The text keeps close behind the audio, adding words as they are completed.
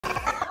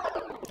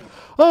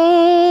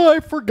Oh, I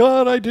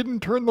forgot I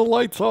didn't turn the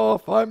lights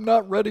off. I'm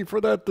not ready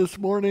for that this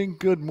morning.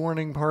 Good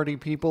morning, party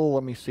people.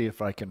 Let me see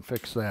if I can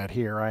fix that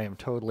here. I am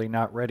totally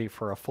not ready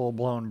for a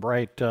full-blown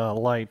bright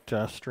light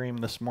stream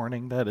this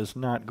morning. That is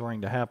not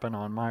going to happen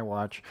on my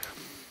watch.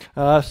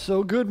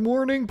 So good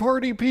morning,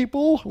 party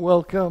people.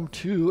 Welcome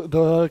to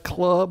the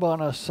club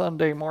on a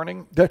Sunday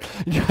morning.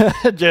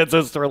 Jan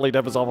says Sterling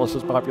Dev is almost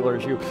as popular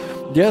as you.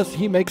 Yes,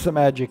 he makes the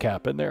magic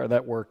happen there.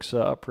 That works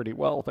pretty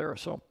well there.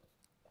 So.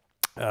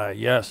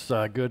 Yes,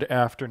 good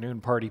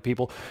afternoon, party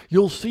people.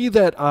 You'll see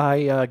that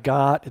I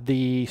got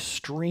the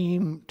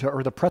stream to,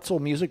 or the pretzel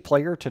music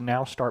player to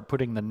now start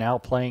putting the now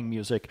playing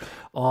music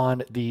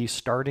on the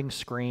starting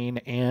screen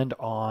and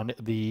on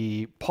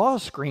the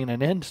pause screen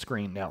and end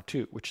screen now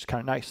too, which is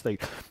kind of nice.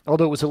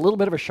 Although it was a little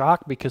bit of a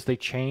shock because they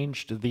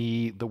changed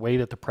the way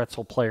that the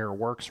pretzel player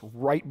works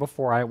right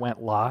before I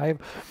went live.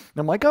 And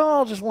I'm like, oh,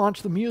 I'll just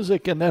launch the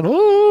music, and then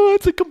oh,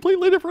 it's a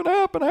completely different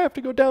app, and I have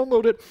to go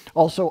download it.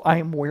 Also, I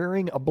am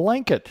wearing a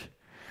blanket.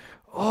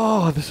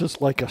 Oh, this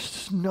is like a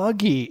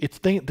Snuggie.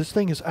 This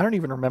thing is, I don't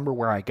even remember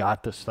where I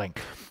got this thing,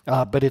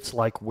 but it's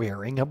like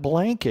wearing a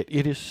blanket.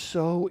 It is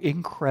so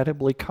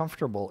incredibly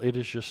comfortable. It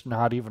is just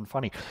not even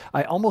funny.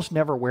 I almost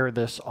never wear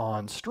this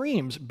on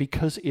streams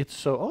because it's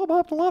so, oh,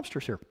 Bob the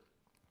Lobster's here.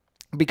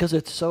 Because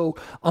it's so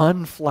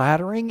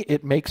unflattering,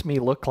 it makes me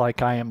look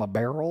like I am a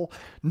barrel.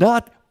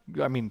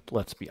 I mean,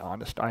 let's be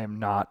honest. I am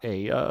not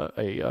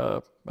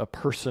a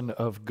person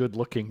of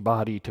good-looking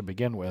body to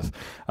begin with,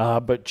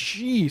 but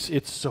geez,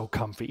 it's so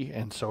comfy,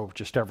 and so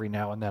just every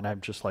now and then I'm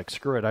just like,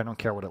 screw it. I don't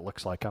care what it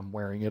looks like. I'm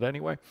wearing it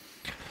anyway.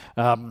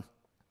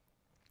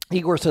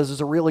 Igor says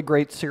it's a really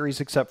great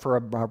series except for a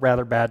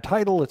rather bad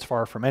title. It's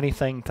far from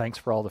anything. Thanks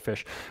for all the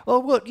fish. Oh,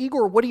 well,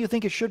 Igor, what do you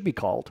think it should be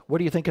called? What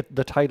do you think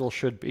the title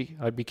should be?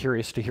 I'd be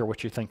curious to hear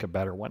what you think a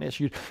better one is.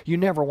 You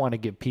never want to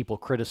give people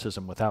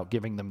criticism without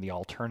giving them the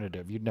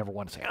alternative. You'd never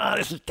want to say, oh,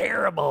 this is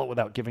terrible,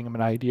 without giving them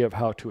an idea of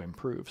how to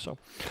improve. So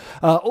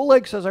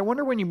Oleg says, I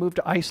wonder when you move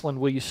to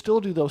Iceland, will you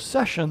still do those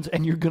sessions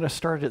and you're going to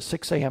start at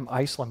 6 a.m.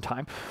 Iceland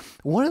time?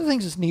 One of the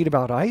things that's neat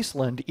about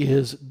Iceland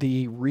is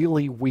the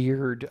really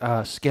weird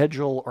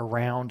schedule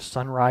around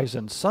sunrise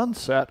and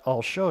sunset.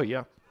 I'll show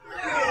you.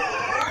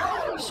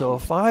 So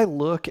if I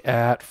look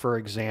at, for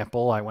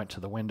example, I went to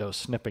the Windows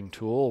snipping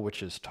tool,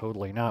 which is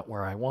totally not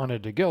where I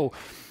wanted to go.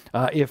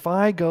 If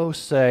I go,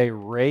 say,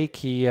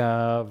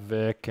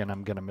 Reykjavik, and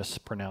I'm going to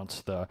mispronounce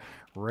the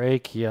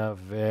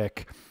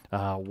Reykjavik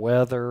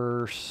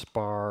weather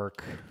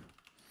spark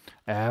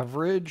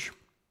average.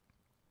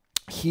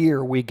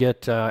 Here we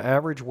get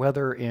average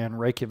weather in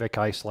Reykjavik,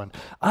 Iceland.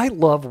 I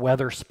love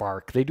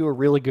WeatherSpark. They do a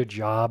really good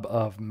job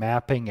of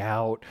mapping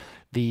out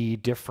the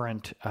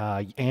different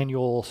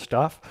annual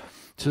stuff.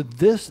 So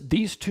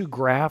these two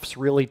graphs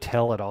really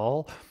tell it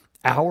all.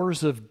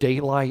 Hours of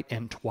daylight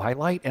and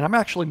twilight. And I'm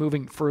actually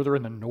moving further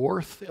in the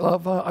north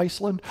of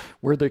Iceland,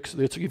 where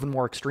it's even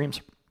more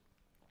extremes.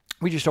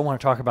 We just don't want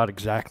to talk about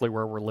exactly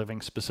where we're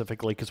living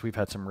specifically because we've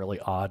had some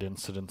really odd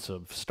incidents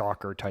of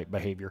stalker type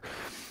behavior.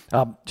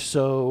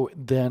 So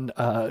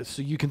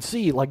you can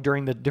see, like,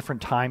 during the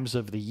different times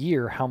of the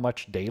year how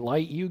much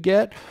daylight you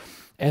get.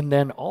 And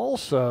then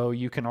also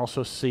you can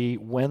also see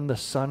when the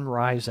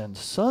sunrise and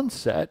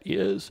sunset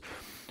is.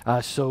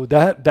 So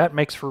that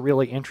makes for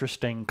really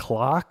interesting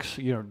clocks,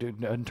 you know,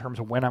 in terms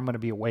of when I'm going to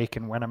be awake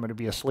and when I'm going to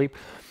be asleep.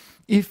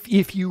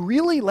 If you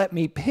really let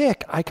me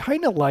pick, I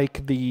kind of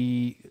like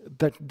the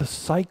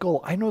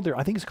cycle. I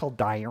think it's called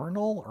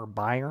diurnal or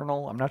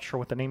biurnal. I'm not sure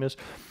what the name is,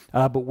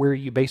 but where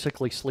you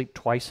basically sleep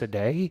twice a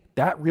day.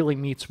 That really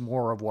meets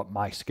more of what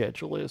my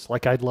schedule is.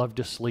 Like, I'd love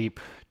to sleep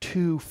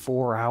 2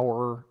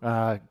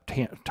 4-hour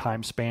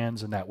time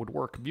spans, and that would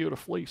work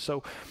beautifully.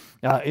 So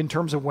in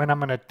terms of when I'm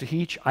going to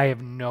teach, I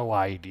have no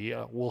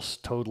idea. We'll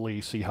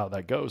totally see how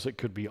that goes. It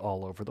could be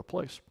all over the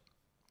place.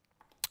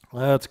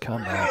 Let's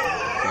come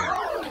back.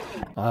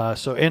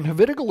 And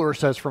Havidigalur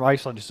says from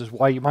Iceland, he says,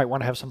 why you might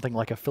want to have something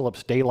like a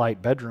Philips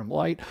Daylight bedroom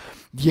light.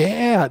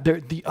 Yeah,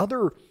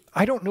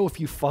 I don't know if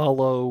you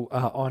follow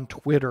on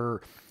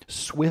Twitter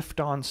Swift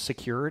on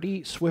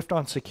Security. Swift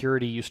on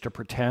Security used to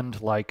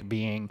pretend like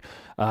being,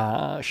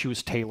 she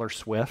was Taylor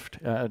Swift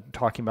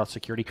talking about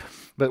security.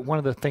 But one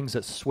of the things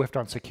that Swift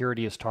on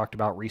Security has talked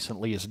about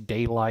recently is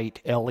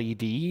daylight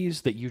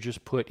LEDs that you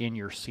just put in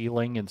your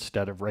ceiling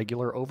instead of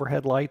regular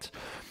overhead lights.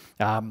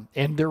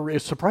 And they're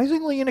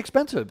surprisingly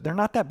inexpensive. They're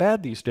not that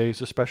bad these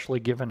days, especially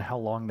given how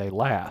long they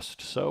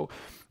last. So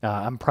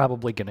I'm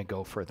probably going to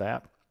go for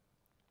that.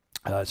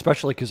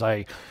 Especially because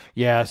the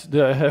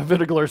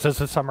Vitigler says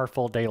the summer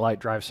full daylight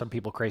drives some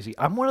people crazy.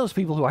 I'm one of those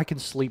people who I can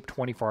sleep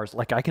 24 hours.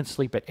 Like, I can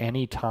sleep at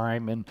any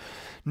time and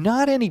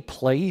not any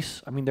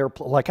place. I mean,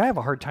 I have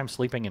a hard time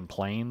sleeping in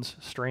planes,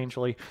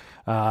 strangely.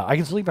 I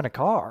can sleep in a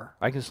car.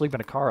 I can sleep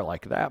in a car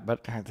like that,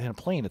 but in a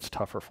plane, it's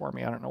tougher for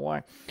me. I don't know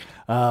why.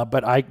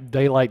 But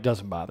daylight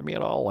doesn't bother me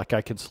at all. Like,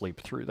 I can sleep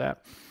through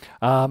that.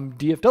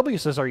 DFW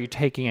says, are you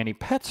taking any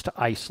pets to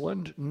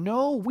Iceland?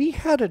 No, we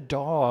had a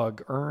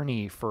dog,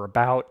 Ernie, for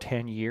about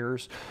 10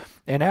 years.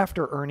 And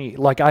after Ernie,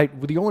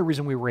 the only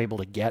reason we were able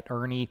to get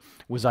Ernie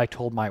was I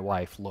told my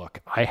wife, look,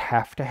 I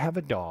have to have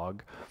a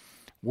dog.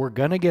 We're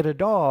going to get a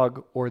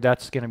dog or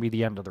that's going to be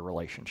the end of the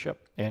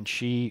relationship. And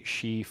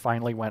she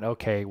finally went,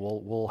 okay,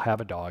 we'll have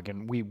a dog.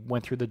 And we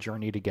went through the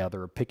journey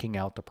together of picking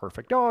out the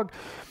perfect dog.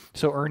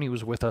 So Ernie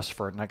was with us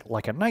for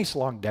like a nice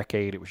long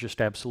decade. It was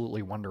just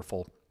absolutely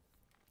wonderful.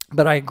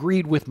 But I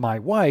agreed with my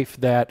wife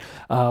that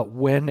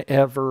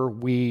whenever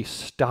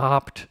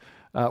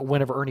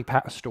Ernie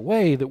passed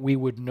away, that we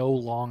would no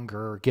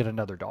longer get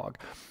another dog.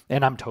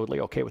 And I'm totally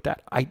okay with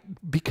that.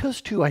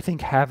 Because too, I think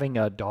having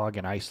a dog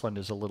in Iceland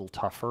is a little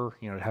tougher,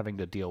 having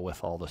to deal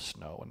with all the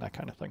snow and that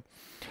kind of thing.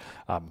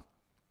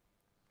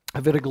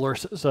 Vitigler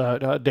says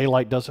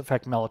daylight does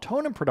affect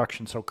melatonin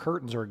production, so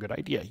curtains are a good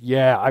idea.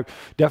 Yeah, I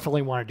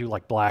definitely want to do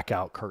like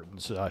blackout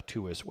curtains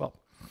too as well.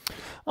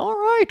 All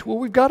right, well,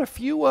 we've got a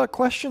few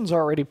questions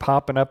already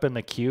popping up in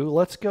the queue.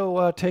 Let's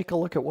go take a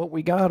look at what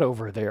we got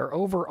over there.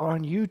 Over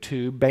on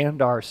YouTube,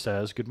 Bandar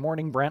says, good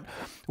morning, Brent.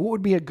 What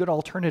would be a good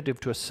alternative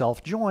to a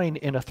self-join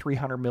in a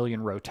 300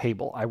 million row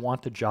table? I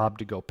want the job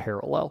to go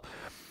parallel.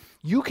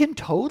 You can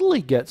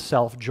totally get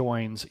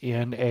self-joins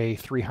in a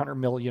 300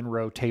 million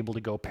row table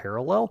to go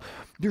parallel.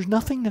 There's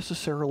nothing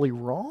necessarily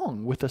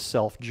wrong with a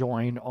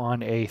self-join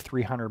on a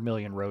 300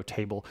 million row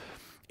table.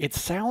 It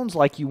sounds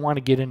like you want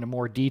to get into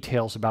more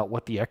details about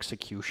what the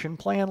execution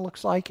plan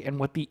looks like and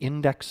what the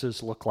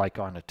indexes look like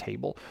on a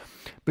table.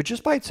 But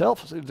just by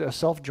itself, a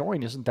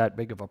self-join isn't that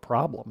big of a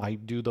problem. I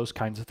do those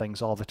kinds of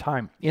things all the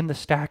time. In the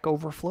Stack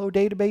Overflow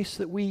database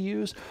that we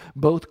use,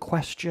 both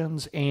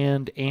questions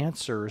and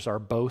answers are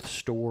both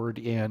stored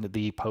in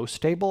the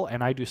post table,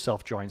 and I do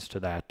self-joins to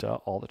that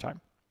all the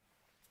time.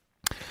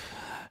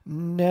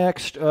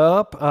 Next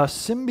up,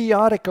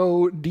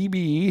 Symbiotico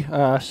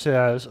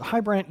says,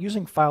 hi Brent,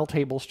 using file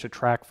tables to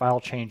track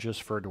file changes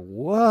for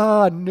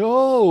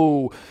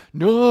no.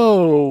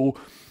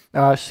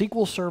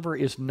 SQL Server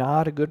is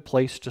not a good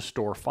place to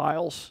store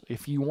files.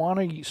 If you want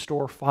to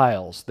store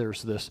files,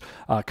 there's this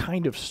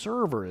kind of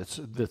server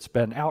that's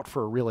been out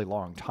for a really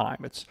long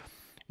time. It's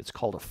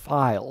called a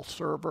file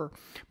server.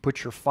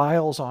 Put your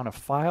files on a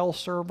file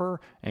server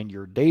and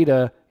your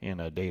data in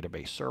a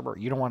database server.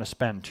 You don't want to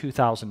spend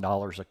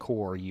 $2,000 a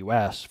core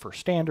US for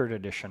standard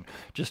edition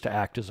just to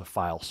act as a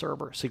file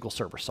server. SQL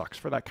Server sucks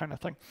for that kind of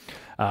thing.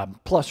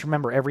 Plus,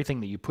 remember, everything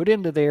that you put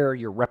into there,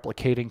 you're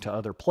replicating to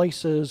other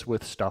places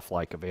with stuff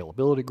like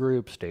availability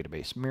groups,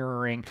 database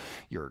mirroring,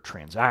 your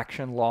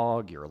transaction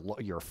log,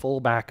 your full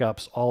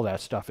backups, all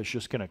that stuff is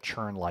just going to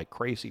churn like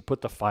crazy.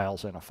 Put the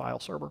files in a file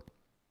server.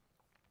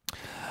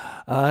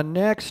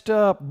 Next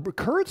up,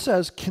 Kurt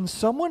says, can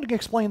someone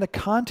explain the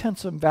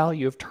contents and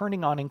value of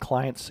turning on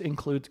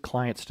includes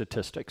client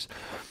statistics?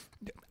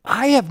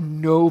 I have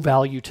no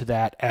value to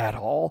that at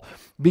all,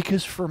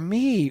 because for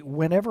me,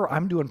 whenever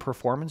I'm doing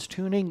performance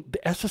tuning, the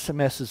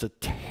SSMS is a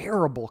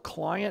terrible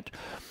client.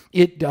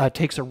 It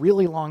takes a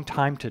really long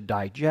time to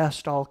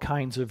digest all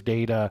kinds of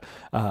data.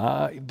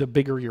 The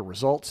bigger your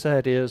result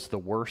set is, the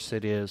worse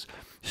it is.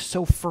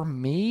 So for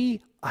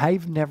me,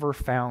 I've never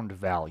found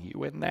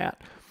value in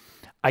that.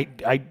 I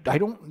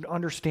don't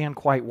understand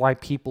quite why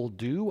people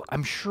do.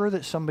 I'm sure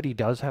that somebody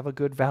does have a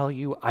good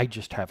value. I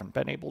just haven't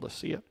been able to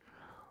see it.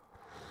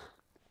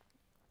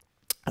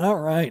 All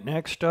right,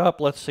 next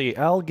up, let's see.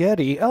 Al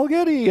Getty,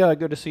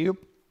 good to see you.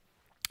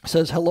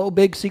 Says, hello,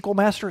 big SQL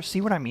master.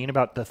 See what I mean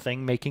about the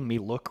thing making me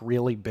look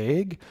really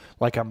big?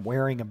 Like I'm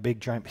wearing a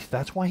big giant...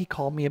 That's why he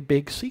called me a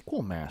big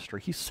SQL master.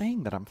 He's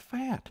saying that I'm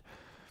fat.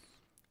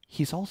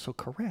 He's also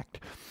correct.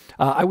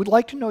 I would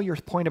like to know your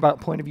point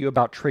of view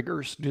about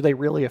triggers. Do they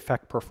really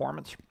affect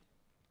performance?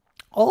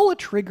 All a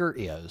trigger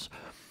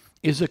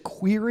is a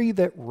query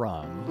that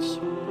runs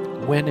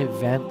when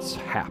events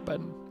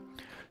happen.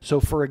 So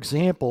for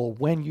example,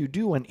 when you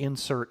do an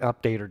insert,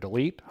 update, or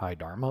delete, hi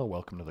Dharma,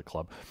 welcome to the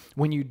club.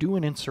 When you do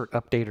an insert,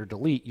 update, or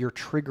delete, you're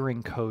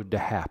triggering code to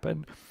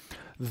happen.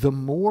 The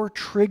more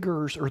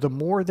triggers, or the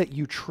more that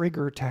you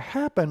trigger to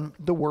happen,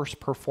 the worse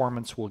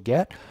performance will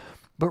get.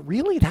 But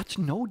really, that's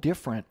no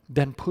different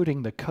than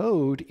putting the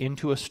code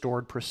into a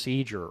stored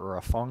procedure or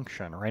a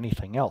function or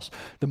anything else.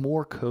 The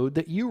more code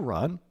that you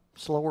run,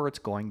 slower it's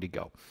going to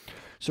go.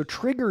 So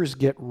triggers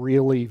get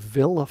really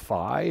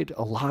vilified.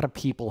 A lot of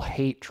people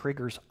hate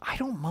triggers. I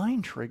don't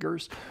mind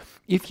triggers.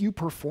 If you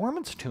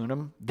performance tune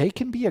them, they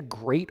can be a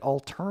great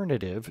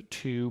alternative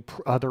to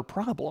other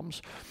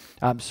problems.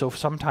 So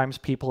sometimes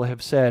people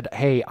have said,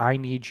 hey, I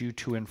need you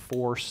to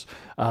enforce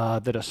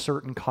that a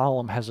certain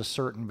column has a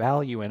certain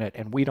value in it,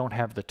 and we don't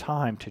have the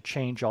time to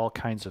change all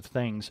kinds of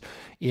things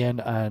in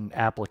an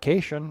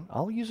application.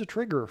 I'll use a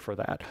trigger for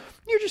that.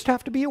 You just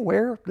have to be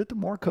aware that the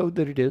more code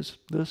that it is,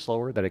 the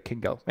slower that it can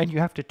go. And you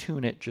have to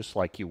tune it just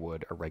like you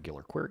would a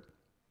regular query.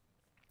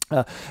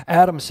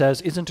 Adam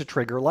says, isn't a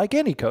trigger like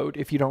any code?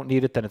 If you don't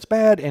need it, then it's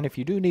bad. And if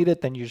you do need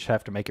it, then you just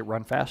have to make it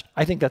run fast.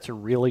 I think that's a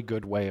really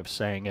good way of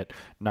saying it.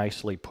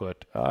 Nicely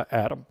put,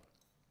 Adam.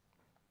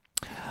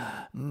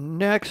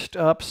 Next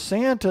up,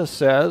 Santa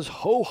says,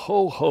 ho,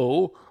 ho,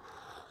 ho.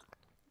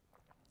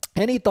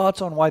 Any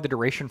thoughts on why the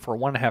duration for a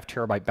 1.5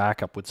 terabyte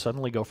backup would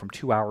suddenly go from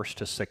 2 hours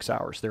to 6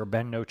 hours? There have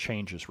been no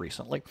changes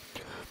recently.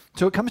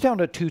 So it comes down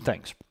to two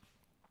things.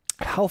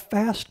 How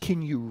fast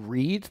can you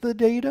read the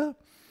data?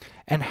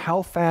 And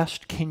how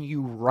fast can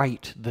you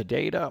write the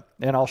data?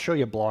 And I'll show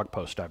you a blog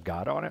post I've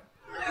got on it.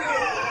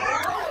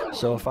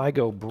 So if I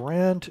go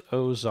Brent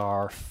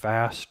Ozar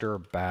faster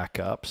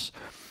backups,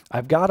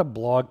 I've got a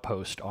blog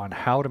post on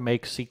how to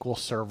make SQL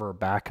Server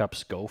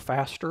backups go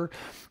faster.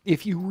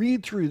 If you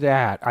read through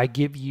that, I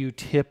give you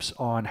tips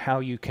on how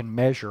you can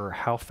measure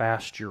how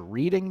fast you're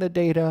reading the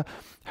data,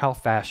 how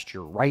fast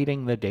you're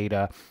writing the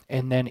data,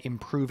 and then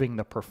improving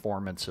the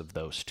performance of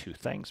those two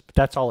things. But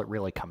that's all it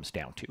really comes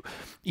down to.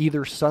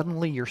 Either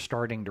suddenly you're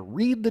starting to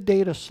read the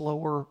data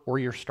slower or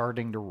you're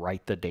starting to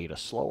write the data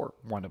slower,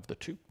 one of the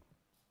two.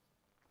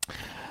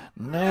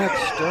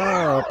 Next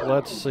up,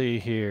 let's see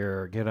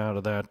here. Get out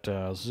of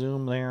that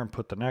Zoom there and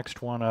put the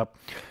next one up.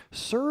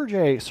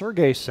 Sergey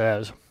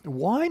says,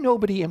 why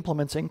nobody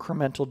implements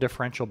incremental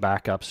differential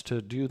backups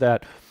to do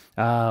that?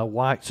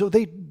 Why? So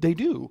they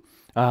do.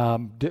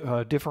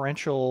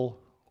 Differential,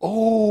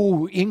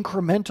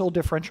 incremental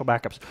differential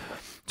backups.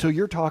 So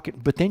you're talking,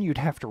 but then you'd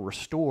have to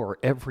restore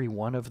every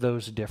one of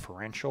those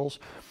differentials.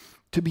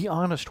 To be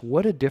honest,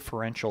 what a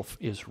differential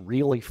is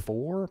really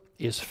for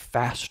is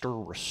faster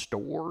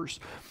restores.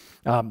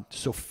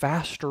 So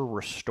faster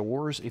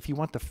restores, if you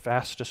want the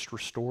fastest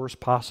restores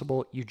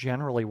possible, you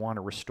generally want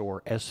to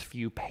restore as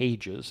few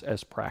pages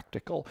as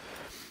practical.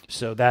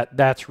 So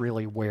that's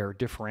really where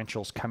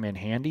differentials come in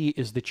handy,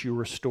 is that you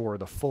restore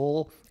the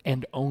full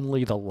and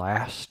only the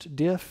last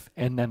diff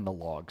and then the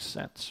log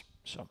sense.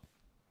 So.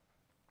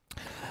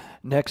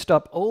 Next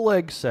up,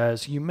 Oleg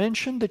says, you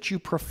mentioned that you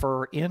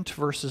prefer int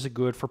versus a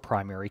GUID for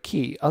primary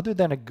key. Other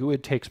than a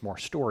GUID takes more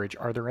storage,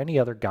 are there any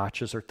other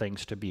gotchas or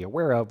things to be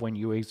aware of when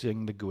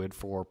using the GUID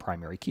for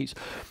primary keys?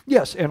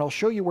 Yes, and I'll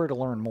show you where to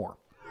learn more.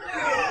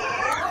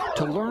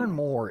 To learn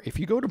more, if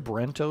you go to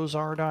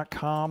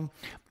brentozar.com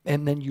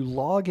and then you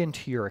log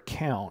into your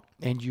account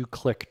and you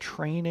click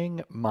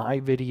Training, My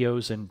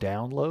Videos and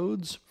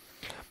Downloads,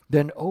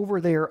 then over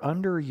there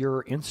under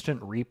your instant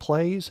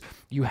replays,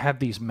 you have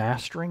these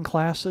mastering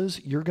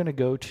classes. You're going to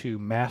go to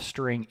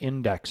Mastering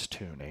Index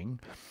Tuning.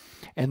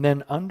 And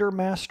then under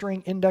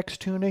Mastering Index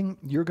Tuning,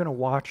 you're going to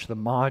watch the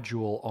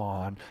module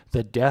on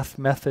the death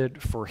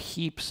method for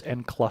heaps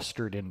and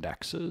clustered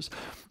indexes.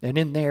 And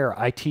in there,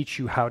 I teach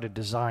you how to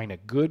design a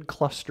good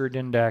clustered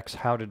index,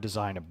 how to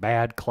design a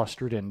bad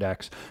clustered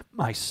index.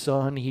 My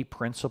son,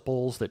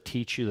 principles that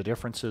teach you the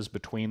differences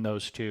between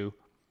those two.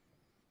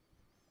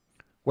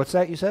 What's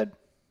that you said?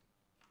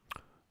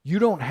 You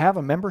don't have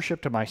a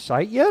membership to my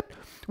site yet?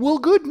 Well,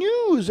 good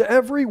news,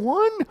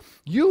 everyone.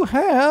 You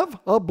have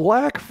a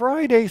Black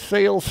Friday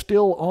sale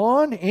still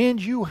on,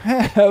 and you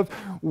have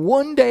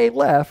 1 day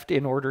left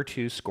in order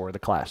to score the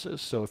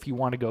classes. So if you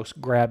want to go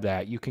grab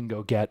that, you can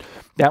go get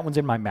that. One's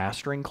in my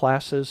mastering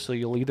classes, so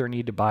you'll either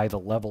need to buy the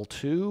level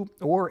 2,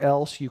 or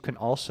else you can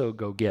also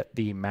go get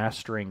the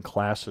mastering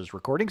classes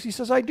recordings. He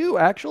says, I do,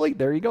 actually.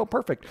 There you go,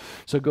 perfect.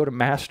 So go to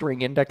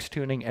Mastering Index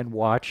Tuning and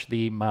watch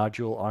the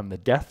module on the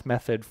death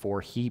method for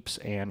heaps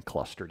and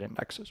clustered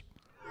indexes.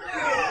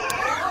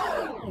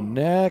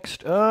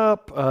 Next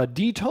up,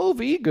 D.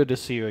 Tovey, good to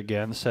see you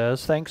again,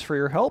 says, thanks for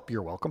your help.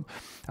 You're welcome.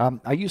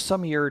 I used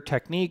some of your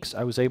techniques.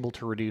 I was able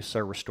to reduce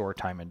restore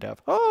time in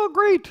dev. Oh,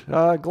 great.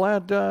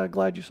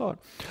 Glad you saw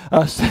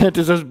it.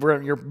 Santos says,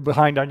 you're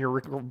behind on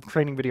your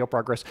training video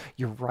progress.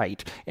 You're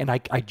right. And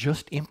I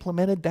just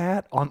implemented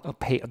that on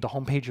the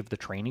homepage of the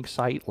training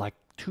site like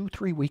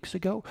 2-3 weeks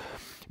ago,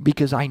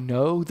 because I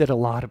know that a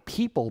lot of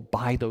people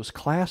buy those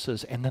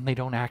classes and then they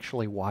don't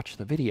actually watch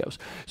the videos.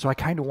 So I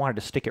kind of wanted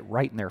to stick it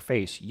right in their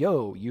face.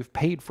 Yo, you've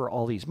paid for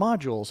all these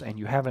modules and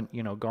you haven't,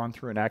 gone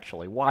through and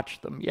actually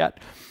watched them yet.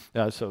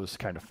 So it was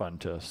kind of fun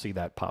to see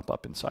that pop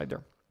up inside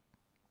there.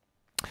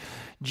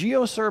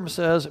 GeoSerb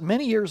says,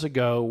 many years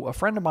ago, a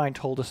friend of mine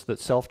told us that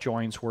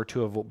self-joins were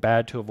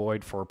bad to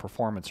avoid for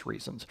performance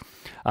reasons.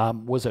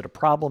 Was it a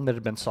problem that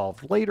had been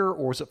solved later,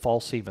 or was it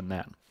false even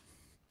then?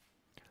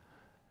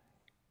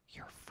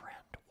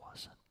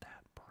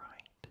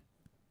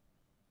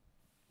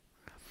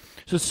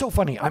 So it's so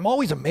funny. I'm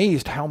always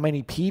amazed how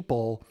many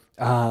people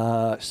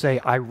say,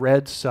 I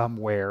read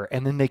somewhere,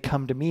 and then they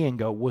come to me and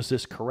go, was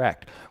this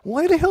correct?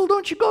 Why the hell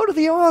don't you go to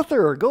the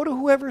author? Go to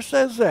whoever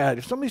says that.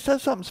 If somebody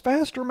says something's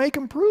faster, make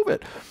them prove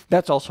it.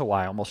 That's also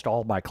why almost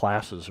all of my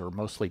classes are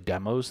mostly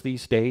demos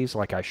these days.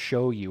 Like I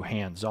show you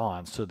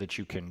hands-on so that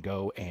you can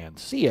go and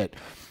see it,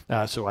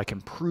 so I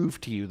can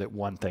prove to you that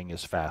one thing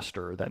is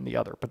faster than the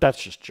other. But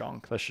that's just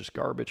junk. That's just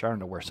garbage. I don't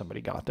know where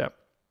somebody got that.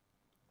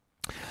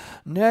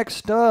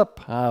 Next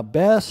up,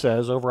 Beth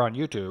says over on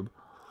YouTube,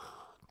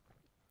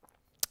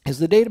 is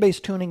the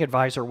database tuning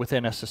advisor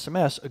within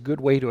SSMS a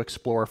good way to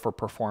explore for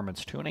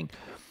performance tuning?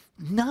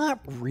 Not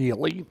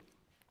really.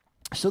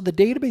 So the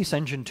database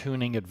engine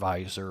tuning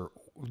advisor,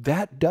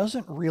 that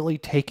doesn't really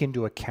take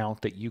into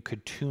account that you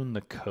could tune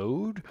the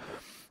code.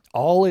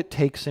 All it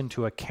takes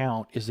into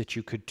account is that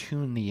you could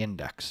tune the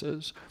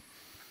indexes.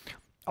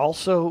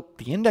 Also,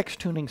 the index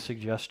tuning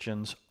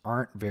suggestions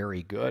aren't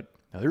very good.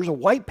 Now, there's a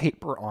white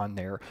paper on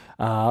there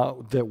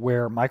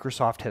where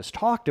Microsoft has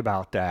talked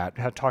about that,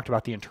 had talked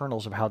about the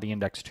internals of how the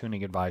index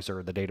tuning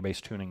advisor, the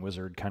database tuning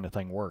wizard kind of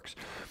thing works.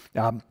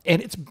 And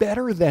it's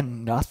better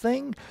than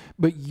nothing,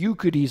 but you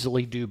could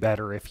easily do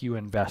better if you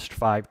invest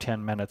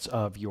 5-10 minutes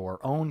of your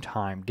own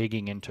time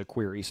digging into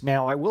queries.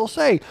 Now, I will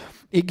say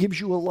it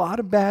gives you a lot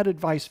of bad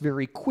advice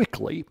very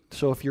quickly.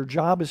 So if your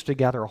job is to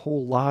gather a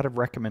whole lot of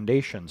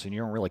recommendations and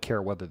you don't really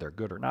care whether they're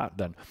good or not,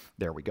 then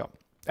there we go.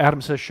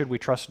 Adam says, should we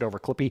trust it over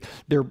Clippy?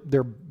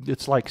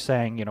 It's like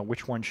saying,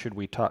 which one should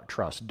we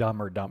trust,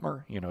 Dumb or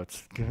Dumber?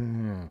 It's,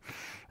 I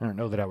don't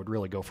know that I would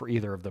really go for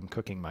either of them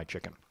cooking my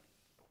chicken.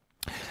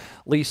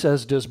 Lee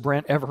says, does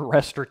Brent ever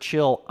rest or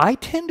chill? I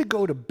tend to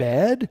go to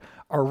bed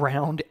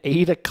around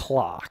 8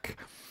 o'clock.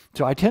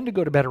 So I tend to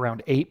go to bed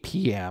around 8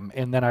 p.m.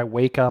 and then I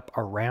wake up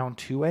around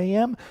 2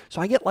 a.m.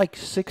 So I get like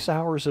 6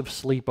 hours of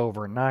sleep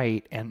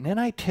overnight, and then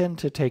I tend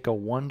to take a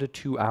 1 to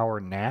 2 hour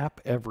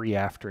nap every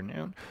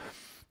afternoon.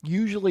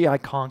 Usually I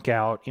conk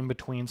out in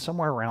between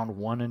somewhere around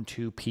 1 and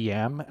 2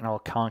 p.m. and I'll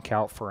conk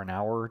out for an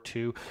hour or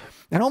two.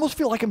 And I almost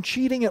feel like I'm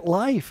cheating at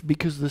life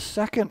because the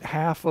second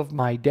half of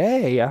my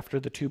day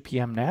after the 2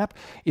 p.m. nap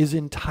is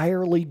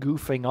entirely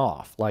goofing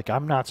off. Like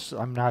I'm not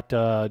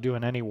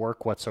doing any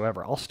work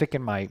whatsoever. I'll stick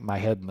in my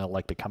head in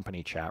the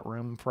company chat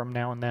room from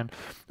now and then,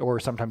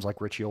 or sometimes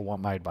like Richie will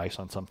want my advice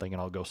on something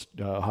and I'll go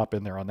hop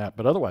in there on that.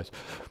 But otherwise,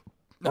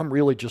 I'm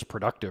really just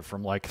productive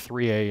from like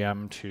 3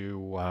 a.m.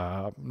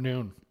 to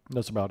noon.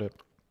 That's about it.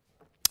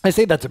 I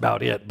say that's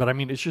about it, but I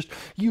mean, it's just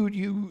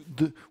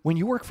when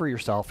you work for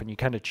yourself and you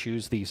kind of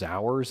choose these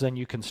hours, then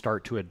you can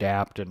start to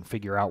adapt and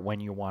figure out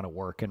when you want to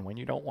work and when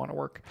you don't want to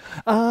work.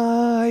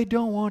 I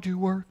don't want to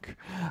work.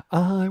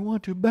 I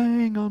want to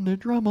bang on the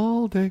drum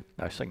all day.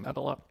 I sing that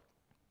a lot.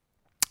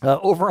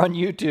 Over on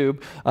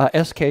YouTube,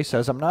 SK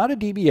says, I'm not a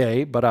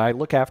DBA, but I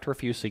look after a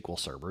few SQL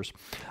servers.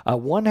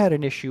 One had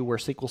an issue where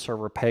SQL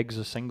Server pegs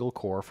a single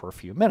core for a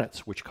few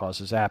minutes, which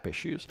causes app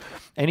issues.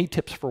 Any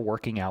tips for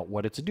working out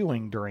what it's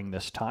doing during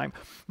this time?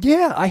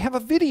 Yeah, I have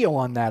a video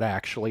on that,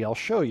 actually. I'll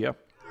show you.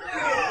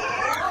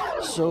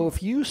 So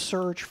if you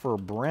search for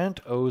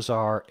Brent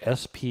Ozar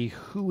SP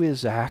Who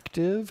is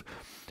Active,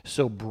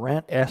 so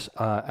Brent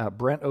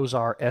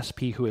Ozar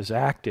SP Who is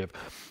Active.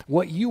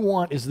 What you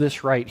want is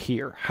this right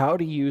here, how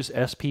to use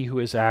SP Who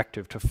is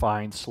Active to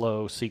find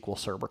slow SQL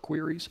Server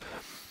queries.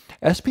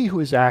 SP Who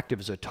is Active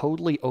is a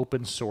totally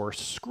open source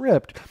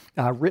script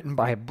written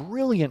by a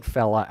brilliant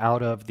fella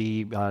out of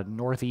the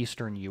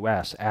northeastern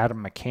US,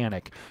 Adam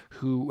Mechanic,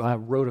 who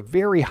wrote a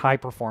very high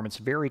performance,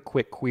 very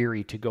quick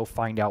query to go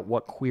find out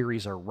what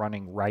queries are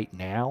running right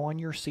now on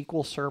your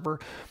SQL Server.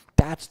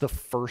 That's the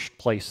first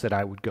place that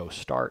I would go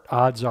start.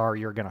 Odds are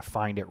you're going to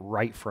find it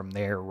right from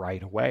there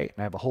right away. And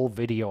I have a whole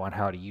video on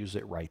how to use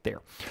it right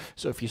there.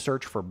 So if you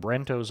search for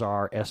Brent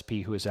Ozar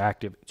SP Who is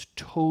Active, it's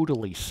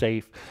totally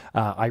safe.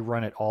 I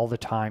run it all the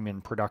time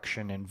in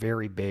production in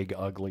very big,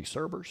 ugly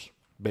servers.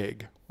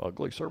 Big,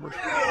 ugly servers.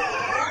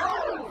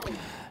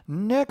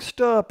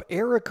 Next up,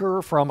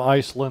 Eriker from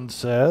Iceland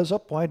says,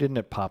 oh, why didn't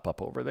it pop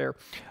up over there?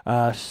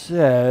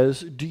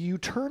 Says, do you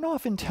turn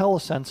off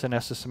IntelliSense and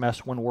SSMS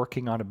when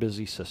working on a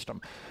busy system?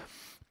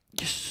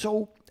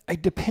 So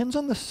it depends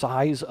on the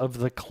size of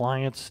the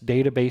client's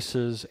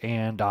databases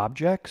and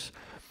objects.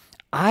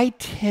 I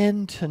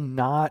tend to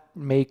not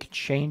make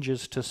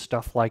changes to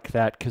stuff like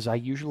that because I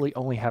usually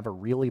only have a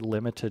really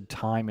limited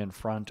time in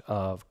front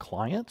of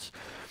clients.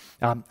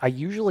 I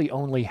usually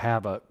only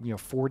have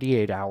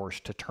 48 hours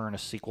to turn a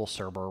SQL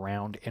Server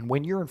around, and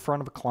when you're in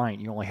front of a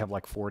client, you only have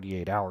like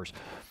 48 hours.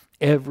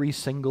 Every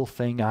single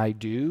thing I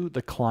do,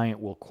 the client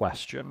will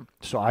question.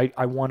 So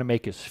I want to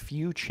make as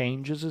few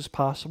changes as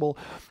possible,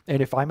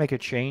 and if I make a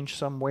change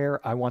somewhere,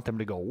 I want them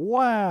to go,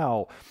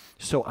 wow.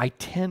 So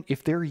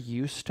if they're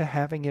used to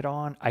having it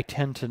on, I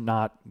tend to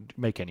not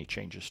make any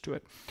changes to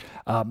it.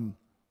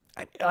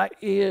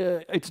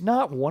 It's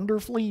not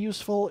wonderfully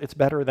useful. It's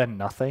better than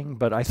nothing,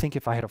 but I think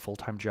if I had a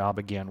full-time job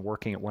again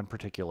working at one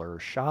particular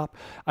shop,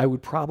 I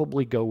would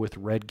probably go with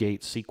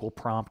Redgate SQL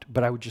prompt,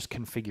 but I would just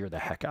configure the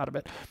heck out of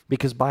it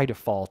because by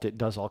default it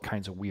does all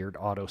kinds of weird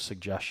auto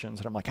suggestions,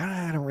 and I'm like,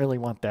 I don't really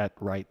want that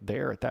right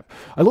there at that.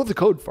 I love the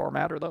code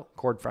formatter though.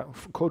 Code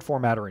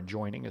formatter and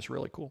joining is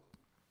really cool.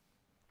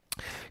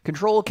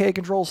 Control K,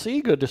 Control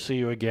C, good to see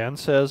you again,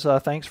 says,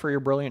 thanks for your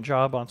brilliant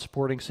job on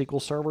supporting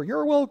SQL Server.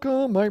 You're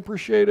welcome. I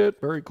appreciate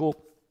it. Very cool.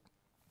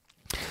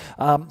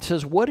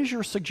 Says, what is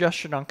your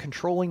suggestion on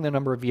controlling the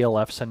number of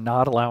VLFs and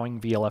not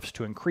allowing VLFs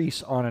to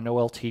increase on an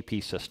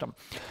OLTP system?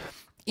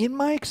 In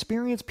my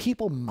experience,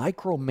 people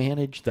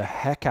micromanage the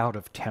heck out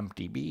of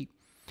TempDB.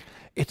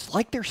 It's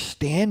like they're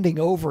standing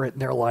over it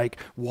and they're like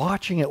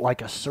watching it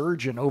like a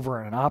surgeon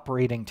over an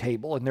operating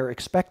table, and they're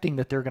expecting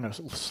that they're going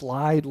to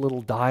slide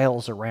little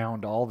dials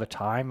around all the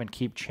time and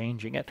keep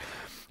changing it.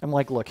 I'm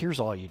like, look,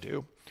 here's all you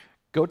do.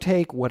 Go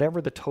take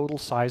whatever the total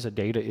size of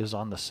data is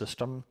on the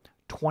system,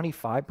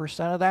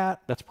 25% of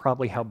that, that's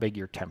probably how big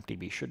your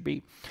TempDB should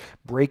be.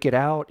 Break it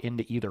out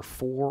into either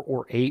 4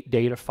 or 8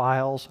 data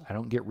files. I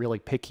don't get really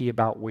picky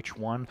about which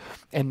one.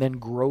 And then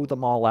grow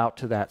them all out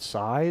to that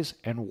size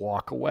and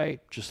walk away.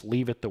 Just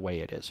leave it the way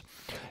it is.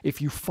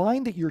 If you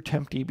find that your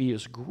TempDB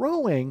is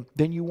growing,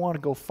 then you want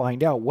to go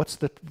find out what's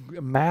the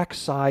max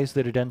size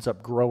that it ends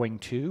up growing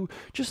to.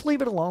 Just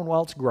leave it alone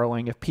while it's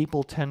growing. If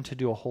people tend to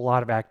do a whole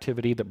lot of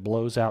activity that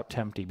blows out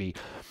TempDB,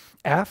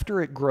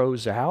 after it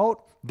grows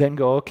out, then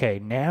go, okay,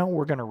 now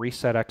we're going to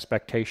reset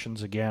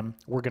expectations again.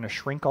 We're going to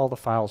shrink all the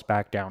files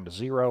back down to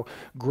 0,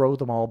 grow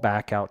them all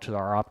back out to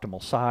our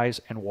optimal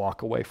size, and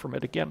walk away from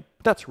it again.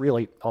 That's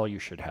really all you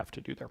should have to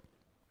do there.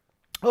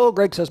 Oh,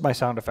 Greg says my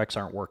sound effects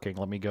aren't working.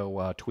 Let me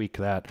go tweak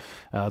that.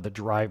 The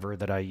driver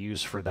that I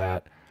use for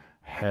that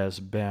has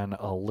been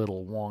a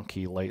little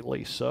wonky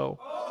lately, so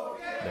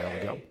there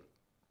we go.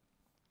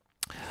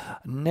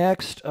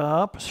 Next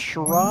up,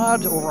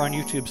 Sherrod over on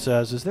YouTube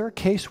says, is there a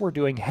case where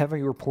doing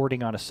heavy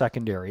reporting on a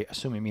secondary,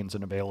 assuming means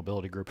an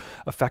availability group,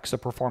 affects the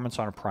performance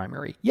on a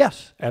primary?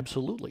 Yes,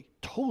 absolutely.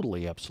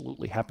 Totally,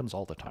 absolutely. Happens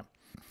all the time.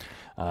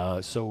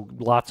 So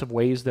lots of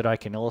ways that I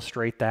can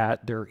illustrate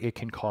that. It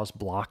can cause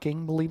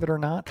blocking, believe it or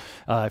not.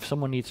 If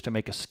someone needs to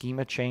make a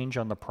schema change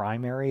on the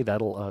primary,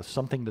 that'll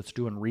something that's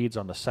doing reads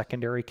on the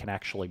secondary can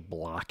actually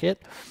block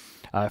it.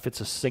 If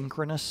it's a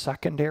synchronous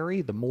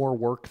secondary, the more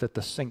work that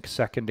the sync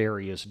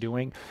secondary is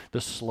doing, the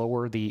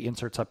slower the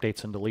inserts,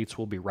 updates, and deletes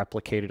will be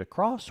replicated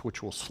across,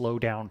 which will slow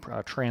down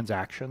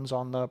transactions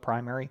on the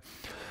primary.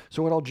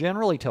 So what I'll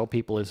generally tell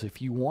people is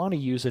if you want to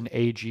use an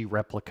AG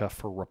replica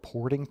for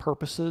reporting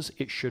purposes,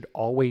 it should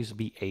always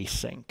be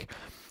async.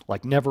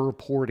 Like never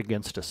report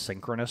against a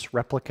synchronous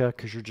replica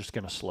because you're just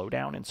going to slow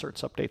down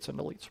inserts, updates, and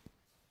deletes.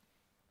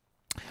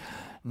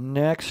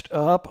 Next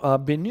up,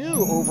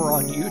 Benu over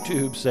on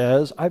YouTube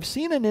says, I've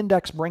seen an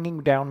index bringing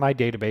down my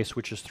database,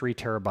 which is 3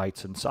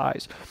 terabytes in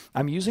size.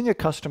 I'm using a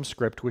custom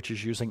script, which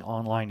is using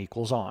online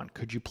equals on.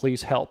 Could you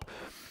please help?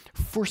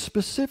 For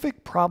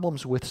specific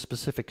problems with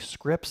specific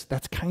scripts,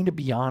 that's kind of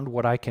beyond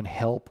what I can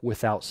help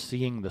without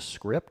seeing the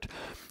script.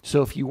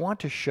 So if you want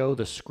to show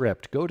the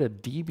script, go to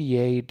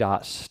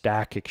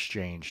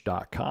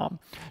dba.stackexchange.com,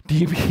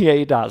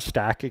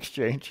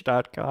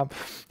 dba.stackexchange.com,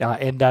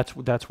 and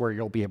that's where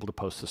you'll be able to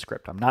post the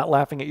script. I'm not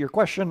laughing at your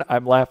question.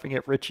 I'm laughing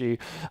at Richie.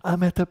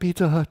 I'm at the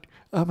Pizza Hut.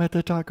 I'm at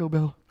the Taco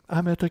Bell.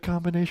 I'm at the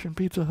combination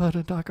Pizza Hut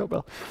and Taco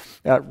Bell.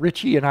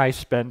 Richie and I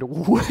spend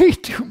way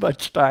too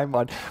much time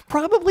on,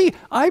 probably,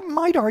 I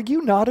might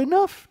argue, not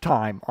enough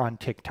time on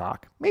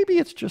TikTok. Maybe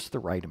it's just the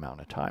right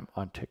amount of time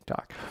on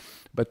TikTok.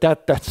 But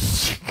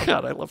that's,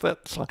 God, I love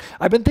that song.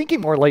 I've been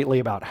thinking more lately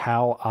about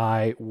how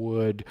I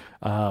would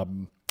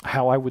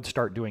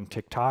start doing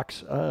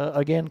TikToks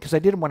again, because I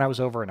did them when I was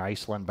over in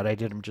Iceland, but I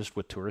did them just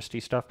with touristy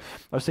stuff.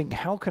 I was thinking,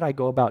 how could I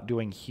go about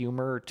doing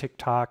humor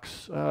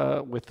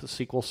TikToks with the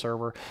SQL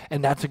Server?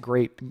 And that's a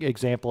great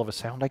example of a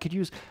sound I could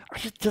use.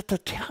 Just the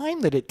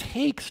time that it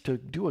takes to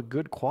do a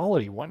good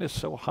quality one is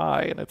so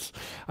high, and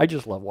I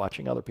just love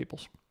watching other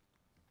people's.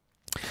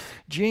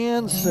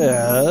 Jan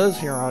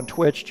says, here on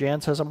Twitch, Jan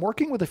says, I'm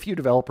working with a few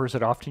developers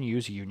that often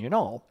use union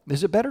all.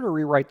 Is it better to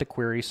rewrite the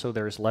query so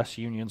there's less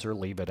unions or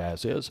leave it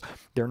as is?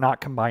 They're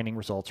not combining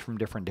results from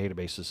different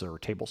databases or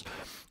tables.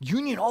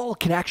 Union all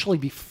can actually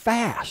be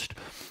fast.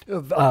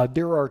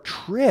 There are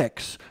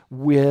tricks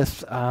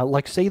with,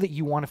 like say that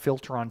you want to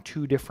filter on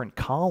 2 different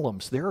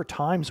columns. There are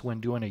times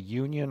when doing a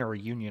union or a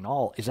union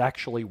all is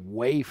actually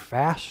way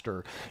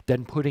faster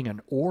than putting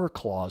an or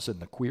clause in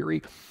the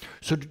query.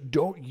 So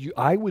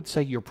I would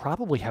say you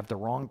probably have the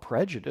wrong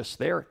prejudice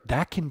there.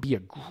 That can be a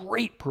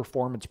great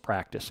performance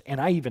practice, and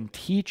I even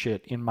teach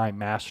it in my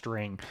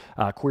mastering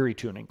query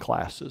tuning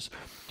classes.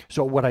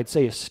 So what I'd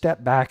say is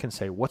step back and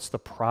say, what's the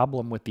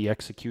problem with the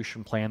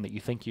execution plan that you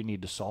think you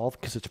need to solve?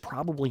 Because it's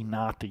probably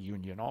not the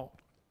union all.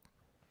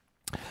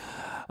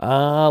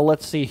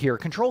 Let's see here.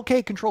 Control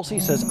K, Control C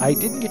says, I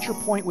didn't get your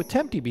point with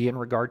TempDB in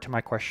regard to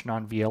my question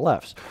on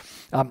VLFs.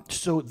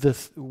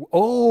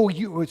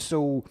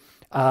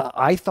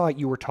 I thought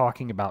you were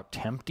talking about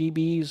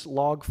TempDB's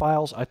log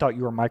files. I thought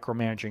you were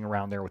micromanaging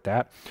around there with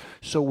that.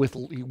 So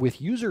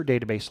with user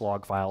database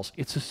log files,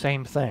 it's the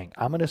same thing.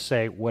 I'm going to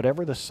say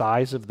whatever the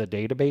size of the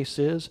database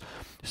is,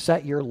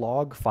 set your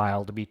log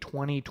file to be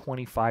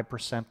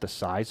 20-25% the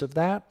size of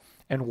that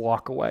and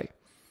walk away.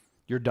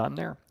 You're done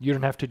there. You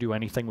don't have to do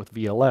anything with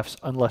VLFs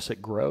unless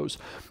it grows.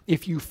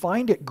 If you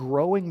find it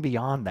growing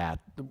beyond that,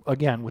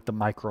 again, with the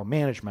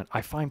micromanagement,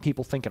 I find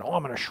people thinking, oh,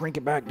 I'm going to shrink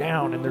it back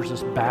down, and there's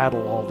this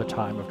battle all the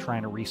time of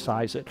trying to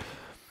resize it.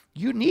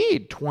 You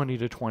need 20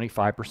 to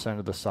 25%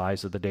 of the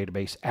size of the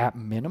database at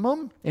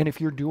minimum. And if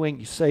you're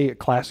doing, say, a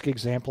classic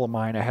example of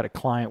mine, I had a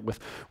client with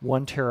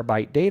 1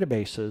 terabyte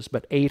databases,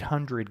 but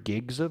 800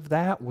 gigs of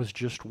that was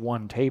just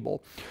one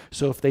table.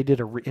 So if they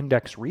did an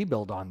index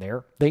rebuild on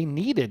there, they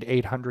needed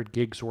 800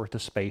 gigs worth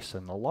of space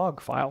in the log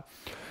file.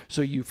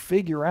 So you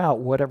figure out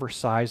whatever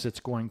size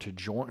it's going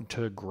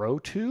to grow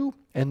to,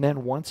 and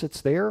then once it's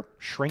there,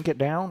 shrink it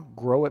down,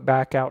 grow it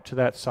back out to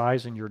that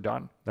size, and you're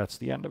done. That's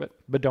the end of it.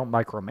 But don't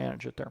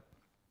micromanage it there.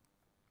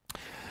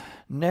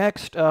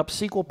 Next up,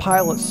 SQL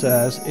Pilot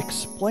says,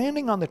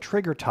 expanding on the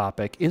trigger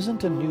topic,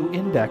 isn't a new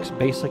index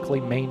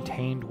basically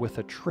maintained with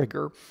a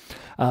trigger?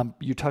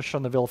 You touched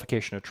on the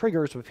vilification of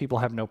triggers, but people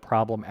have no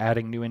problem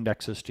adding new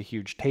indexes to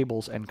huge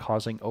tables and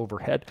causing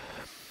overhead.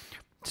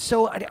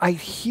 So I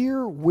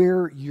hear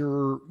where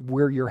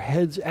your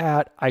head's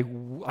at.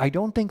 I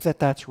don't think that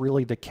that's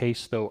really the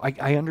case, though.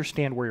 I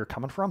understand where you're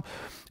coming from,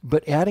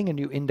 but adding a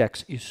new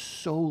index is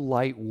so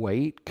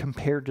lightweight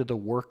compared to the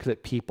work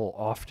that people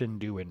often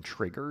do in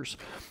triggers.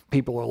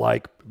 People are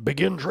like,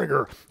 begin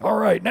trigger. All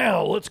right,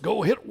 now let's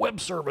go hit web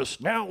service.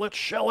 Now let's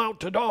shell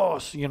out to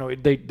DOS. You know,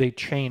 they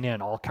chain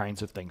in all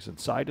kinds of things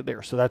inside of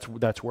there. So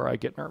that's where I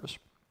get nervous.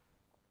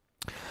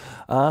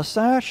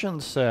 Sashin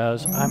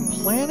says, I'm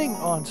planning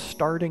on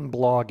starting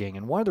blogging,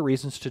 and one of the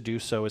reasons to do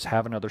so is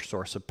have another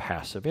source of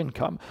passive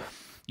income.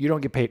 You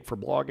don't get paid for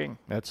blogging.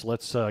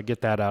 Let's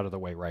get that out of the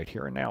way right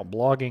here and now.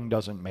 Blogging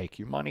doesn't make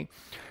you money.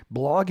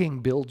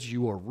 Blogging builds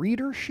you a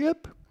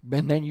readership,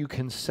 and then you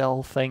can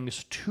sell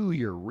things to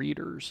your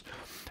readers.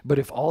 But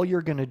if all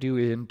you're going to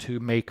do to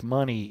make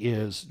money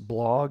is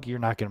blog, you're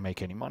not going to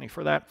make any money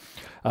for that.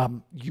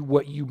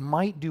 What you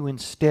might do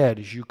instead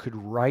is you could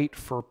write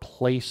for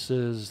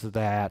places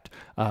that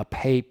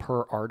pay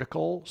per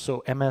article.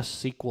 So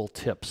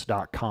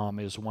mssqltips.com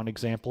is one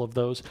example of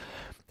those.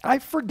 I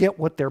forget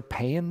what they're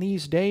paying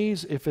these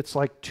days, if it's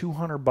like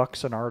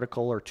 $200 an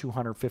article or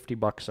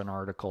 $250 an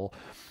article.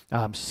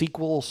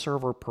 SQL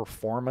Server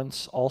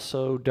Performance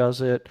also does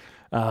it.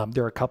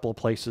 There are a couple of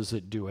places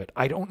that do it.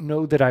 I don't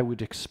know that I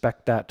would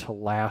expect that to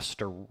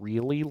last a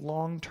really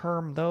long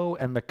term, though,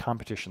 and the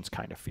competition's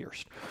kind of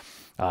fierce.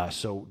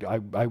 So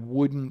I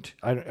wouldn't,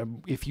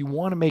 if you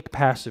want to make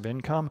passive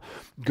income,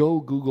 go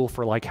Google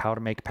for like how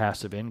to make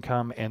passive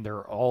income, and there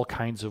are all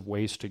kinds of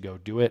ways to go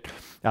do it.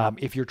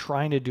 If you're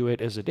trying to do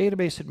it as a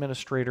database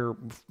administrator,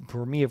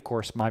 for me, of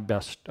course, my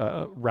best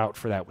route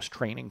for that was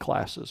training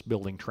classes,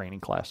 building training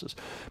classes.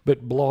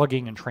 But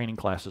blogging and training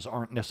classes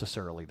aren't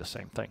necessarily the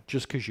same thing.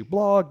 Just because you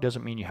blog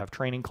doesn't mean you have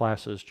training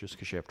classes. Just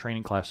because you have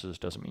training classes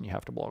doesn't mean you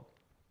have to blog.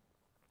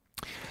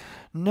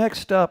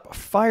 Next up,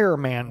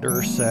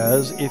 Firemander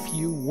says, if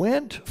you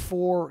went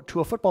to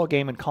a football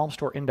game and Calm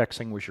Store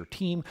indexing was your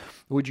team,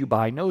 would you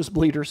buy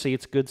nosebleeder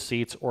seats, good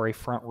seats, or a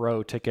front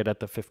row ticket at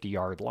the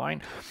 50-yard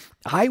line?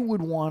 I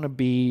would want to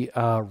be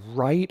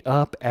right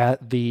up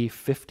at the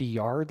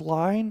 50-yard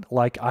line.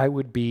 Like I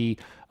would be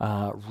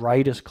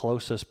right as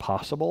close as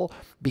possible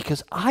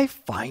because I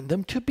find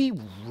them to be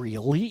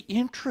really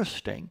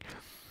interesting.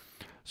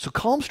 So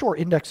Calm Store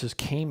indexes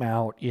came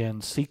out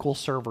in SQL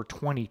Server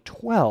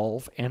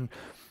 2012, and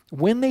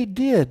when they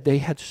did, they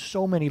had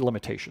so many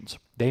limitations.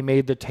 They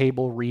made the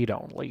table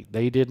read-only.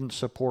 They didn't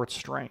support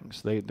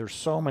strings. There's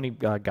so many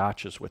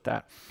gotchas with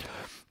that.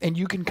 And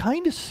you can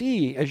kind of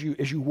see, as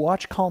you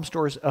watch Calm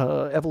Store's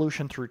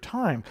evolution through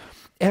time,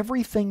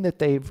 everything that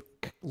they've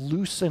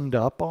loosened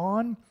up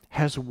on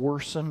has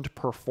worsened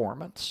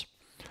performance.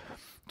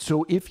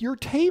 So if your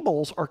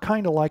tables are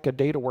kind of like a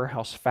data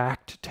warehouse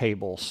fact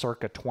table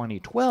circa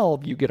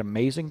 2012, you get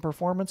amazing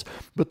performance,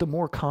 but the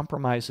more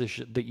compromises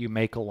that you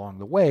make along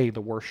the way, the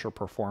worse your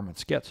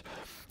performance gets.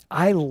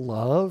 I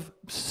love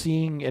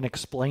seeing and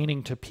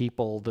explaining to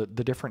people the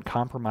different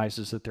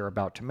compromises that they're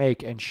about to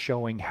make and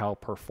showing how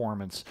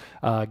performance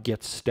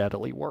gets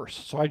steadily worse.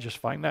 So I just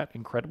find that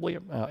incredibly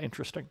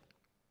interesting.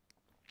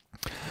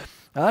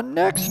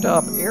 Next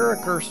up,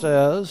 Eriker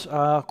says,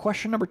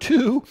 question number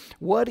 2,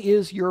 what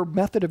is your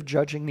method of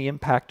judging the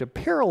impact of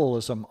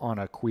parallelism on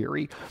a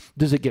query?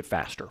 Does it get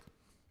faster?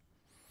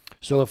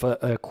 So if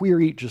a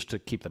query, just to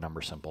keep the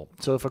number simple,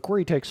 so if a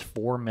query takes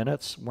 4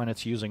 minutes when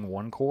it's using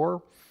one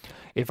core,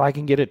 if I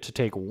can get it to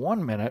take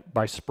 1 minute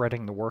by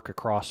spreading the work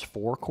across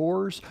 4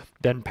 cores,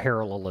 then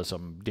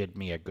parallelism did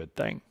me a good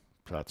thing.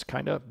 That's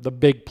kind of the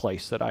big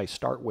place that I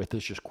start with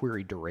is just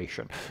query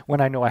duration.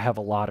 When I know I have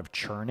a lot of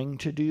churning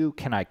to do,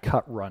 can I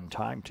cut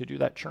runtime to do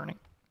that churning?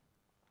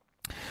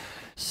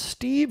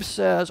 Steve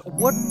says,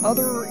 what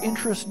other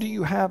interests do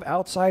you have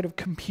outside of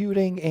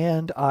computing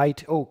and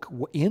IT? Oh,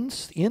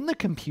 in the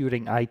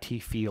computing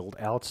IT field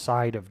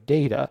outside of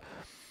data,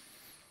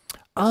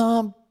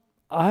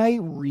 I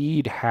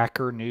read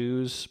Hacker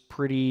News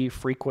pretty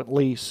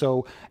frequently.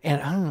 So,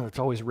 and I don't know, it's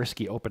always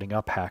risky opening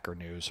up Hacker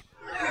News.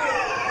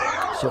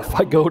 So if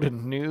I go to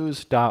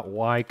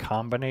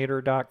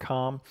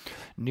news.ycombinator.com,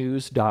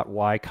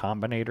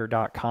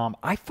 news.ycombinator.com,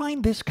 I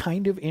find this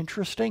kind of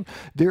interesting.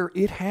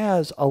 It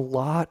has a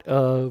lot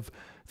of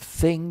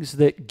things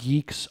that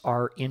geeks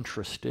are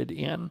interested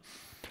in.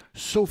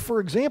 So for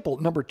example,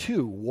 number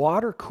 2,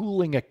 water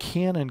cooling a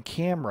Canon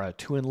camera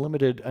to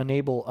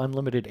enable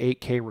unlimited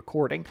 8K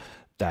recording.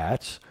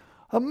 That's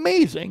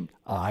amazing.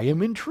 I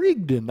am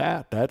intrigued in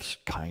that. That's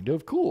kind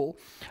of cool.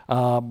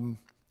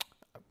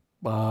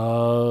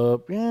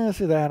 Yeah,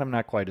 see that I'm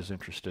not quite as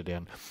interested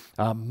in.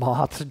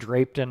 Moths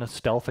draped in a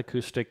stealth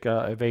acoustic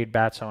evade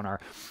bat sonar.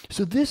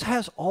 So this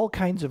has all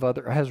kinds of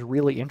has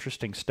really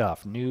interesting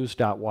stuff.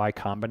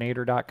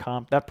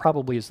 News.ycombinator.com. That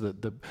probably is a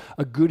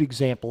good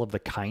example of the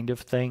kind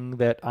of thing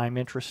that I'm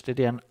interested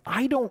in.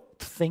 I don't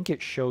think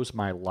it shows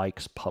my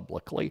likes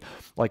publicly,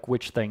 like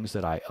which things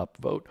that I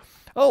upvote.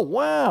 Oh,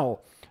 wow.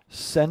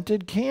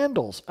 Scented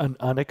candles, an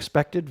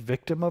unexpected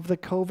victim of the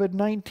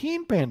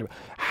COVID-19 pandemic.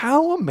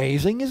 How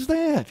amazing is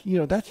that? You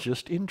know, that's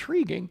just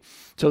intriguing.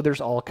 So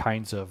there's all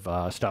kinds of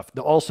stuff.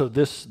 Also,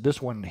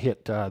 this one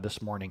hit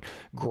this morning.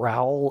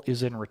 Growl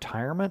is in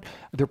retirement.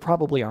 There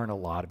probably aren't a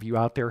lot of you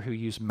out there who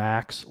use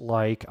Macs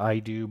like I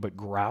do, but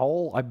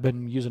Growl, I've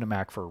been using a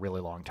Mac for a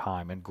really long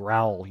time, and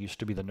Growl used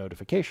to be the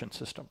notification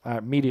system.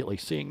 Immediately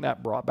seeing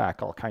that brought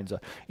back all kinds of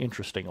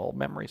interesting old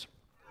memories.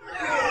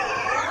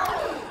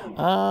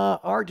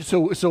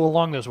 So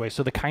along those ways,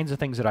 so the kinds of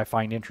things that I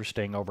find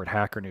interesting over at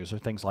Hacker News are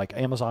things like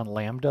Amazon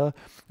Lambda,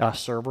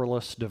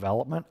 serverless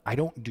development. I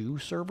don't do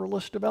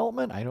serverless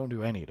development. I don't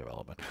do any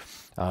development.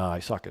 I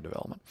suck at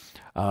development.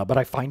 But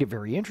I find it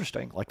very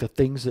interesting, like the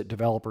things that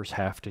developers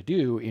have to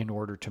do in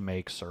order to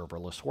make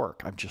serverless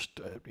work. I'm just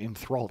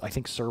enthralled. I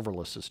think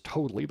serverless is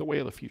totally the way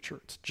of the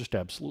future. It's just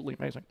absolutely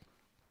amazing.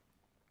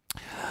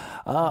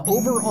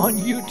 Over on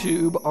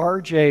YouTube,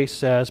 RJ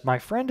says, my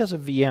friend has a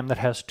VM that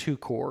has 2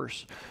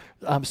 cores.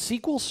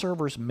 SQL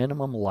Server's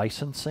minimum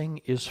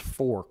licensing is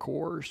 4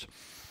 cores.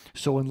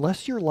 So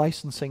unless you're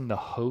licensing the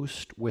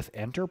host with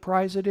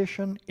Enterprise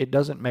Edition, it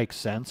doesn't make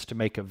sense to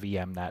make a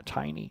VM that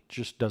tiny. It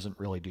just doesn't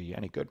really do you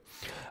any good.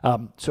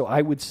 So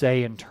I would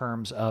say in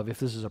terms of if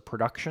this is a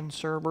production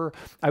server,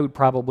 I would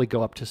probably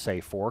go up to,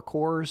 say, 4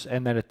 cores,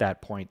 and then at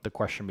that point, the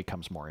question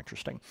becomes more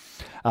interesting.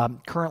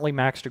 Currently,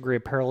 max degree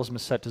of parallelism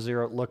is set to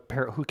 0. Look,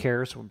 who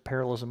cares? When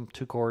parallelism,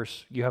 2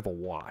 cores, you have a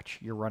watch.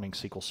 You're running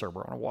SQL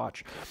Server on a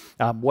watch.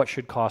 What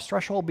should cost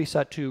threshold be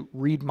set to?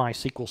 Read my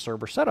SQL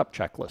Server setup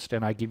checklist,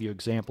 and I give you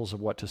examples of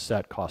what to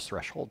set cost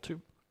threshold to.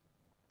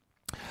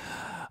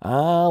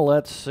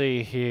 Let's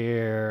see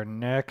here.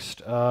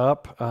 Next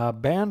up,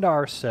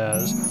 Bandar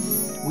says,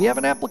 we have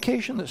an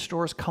application that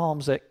stores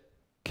columns that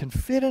can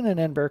fit in an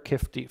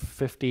NVAR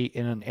 50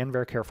 in an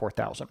NVAR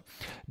 4000.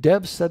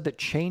 Dev said that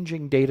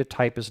changing data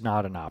type is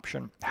not an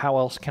option. How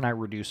else can I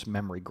reduce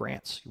memory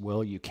grants?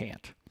 Well, you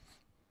can't.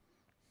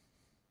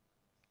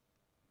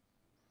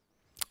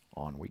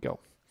 On we go.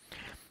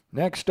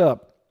 Next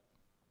up,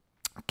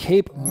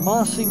 Cape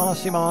Moss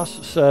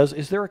says,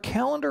 is there a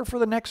calendar for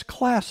the next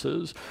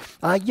classes?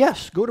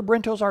 Yes, go to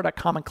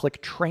brentozar.com and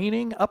click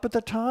training up at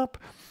the top.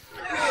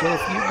 So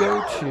if you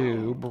go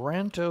to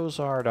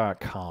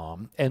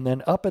brentozar.com and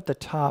then up at the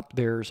top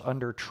there's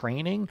under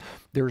training,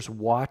 there's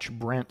watch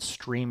Brent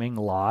streaming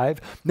live.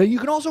 Now you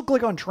can also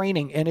click on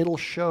training and it'll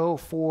show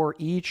for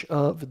each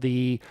of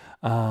the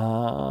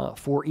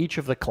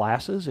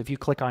classes. If you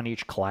click on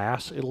each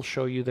class, it'll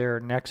show you their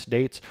next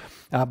dates.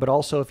 But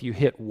also if you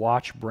hit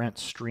watch Brent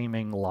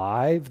streaming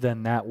live,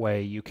 then that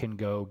way you can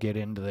go get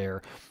into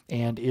there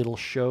and it'll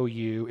show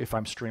you if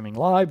I'm streaming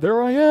live,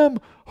 there I am.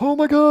 Oh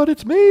my God,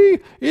 it's me.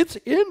 It's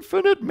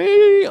infinite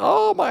me.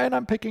 Oh my, and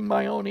I'm picking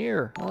my own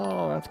ear.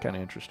 Oh, that's kind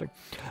of interesting.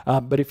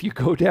 But if you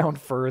go down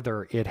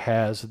further, it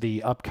has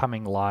the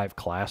upcoming live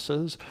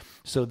classes.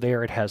 So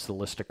there it has the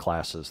list of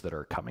classes that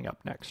are coming up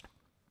next.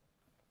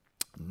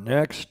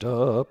 Next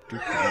up,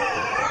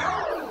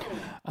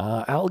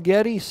 Al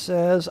Getty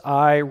says,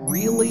 I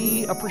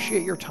really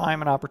appreciate your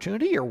time and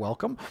opportunity. You're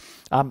welcome.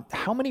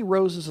 How many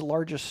rows is the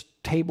largest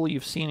table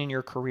you've seen in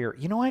your career?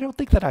 You know, I don't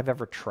think that I've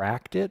ever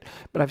tracked it,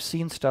 but I've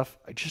seen stuff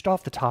just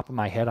off the top of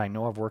my head. I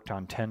know I've worked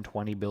on 10,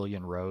 20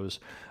 billion rows.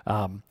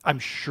 I'm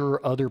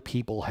sure other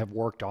people have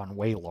worked on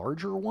way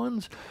larger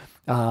ones.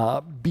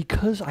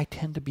 Because I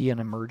tend to be an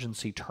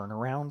emergency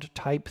turnaround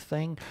type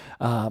thing,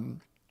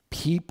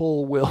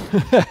 people will,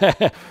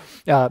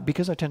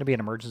 because I tend to be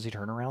an emergency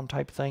turnaround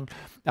type thing,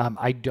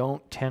 I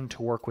don't tend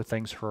to work with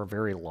things for a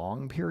very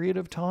long period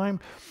of time.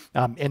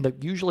 And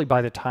usually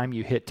by the time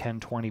you hit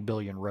 10, 20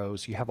 billion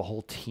rows, you have a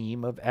whole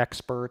team of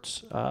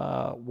experts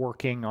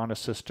working on a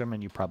system,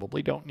 and you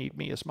probably don't need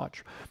me as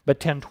much. But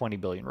 10, 20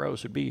 billion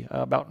rows would be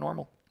about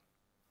normal.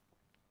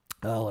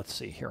 Let's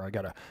see here. I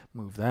got to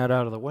move that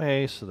out of the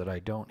way so that I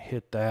don't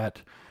hit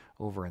that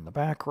over in the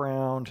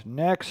background.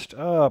 Next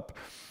up,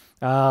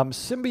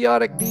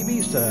 Symbiotic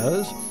DB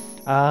says,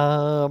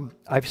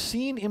 I've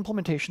seen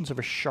implementations of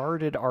a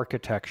sharded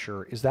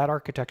architecture. Is that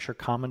architecture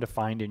common to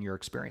find in your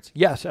experience?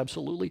 Yes,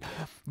 absolutely.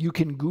 You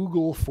can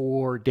Google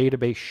for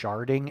database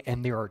sharding,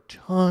 and there are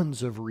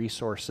tons of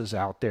resources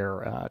out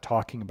there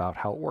talking about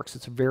how it works.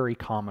 It's very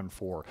common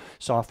for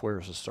software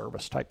as a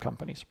service type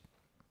companies.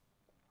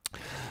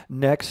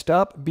 Next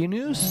up,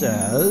 Binu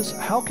says,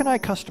 how can I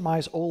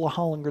customize Ola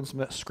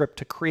Hollingren's script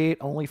to create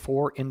only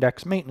 4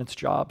 index maintenance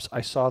jobs?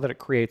 I saw that it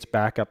creates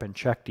backup and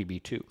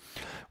CheckDB too.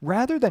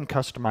 Rather than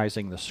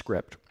customizing the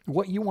script,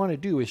 what you want to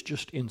do is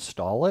just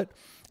install it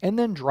and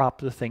then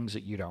drop the things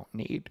that you don't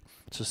need.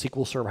 So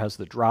SQL Server has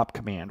the drop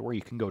command where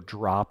you can go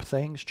drop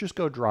things. Just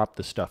go drop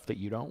the stuff that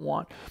you don't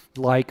want,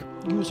 like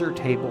user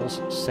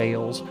tables,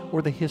 sales,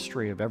 or the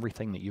history of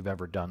everything that you've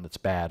ever done that's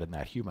bad in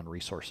that human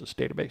resources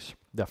database.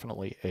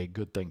 Definitely a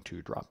good thing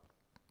to drop.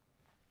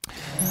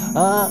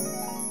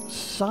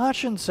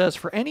 Sachin says,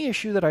 for any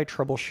issue that I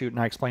troubleshoot and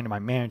I explain to my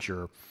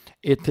manager,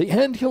 at the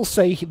end he'll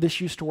say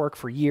this used to work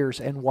for years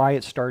and why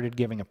it started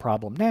giving a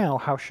problem now.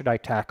 How should I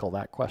tackle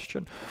that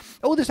question?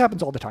 Oh, this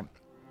happens all the time.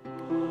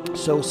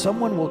 So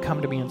someone will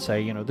come to me and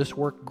say, you know, this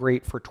worked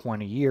great for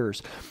 20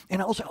 years.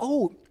 And I'll say,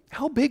 oh,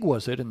 how big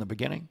was it in the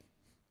beginning?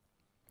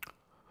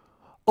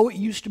 Oh, it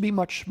used to be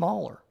much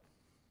smaller.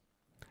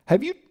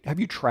 Have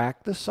you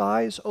tracked the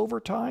size over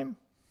time?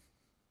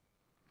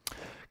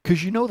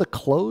 Because you know the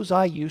clothes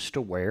I used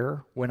to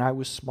wear when I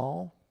was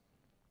small,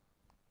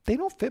 they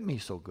don't fit me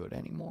so good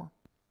anymore.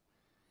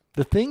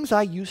 The things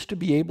I used to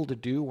be able to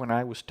do when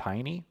I was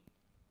tiny,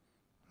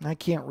 I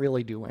can't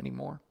really do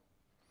anymore.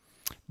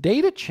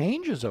 Data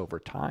changes over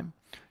time,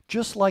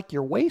 just like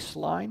your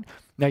waistline.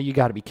 Now you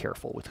got to be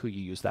careful with who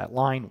you use that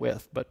line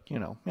with, but you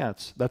know, yeah,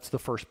 that's the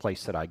first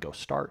place that I go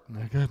start.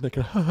 And I'm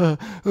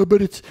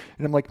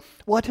like,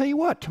 well, I tell you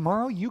what,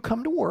 tomorrow you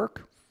come to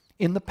work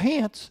in the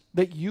pants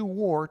that you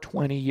wore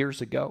 20 years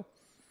ago.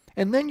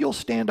 And then you'll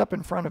stand up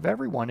in front of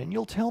everyone and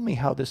you'll tell me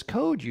how this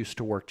code used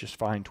to work just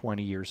fine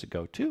 20 years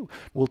ago too.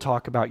 We'll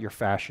talk about your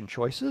fashion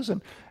choices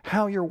and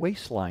how your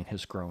waistline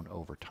has grown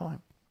over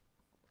time.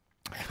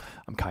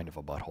 I'm kind of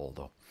a butthole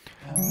though.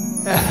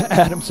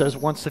 Adam says,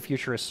 once the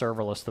future is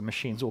serverless, the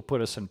machines will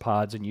put us in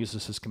pods and use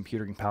us as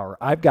computing power.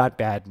 I've got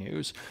bad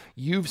news.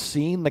 You've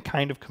seen the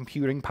kind of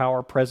computing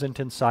power present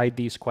inside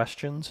these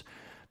questions.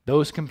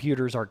 Those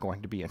computers are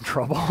going to be in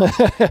trouble.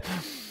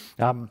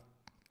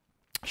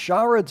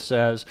 Sharad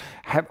says,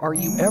 are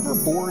you ever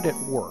bored at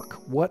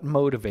work? What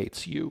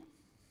motivates you?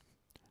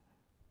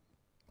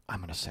 I'm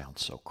going to sound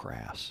so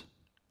crass.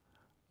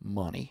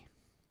 Money.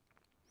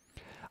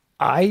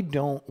 I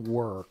don't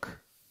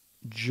work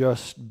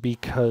just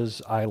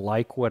because I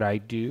like what I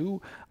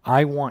do.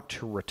 I want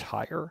to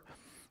retire.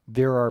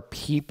 There are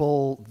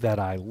people that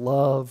I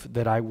love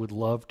that I would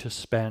love to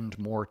spend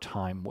more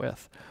time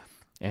with.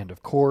 And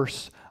of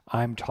course,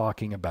 I'm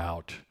talking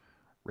about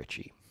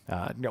Richie.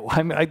 No,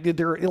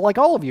 they're like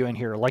all of you in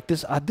here. Like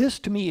this, this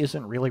to me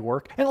isn't really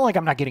work, and like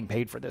I'm not getting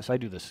paid for this. I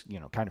do this, you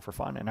know, kind of for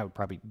fun, and I would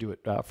probably do it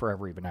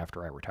forever, even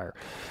after I retire.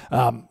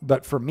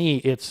 But for me,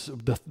 it's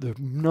the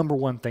number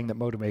one thing that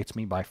motivates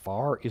me by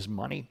far is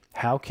money.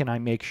 How can I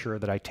make sure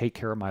that I take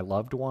care of my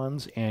loved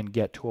ones and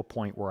get to a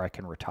point where I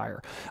can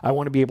retire? I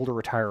want to be able to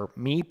retire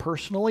me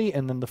personally,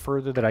 and then the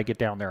further that I get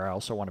down there, I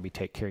also want to be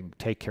take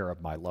care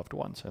of my loved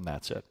ones, and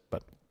that's it.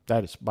 But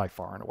that is by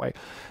far and away.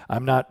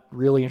 I'm not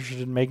really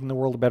interested in making the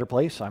world a better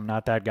place. I'm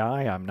not that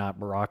guy. I'm not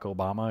Barack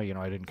Obama. You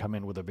know, I didn't come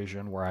in with a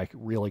vision where I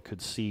really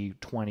could see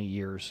 20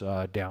 years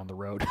down the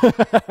road.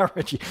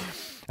 Richie.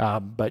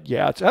 But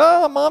yeah, it's,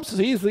 Mom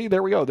says easy.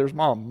 There we go. There's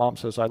Mom. Mom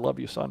says, I love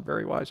you, son.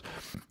 Very wise.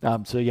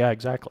 So yeah,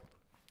 exactly.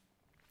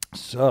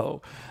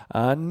 So,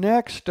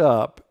 next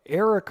up,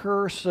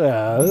 Eriker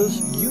says,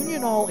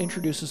 Union all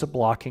introduces a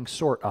blocking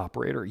sort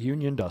operator.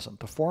 Union doesn't.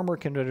 The former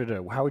can,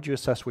 how would you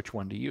assess which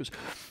one to use?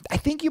 I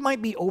think you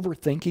might be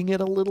overthinking it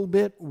a little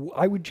bit.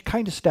 I would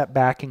kind of step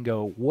back and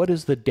go, what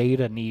does the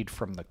data need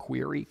from the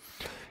query?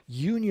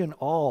 Union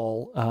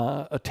all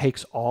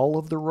takes all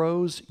of the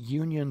rows.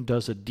 Union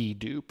does a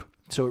dedupe.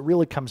 So it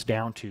really comes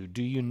down to,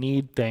 do you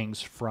need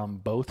things from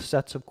both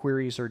sets of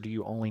queries or do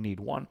you only need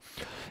one?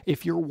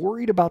 If you're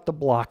worried about the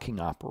blocking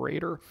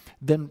operator,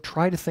 then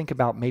try to think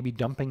about maybe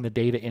dumping the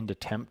data into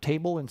temp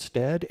table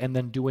instead and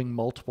then doing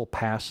multiple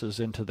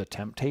passes into the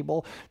temp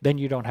table. Then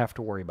you don't have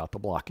to worry about the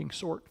blocking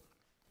sort.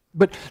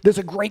 But there's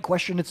a great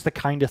question. It's the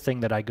kind of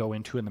thing that I go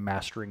into in the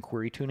mastering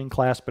query tuning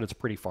class, but it's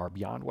pretty far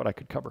beyond what I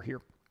could cover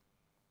here.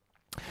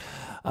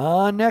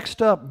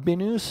 Next up,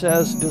 Binu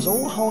says, does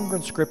Ola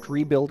Holmgren script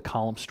rebuild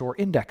column store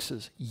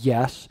indexes?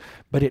 Yes,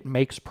 but it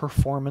makes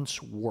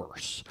performance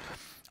worse.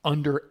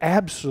 Under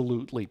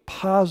absolutely,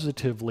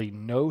 positively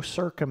no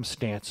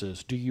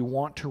circumstances do you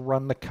want to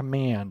run the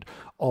command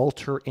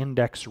alter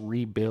index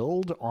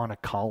rebuild on a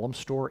column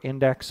store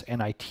index,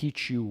 and I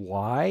teach you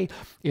why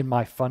in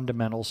my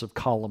fundamentals of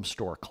column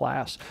store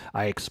class.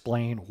 I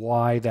explain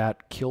why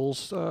that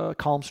kills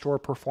column store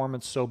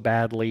performance so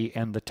badly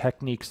and the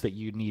techniques that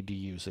you need to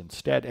use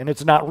instead. And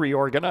it's not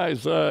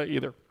reorganized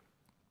either.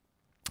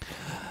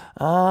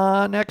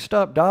 Next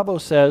up,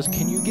 Davo says,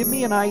 can you give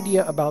me an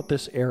idea about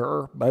this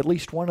error? At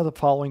least one of the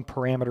following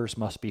parameters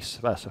must be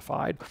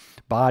specified: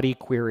 body,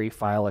 query,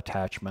 file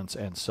attachments,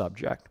 and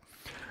subject.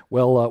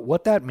 Well,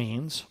 what that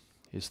means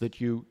is that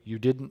you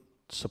didn't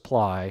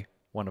supply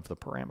one of the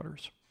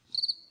parameters.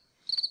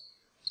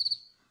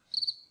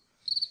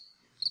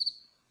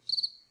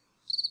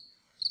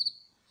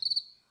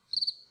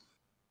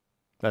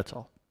 That's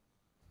all.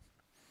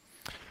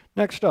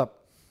 Next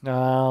up,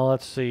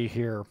 let's see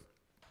here.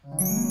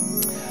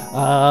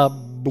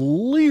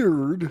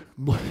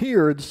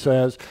 Bleard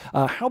says,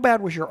 how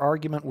bad was your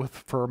argument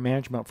for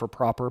management for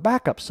proper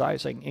backup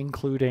sizing,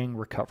 including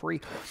recovery?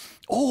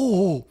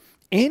 Oh,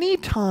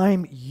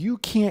 anytime you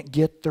can't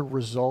get the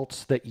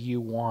results that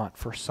you want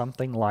for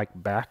something like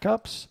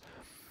backups,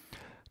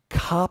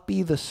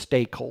 copy the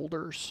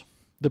stakeholders.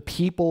 The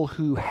people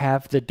who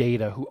have the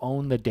data, who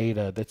own the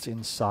data that's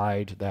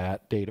inside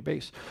that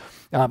database.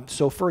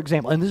 So for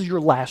example, and this is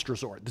your last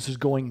resort. This is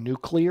going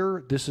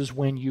nuclear. This is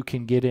when you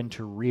can get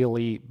into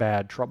really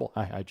bad trouble.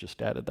 I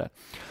just added that.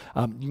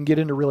 You can get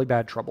into really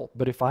bad trouble.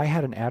 But if I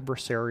had an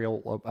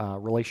adversarial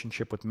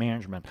relationship with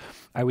management,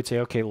 I would say,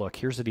 okay, look,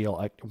 here's the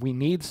deal. We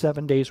need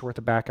 7 days worth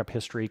of backup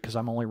history because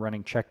I'm only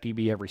running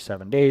CheckDB every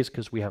 7 days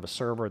because we have a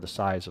server the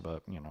size of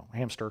a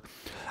hamster.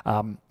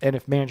 And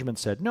if management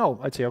said no,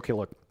 I'd say, okay,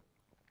 look,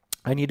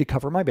 I need to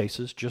cover my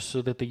bases just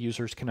so that the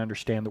users can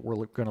understand that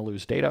we're going to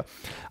lose data.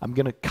 I'm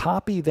going to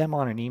copy them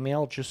on an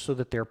email just so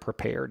that they're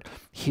prepared.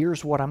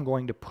 Here's what I'm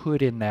going to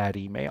put in that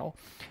email.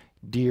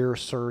 Dear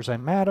sirs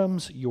and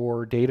madams,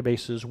 your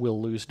databases will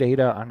lose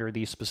data under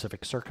these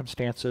specific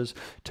circumstances.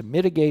 To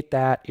mitigate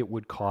that, it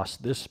would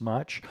cost this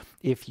much.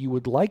 If you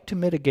would like to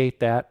mitigate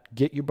that,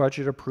 get your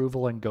budget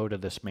approval and go to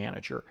this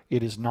manager.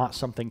 It is not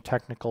something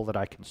technical that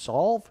I can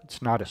solve.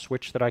 It's not a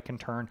switch that I can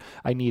turn.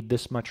 I need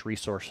this much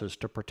resources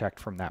to protect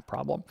from that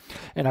problem.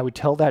 And I would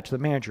tell that to the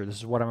manager. This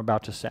is what I'm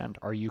about to send.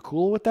 Are you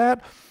cool with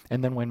that?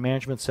 And then when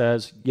management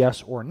says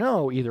yes or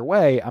no, either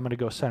way, I'm going to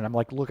go send it. I'm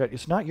like, look,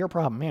 it's not your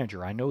problem,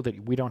 manager. I know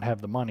that we don't have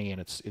the money, and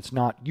it's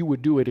not, you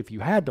would do it if you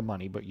had the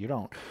money, but you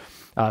don't.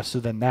 So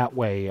then that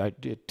way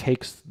it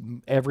takes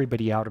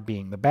everybody out of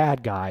being the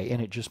bad guy,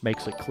 and it just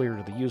makes it clear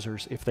to the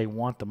users if they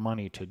want the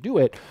money to do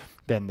it,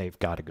 then they've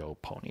got to go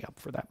pony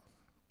up for that.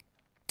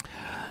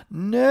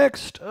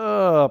 Next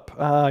up,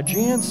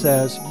 Jan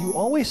says, you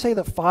always say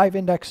that 5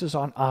 indexes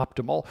on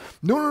optimal.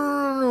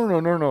 No.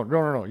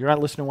 You're not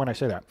listening when I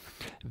say that.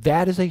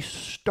 That is a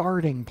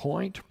starting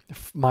point.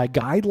 My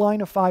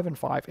guideline of 5 and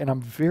 5, and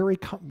I'm very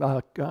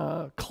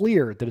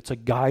clear that it's a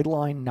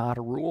guideline, not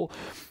a rule.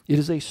 It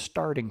is a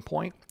starting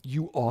point.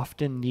 You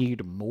often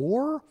need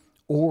more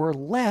or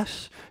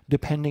less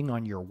depending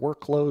on your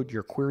workload,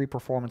 your query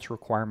performance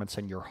requirements,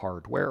 and your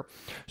hardware.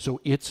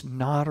 So it's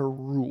not a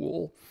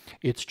rule.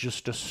 It's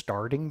just a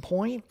starting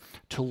point.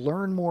 To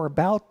learn more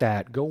about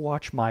that, go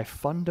watch my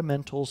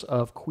Fundamentals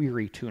of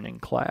Query Tuning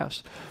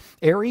class.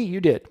 Ari,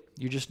 you did.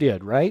 You just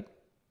did, right?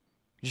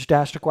 You just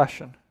asked a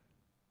question.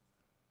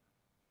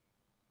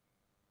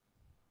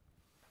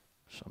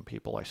 Some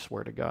people, I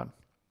swear to God.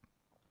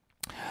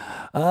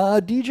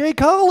 DJ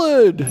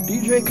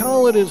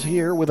Khaled is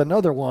here with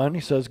another one.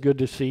 He says, good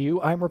to see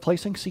you. I'm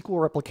replacing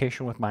SQL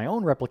replication with my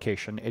own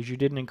replication as you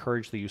didn't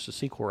encourage the use of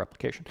SQL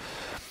replication.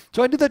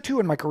 So I did that too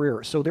in my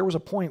career. So there was a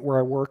point where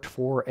I worked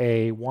for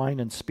a wine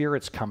and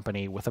spirits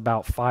company with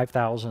about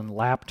 5,000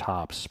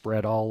 laptops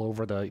spread all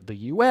over the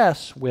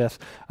US with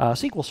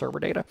SQL Server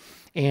data.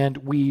 And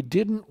we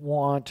didn't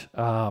want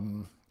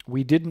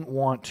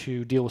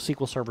to deal with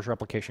SQL Server's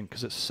replication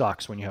because it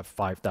sucks when you have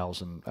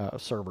 5,000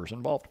 servers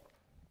involved.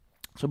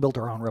 So built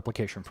our own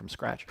replication from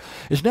scratch.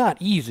 It's not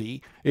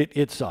easy.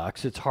 It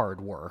sucks. It's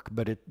hard work,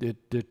 but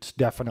it's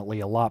definitely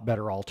a lot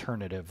better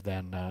alternative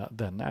than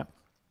that.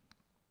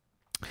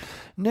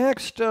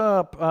 Next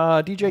up,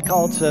 DJ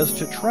Khaled says,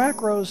 to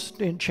track rows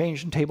and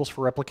change in tables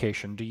for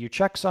replication, do you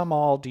checksum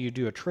all? Do you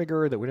do a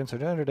trigger that would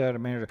insert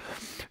manager?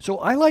 So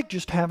I like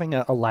just having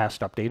a last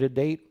updated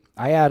date.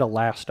 I add a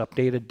last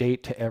updated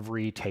date to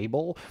every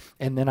table,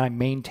 and then I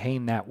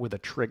maintain that with a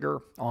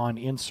trigger on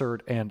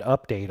insert and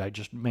update. I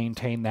just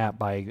maintain that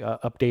by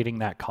updating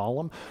that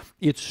column.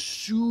 It's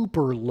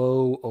super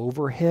low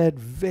overhead,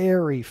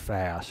 very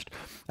fast.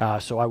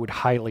 So I would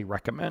highly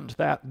recommend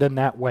that. Then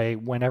that way,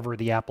 whenever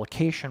the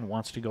application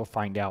wants to go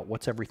find out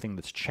what's everything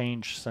that's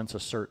changed since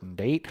a certain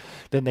date,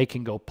 then they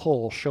can go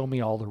pull, show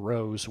me all the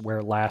rows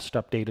where last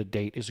updated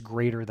date is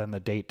greater than the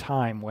date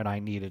time when I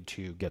needed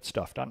to get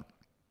stuff done.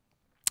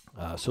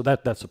 So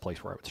that's the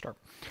place where I would start.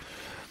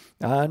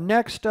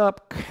 Next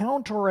up,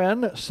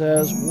 Counterin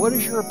says, what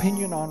is your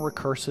opinion on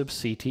recursive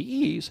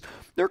CTEs?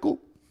 They're cool.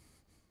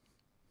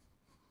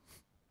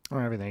 I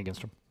don't have anything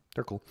against them.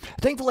 They're cool.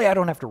 Thankfully, I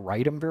don't have to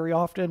write them very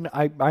often.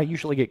 I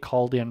usually get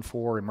called in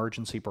for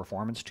emergency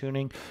performance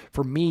tuning.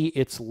 For me,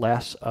 it's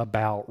less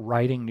about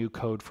writing new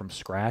code from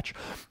scratch.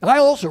 And I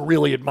also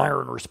really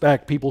admire and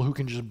respect people who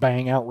can just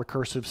bang out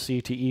recursive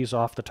CTEs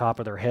off the top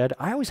of their head.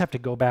 I always have to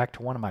go back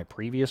to one of my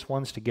previous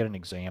ones to get an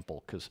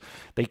example because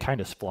they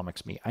kind of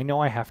flummox me. I know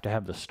I have to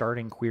have the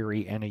starting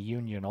query and a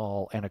union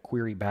all and a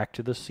query back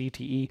to the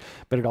CTE,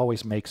 but it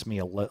always makes me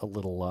a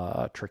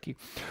little tricky.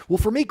 Well,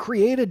 for me,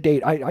 create a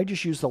date. I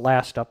just use the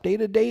last updated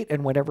date,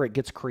 and whenever it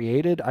gets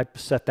created, I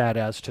set that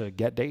as to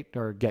get date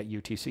or get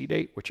UTC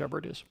date, whichever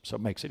it is. So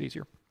it makes it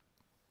easier.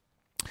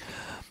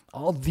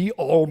 The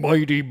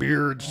Almighty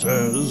Beard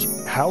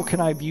says, how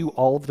can I view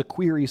all of the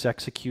queries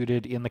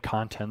executed in the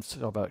context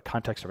of a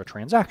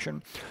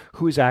transaction?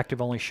 Who is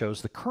active only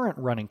shows the current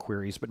running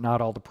queries, but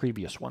not all the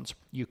previous ones.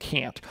 You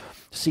can't.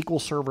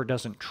 SQL Server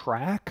doesn't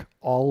track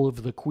all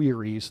of the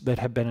queries that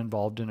have been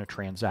involved in a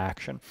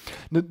transaction.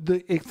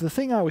 The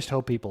thing I always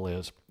tell people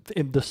is,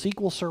 the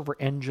SQL Server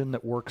engine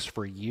that works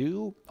for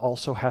you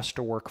also has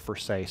to work for,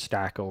 say,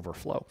 Stack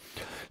Overflow.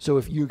 So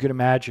if you could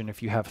imagine,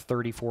 if you have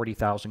 30,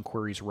 40,000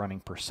 queries running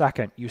per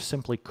second, you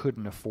simply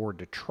couldn't afford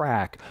to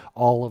track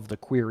all of the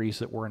queries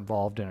that were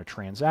involved in a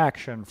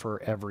transaction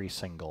for every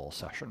single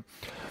session.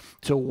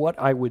 So what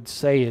I would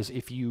say is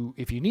if you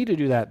need to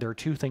do that, there are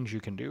two things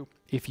you can do.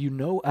 If you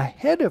know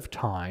ahead of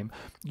time,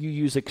 you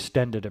use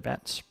extended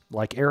events.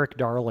 Like Eric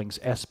Darling's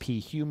SP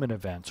Human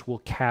events will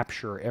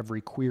capture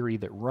every query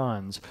that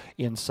runs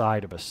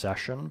inside of a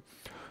session.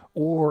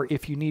 Or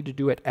if you need to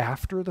do it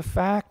after the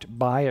fact,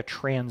 buy a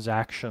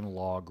transaction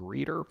log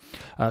reader.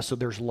 So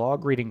there's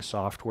log reading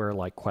software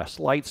like Quest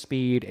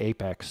Lightspeed,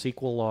 Apex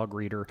SQL Log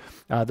Reader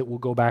that will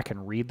go back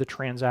and read the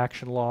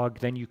transaction log.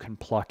 Then you can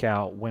pluck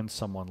out when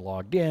someone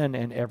logged in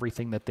and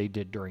everything that they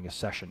did during a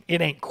session.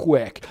 It ain't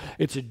quick.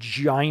 It's a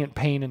giant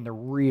pain in the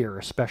rear,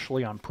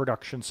 especially on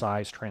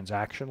production-sized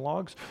transaction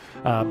logs,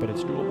 but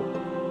it's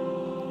doable.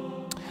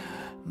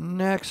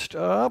 Next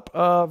up,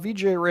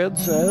 VJ Red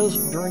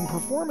says, during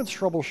performance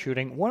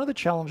troubleshooting, one of the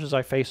challenges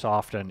I face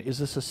often is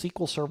this a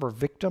SQL Server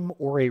victim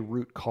or a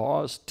root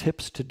cause?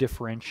 Tips to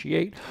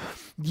differentiate?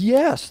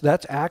 Yes,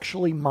 that's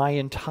actually my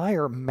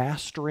entire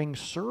mastering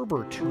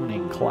server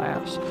tuning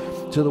class.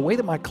 So the way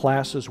that my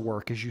classes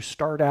work is you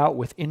start out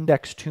with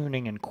index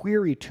tuning and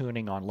query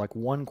tuning on like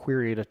one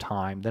query at a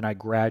time, then I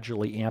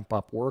gradually amp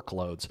up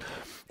workloads.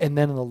 And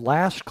then in the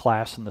last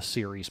class in the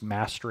series,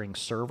 Mastering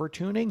Server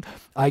Tuning,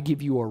 I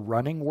give you a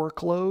running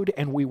workload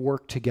and we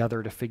work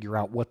together to figure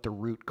out what the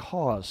root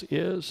cause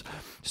is.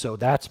 So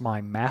that's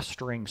my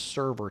Mastering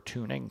Server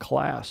Tuning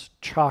class.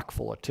 Chock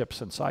full of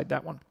tips inside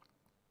that one.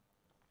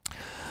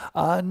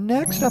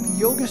 Next up,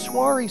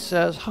 Yogeswari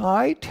says,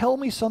 hi, tell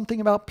me something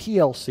about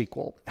PL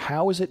SQL.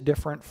 How is it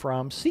different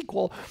from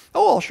SQL?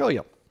 Oh, I'll show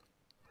you.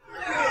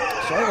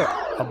 So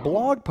I have a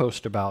blog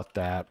post about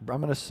that.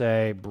 I'm going to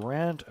say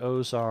Brent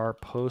Ozar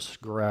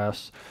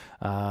Postgres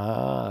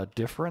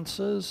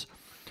differences.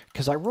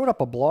 Because I wrote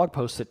up a blog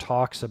post that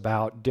talks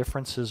about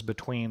differences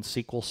between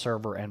SQL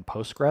Server and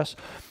Postgres.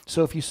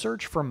 So if you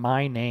search for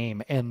my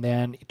name and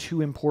then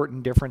 2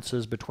 important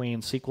differences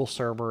between SQL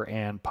Server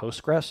and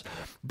Postgres,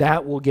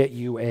 that will get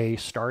you a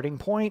starting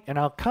point. And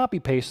I'll copy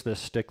paste this,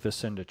 stick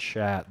this into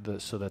chat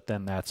so that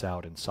then that's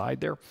out inside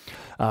there.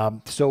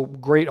 So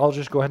great, I'll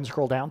just go ahead and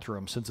scroll down through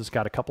them since it's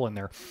got a couple in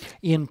there.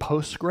 In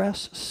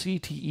Postgres,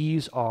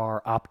 CTEs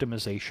are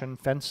optimization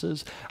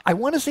fences. I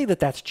want to say that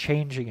that's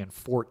changing in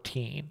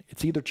 14.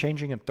 It's either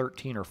changing in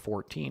 13 or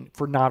 14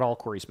 for not all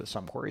queries, but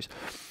some queries.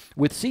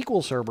 With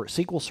SQL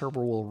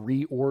Server will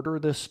reorder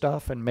this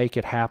stuff and make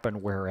it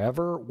happen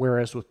wherever,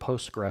 whereas with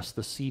Postgres,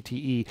 the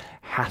CTE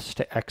has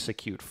to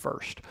execute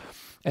first.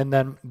 And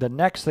then the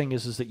next thing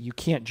is that you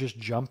can't just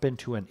jump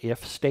into an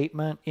if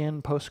statement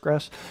in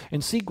Postgres.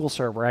 In SQL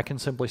Server, I can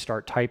simply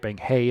start typing,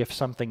 hey, if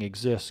something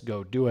exists,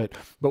 go do it.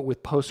 But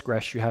with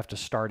Postgres, you have to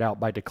start out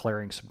by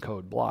declaring some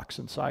code blocks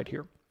inside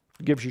here.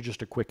 Gives you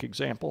just a quick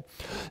example.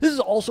 This is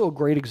also a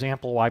great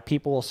example why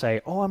people will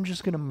say, oh, I'm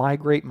just going to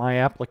migrate my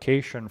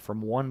application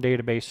from one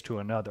database to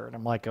another. And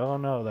I'm like, oh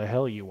no, the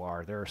hell you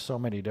are. There are so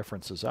many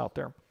differences out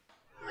there.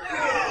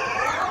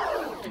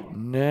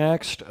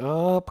 Next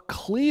up,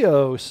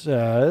 Cleo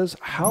says,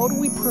 how do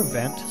we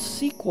prevent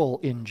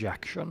SQL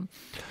injection?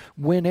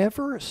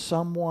 Whenever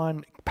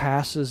someone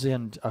passes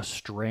in a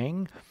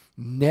string,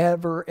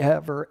 never,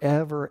 ever,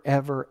 ever,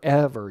 ever,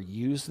 ever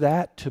use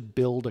that to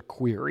build a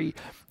query.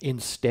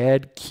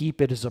 Instead, keep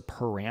it as a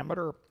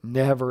parameter.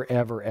 Never,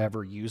 ever,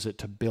 ever use it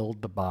to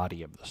build the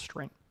body of the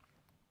string.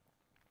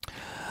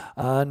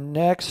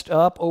 Next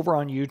up, over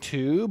on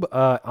YouTube,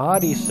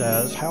 Adi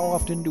says, how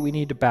often do we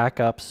need to back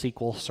up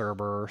SQL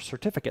Server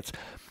certificates?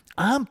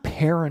 I'm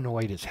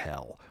paranoid as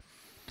hell.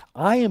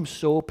 I am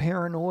so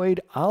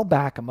paranoid, I'll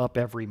back them up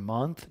every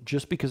month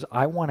just because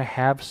I want to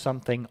have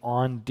something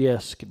on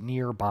disk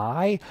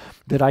nearby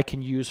that I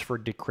can use for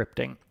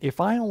decrypting.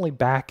 If I only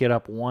back it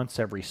up once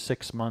every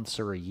 6 months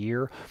or a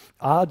year,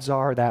 odds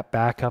are that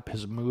backup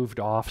has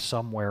moved off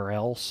somewhere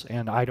else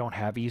and I don't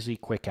have easy,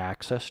 quick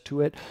access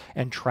to it,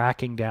 and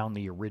tracking down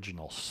the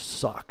original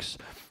sucks.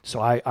 So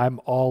I'm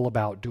all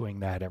about doing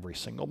that every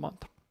single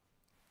month.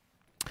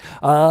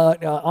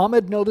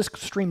 Ahmed, no, this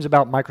stream's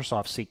about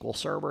Microsoft SQL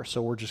Server,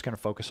 so we're just going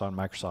to focus on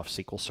Microsoft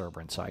SQL Server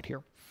inside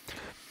here.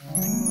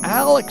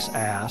 Alex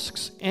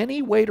asks,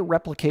 any way to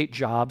replicate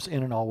jobs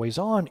in an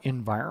always-on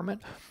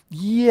environment?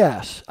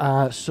 Yes.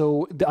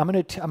 So I'm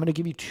going to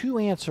give you 2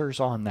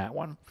 answers on that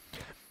one.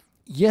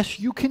 Yes,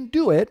 you can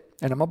do it,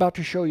 and I'm about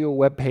to show you a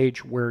web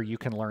page where you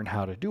can learn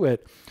how to do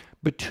it.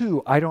 But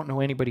 2, I don't know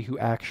anybody who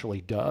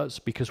actually does,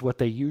 because what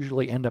they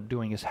usually end up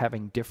doing is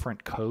having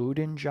different code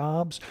in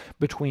jobs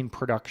between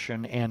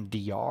production and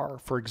DR.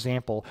 For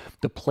example,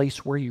 the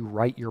place where you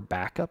write your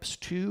backups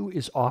to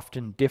is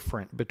often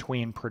different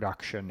between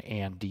production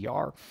and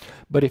DR.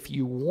 But if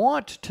you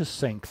want to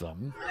sync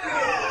them,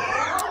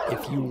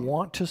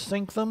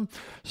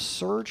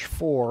 search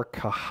for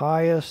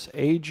Cahias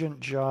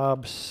Agent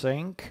Job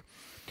Sync.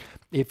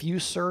 If you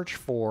search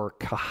for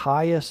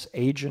Cahias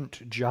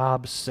Agent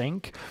Job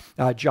Sync,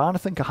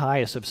 Jonathan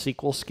Cahias of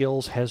SQL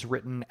Skills has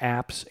written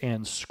apps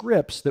and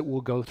scripts that will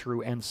go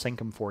through and sync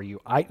them for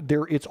you.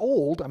 It's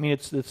old. I mean,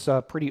 it's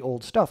pretty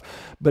old stuff.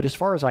 But as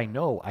far as I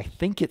know, I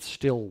think it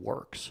still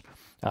works.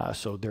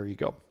 So there you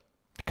go.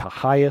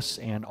 Cahias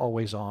and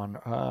Always On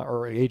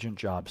or Agent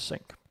Job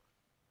Sync.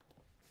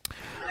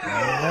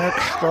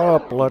 Next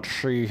up, let's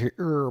see here.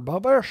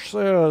 Babesh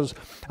says,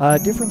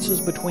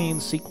 differences between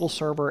SQL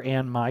Server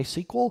and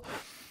MySQL.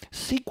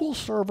 SQL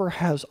Server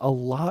has a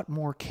lot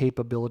more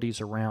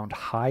capabilities around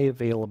high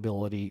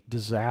availability,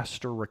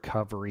 disaster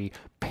recovery,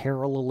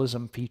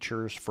 parallelism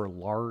features for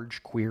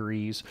large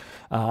queries,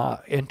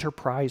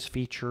 enterprise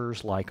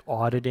features like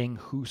auditing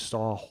who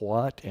saw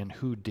what and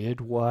who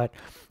did what,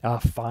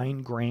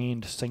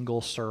 fine-grained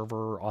single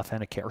server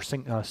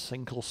authentication or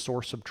single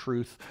source of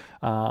truth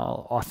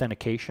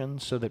authentication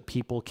so that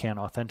people can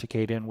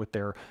authenticate in with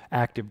their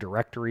Active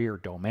Directory or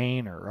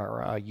domain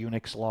or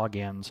Unix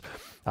logins.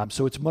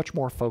 So it's much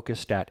more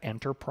focused at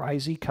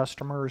enterprisey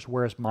customers,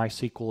 whereas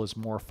MySQL is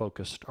more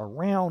focused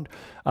around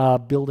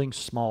building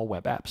small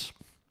web apps.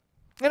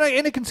 And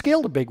it can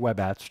scale to big web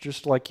apps,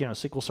 just like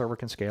SQL Server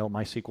can scale,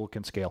 MySQL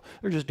can scale.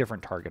 They're just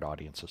different target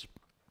audiences.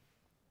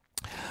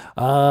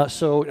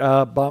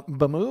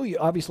 Bamu,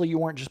 obviously you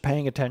weren't just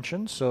paying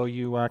attention, so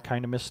you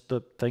kind of missed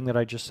the thing that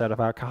I just said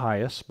about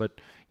Cahias,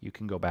 but you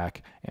can go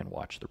back and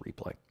watch the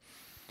replay.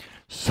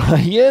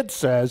 Syed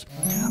says,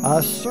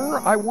 sir,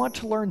 I want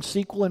to learn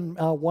SQL in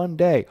one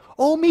day.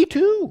 Oh, me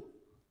too.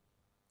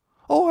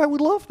 Oh, I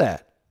would love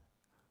that.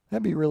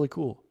 That'd be really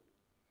cool.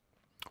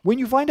 When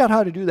you find out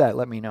how to do that,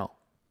 let me know.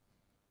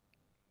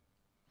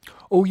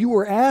 Oh, you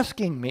were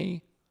asking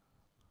me.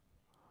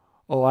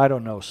 Oh, I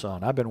don't know,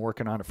 son. I've been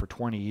working on it for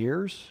 20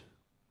 years.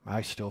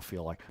 I still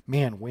feel like,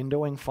 man,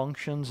 windowing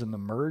functions and the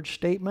merge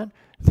statement,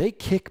 they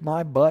kick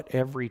my butt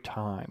every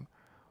time.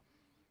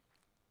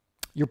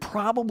 You're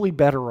probably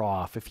better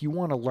off, if you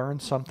want to learn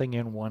something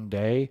in one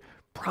day,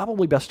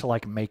 probably best to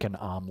like make an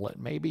omelet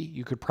maybe.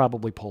 You could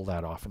probably pull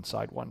that off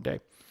inside one day.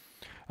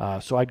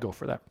 So I'd go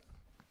for that.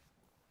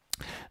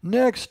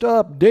 Next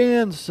up,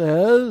 Dan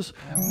says,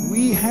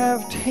 we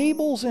have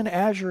tables in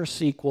Azure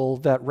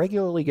SQL that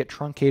regularly get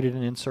truncated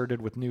and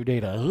inserted with new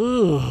data.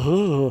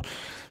 Ugh.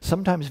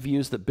 Sometimes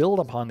views that build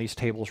upon these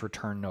tables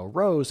return no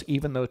rows,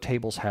 even though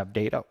tables have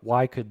data.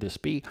 Why could this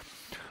be?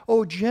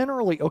 Oh,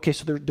 generally, okay,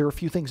 so there are a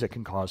few things that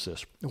can cause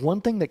this.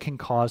 One thing that can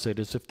cause it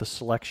is if the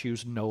selects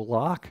use no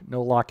lock.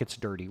 No lock gets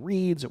dirty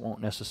reads. It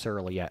won't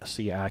necessarily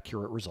see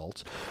accurate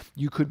results.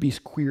 You could be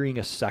querying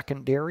a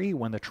secondary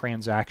when the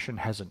transaction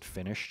hasn't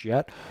finished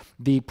yet.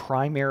 The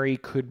primary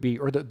could be,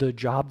 or the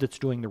job that's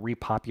doing the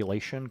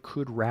repopulation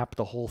could wrap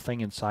the whole thing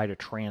inside a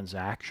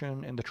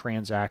transaction, and the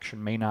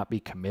transaction may not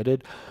be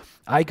committed.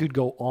 I could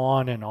go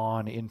on and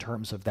on in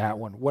terms of that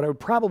one. What I would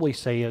probably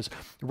say is,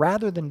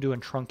 rather than doing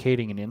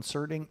truncating and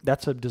inserting,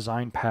 that's a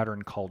design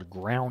pattern called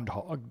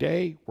Groundhog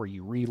Day, where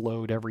you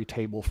reload every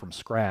table from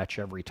scratch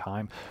every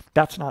time.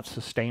 That's not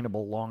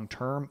sustainable long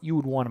term. You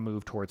would want to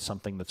move towards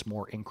something that's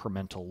more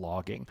incremental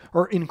logging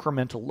or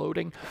incremental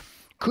loading.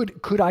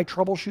 Could I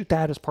troubleshoot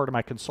that as part of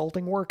my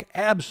consulting work?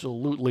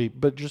 Absolutely,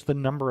 but just the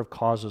number of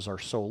causes are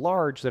so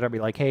large that I'd be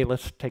like, hey,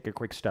 let's take a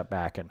quick step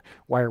back, and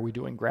why are we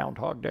doing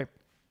Groundhog Day?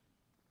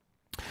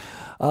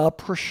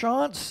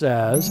 Prashant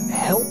says,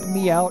 help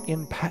me out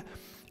in,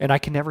 and I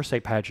can never say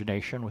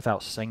pagination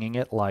without singing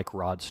it like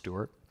Rod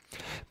Stewart.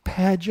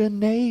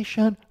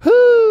 Pagination,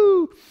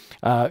 whoo!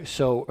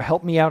 So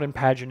help me out in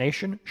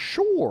pagination?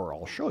 Sure,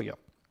 I'll show you.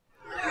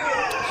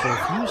 So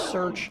if you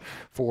search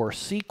for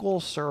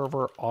SQL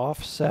Server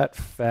offset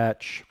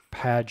fetch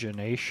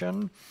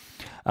pagination,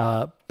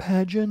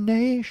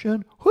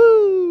 pagination,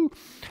 whoo!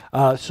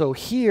 So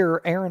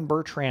here, Aaron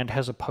Bertrand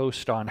has a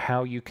post on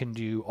how you can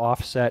do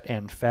offset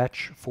and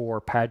fetch for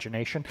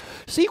pagination.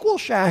 SQL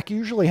Shack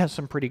usually has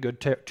some pretty good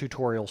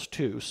tutorials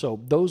too, so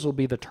those will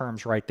be the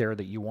terms right there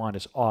that you want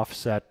is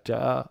offset,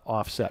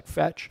 offset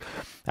fetch.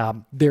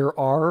 There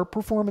are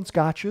performance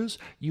gotchas.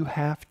 You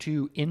have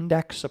to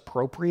index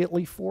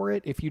appropriately for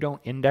it. If you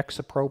don't index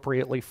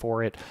appropriately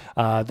for it,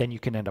 then you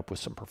can end up with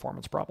some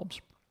performance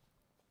problems.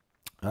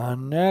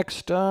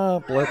 Next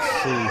up, let's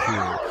see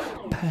here.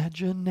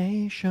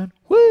 Pagination.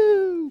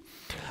 Woo!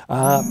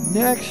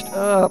 Next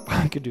up,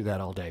 I could do that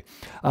all day.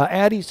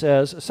 Addie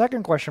says,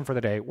 second question for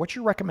the day. What's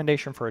your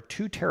recommendation for a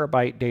 2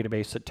 terabyte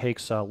database that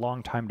takes a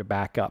long time to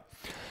back up?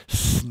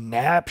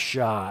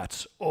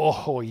 Snapshots.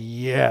 Oh,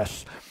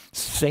 yes.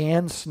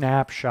 SAN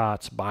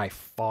snapshots by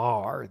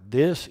far.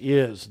 This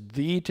is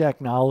the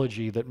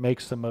technology that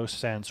makes the most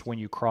sense when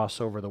you cross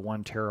over the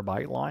 1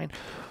 terabyte line.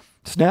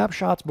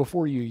 Snapshots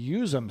before you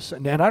use them,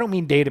 and I don't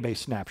mean database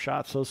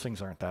snapshots. Those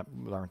things aren't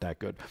that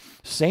good.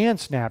 SAN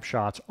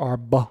snapshots are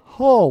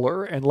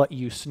baller and let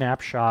you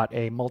snapshot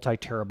a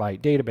multi-terabyte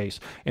database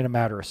in a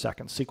matter of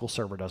seconds. SQL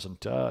Server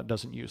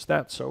doesn't use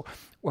that, so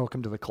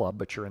welcome to the club,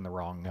 but you're in the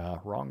wrong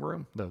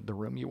room. The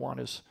room you want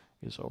is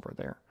over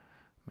there.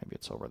 Maybe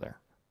it's over there.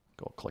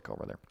 Go click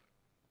over there.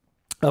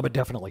 But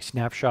definitely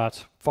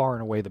snapshots, far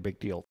and away the big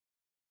deal.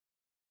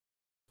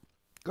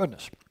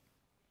 Goodness.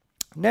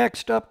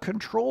 Next up,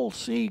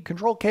 Control-C,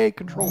 Control-K,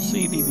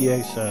 Control-C,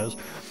 DBA says,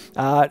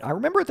 I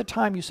remember at the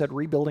time you said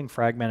rebuilding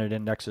fragmented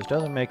indexes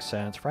doesn't make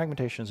sense.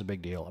 Fragmentation is a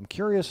big deal. I'm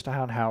curious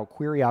on how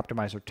Query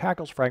Optimizer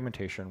tackles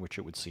fragmentation, which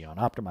it would see on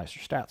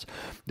Optimizer stats.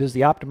 Does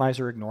the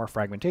Optimizer ignore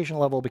fragmentation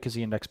level because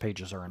the index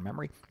pages are in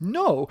memory?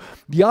 No,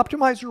 the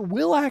Optimizer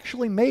will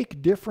actually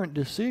make different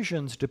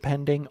decisions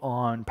depending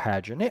on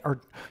pagination.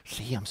 Or,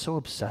 see, I'm so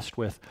obsessed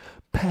with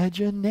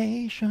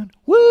pagination.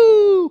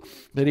 Woo!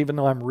 That even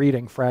though I'm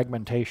reading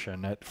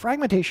fragmentation,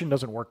 fragmentation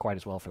doesn't work quite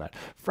as well for that.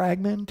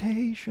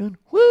 Fragmentation.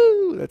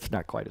 Woo! That's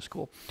not quite as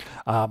cool.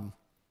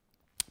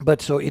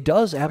 But so it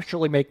does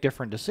actually make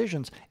different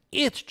decisions.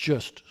 It's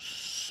just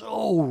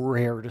so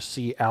rare to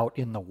see out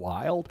in the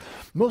wild.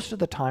 Most of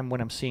the time when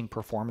I'm seeing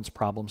performance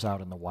problems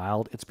out in the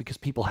wild, it's because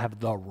people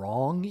have the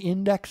wrong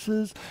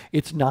indexes.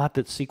 It's not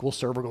that SQL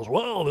Server goes,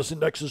 well, this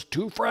index is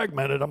too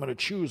fragmented. I'm going to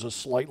choose a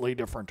slightly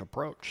different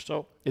approach.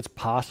 So it's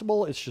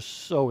possible. It's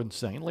just so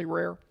insanely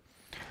rare.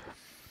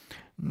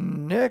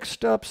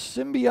 Next up,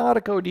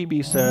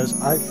 SymbioticoDB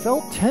says, I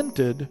felt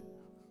tempted,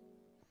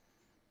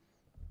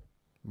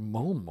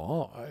 oh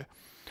my,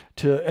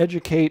 to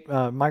educate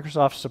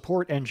Microsoft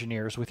support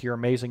engineers with your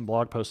amazing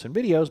blog posts and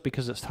videos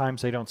because at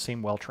times they don't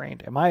seem well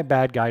trained. Am I a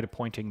bad guy to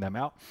pointing them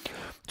out?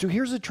 So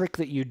here's a trick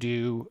that you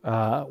do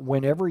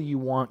whenever you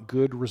want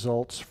good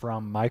results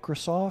from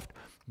Microsoft.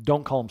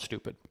 Don't call them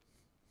stupid.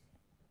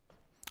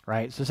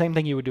 Right? It's the same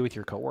thing you would do with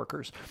your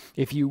coworkers.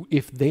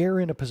 If they're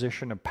in a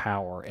position of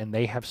power and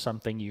they have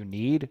something you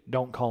need,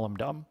 don't call them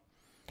dumb.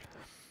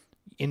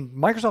 In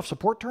Microsoft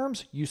support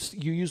terms, you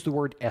use the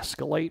word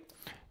escalate.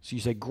 So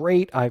you say,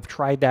 great, I've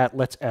tried that.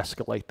 Let's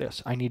escalate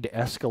this. I need to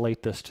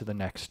escalate this to the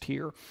next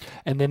tier.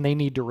 And then they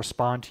need to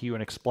respond to you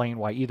and explain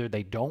why either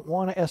they don't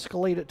want to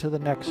escalate it to the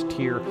next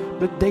tier,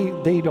 but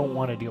they don't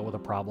want to deal with a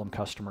problem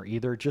customer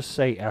either. Just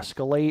say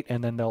escalate,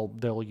 and then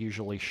they'll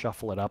usually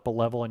shuffle it up a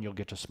level, and you'll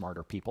get to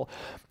smarter people.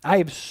 I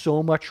have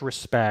so much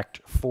respect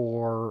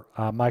for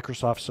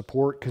Microsoft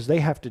support because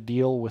they have to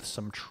deal with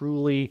some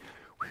truly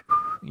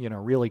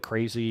really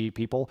crazy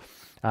people.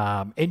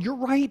 And you're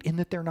right in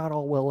that they're not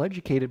all well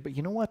educated, but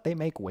you know what? They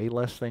make way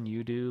less than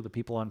you do, the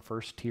people on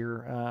first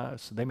tier.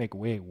 So they make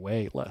way,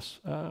 way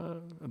less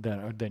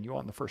than you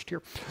on the first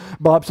tier.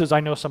 Bob says, I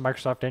know some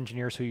Microsoft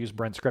engineers who use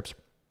Brent scripts.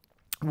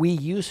 We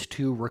used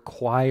to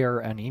require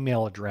an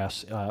email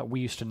address. We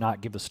used to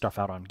not give the stuff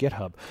out on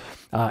GitHub.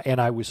 And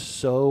I was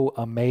so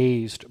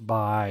amazed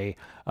by,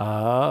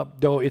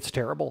 though it's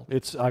terrible.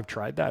 I've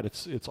tried that.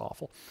 It's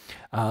awful.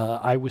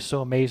 I was so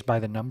amazed by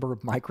the number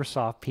of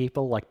Microsoft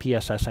people, like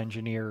PSS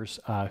engineers,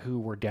 who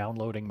were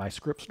downloading my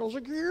scripts. And I was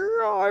like, yeah,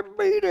 I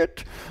made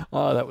it.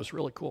 That was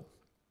really cool.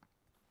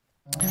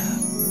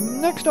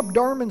 Next up,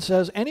 Darman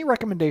says, any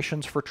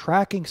recommendations for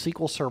tracking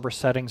SQL Server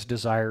settings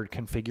desired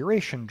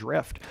configuration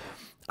drift?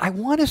 I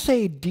want to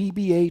say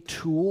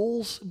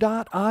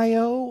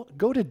dbatools.io.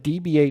 Go to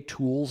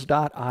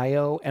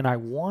dbatools.io, and I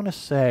want to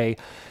say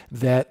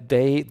that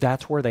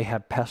that's where they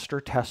have pester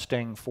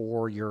testing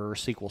for your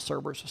SQL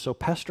servers. So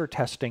pester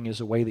testing is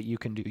a way that you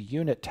can do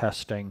unit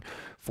testing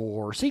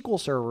for SQL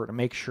Server to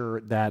make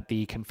sure that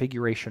the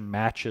configuration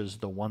matches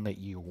the one that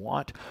you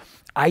want.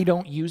 I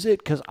don't use it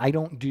because I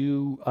don't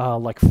do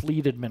like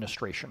fleet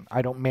administration.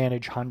 I don't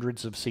manage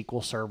hundreds of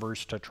SQL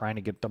servers to trying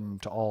to get them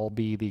to all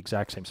be the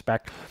exact same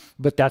spec.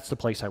 But that's the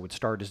place I would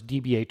start is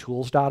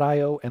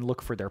dbatools.io and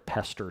look for their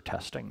pester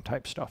testing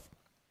type stuff.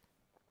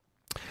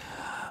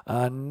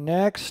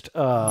 Next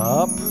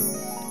up,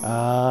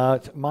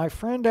 my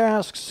friend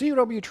asks,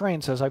 COW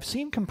Train says, I've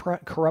seen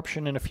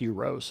corruption in a few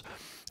rows.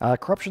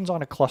 Corruption's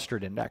on a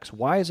clustered index.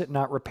 Why is it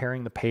not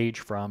repairing the page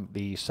from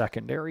the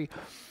secondary?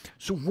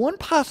 So one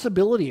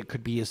possibility it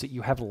could be is that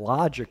you have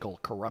logical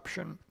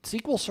corruption.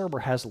 SQL Server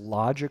has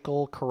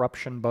logical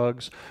corruption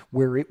bugs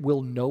where it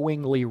will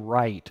knowingly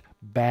write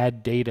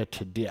bad data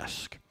to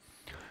disk.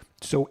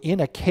 So in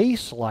a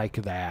case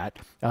like that,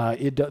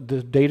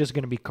 the data is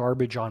going to be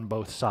garbage on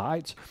both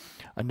sides.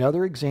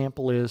 Another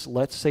example is,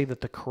 let's say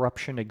that the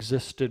corruption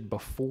existed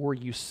before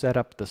you set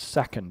up the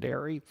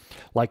secondary.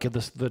 Like if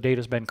the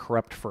data's been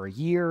corrupt for a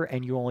year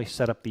and you only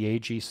set up the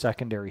AG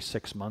secondary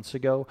 6 months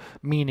ago,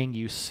 meaning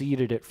you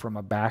seeded it from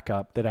a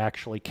backup that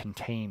actually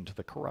contained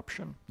the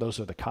corruption. Those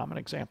are the common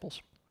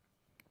examples.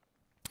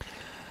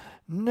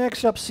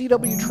 Next up,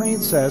 CW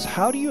Train says,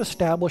 how do you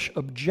establish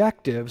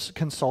objectives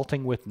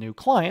consulting with new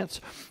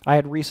clients? I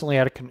had recently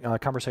had a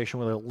conversation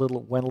with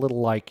went a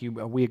little like you.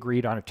 We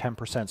agreed on a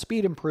 10%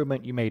 speed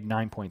improvement. You made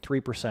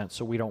 9.3%,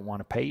 so we don't want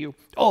to pay you.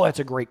 Oh, that's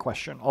a great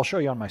question. I'll show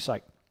you on my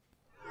site.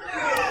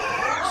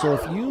 So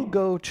if you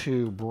go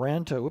to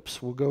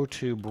we'll go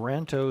to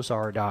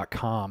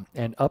brentozar.com,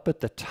 and up at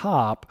the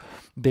top,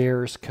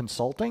 there's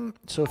consulting.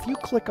 So if you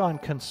click on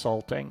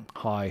consulting,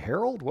 hi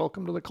Harold,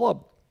 welcome to the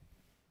club.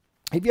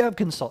 If you have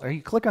consult, or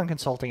you click on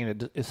consulting,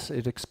 and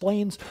it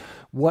explains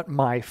what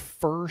my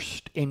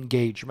first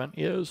engagement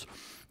is.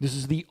 This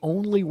is the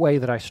only way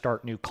that I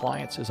start new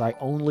clients, is I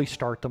only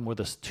start them with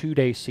a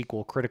 2-day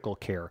SQL critical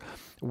care,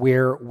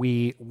 where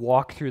we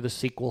walk through the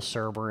SQL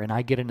server and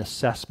I get an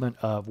assessment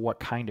of what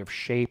kind of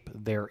shape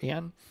they're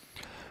in.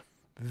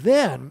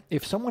 Then,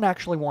 if someone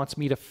actually wants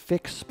me to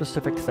fix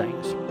specific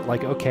things,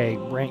 like, okay,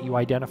 Brent, you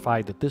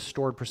identified that this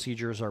stored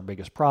procedure is our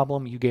biggest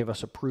problem. You gave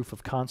us a proof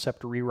of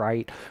concept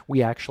rewrite.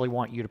 We actually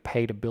want you to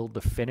pay to build the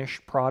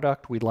finished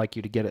product. We'd like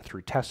you to get it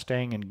through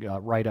testing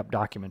and write up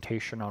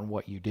documentation on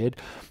what you did.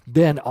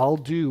 Then I'll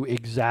do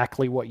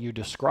exactly what you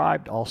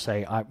described. I'll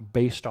say,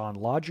 based on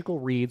logical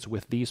reads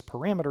with these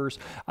parameters,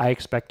 I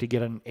expect to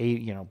get an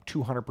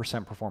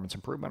 200% performance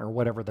improvement, or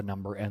whatever the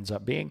number ends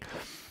up being.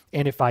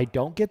 And if I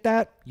don't get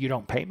that, you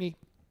don't pay me,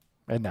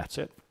 and that's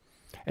it.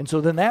 And so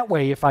then that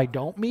way, if I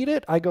don't meet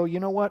it, I go, you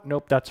know what?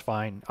 Nope, that's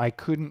fine. I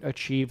couldn't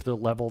achieve the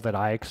level that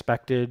I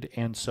expected,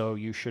 and so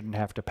you shouldn't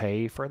have to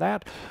pay for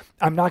that.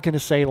 I'm not going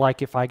to say,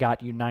 like, if I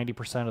got you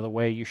 90% of the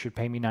way, you should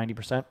pay me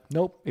 90%.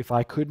 Nope. If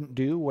I couldn't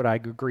do what I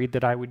agreed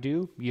that I would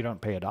do, you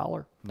don't pay $1.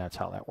 And that's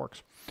how that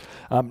works.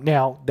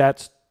 Now,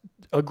 that's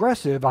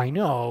aggressive, I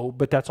know,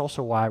 but that's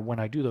also why when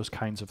I do those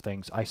kinds of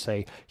things, I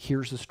say,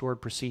 here's the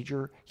stored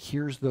procedure,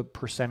 here's the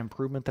percent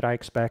improvement that I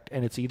expect,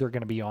 and it's either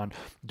going to be on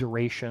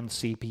duration,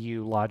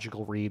 CPU,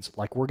 logical reads.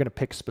 Like, we're going to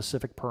pick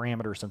specific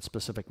parameters and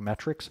specific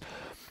metrics.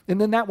 And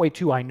then that way,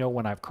 too, I know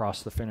when I've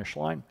crossed the finish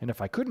line. And if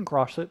I couldn't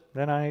cross it,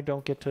 then I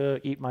don't get to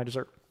eat my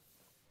dessert.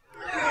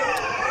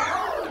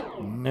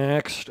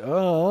 Next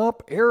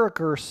up,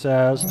 Eriker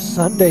says,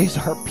 Sundays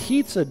are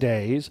pizza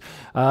days.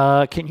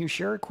 Can you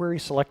share a query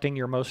selecting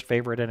your most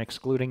favorite and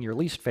excluding your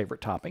least favorite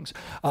toppings?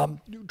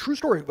 True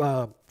story,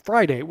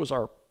 Friday was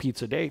our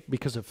pizza day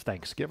because of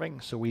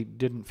Thanksgiving, so we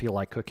didn't feel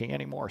like cooking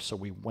anymore, so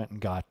we went and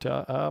got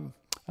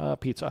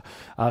pizza.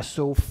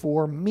 So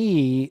for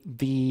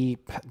me,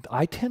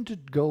 I tend to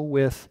go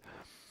with,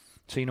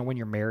 so, when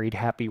you're married,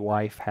 happy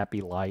wife,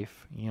 happy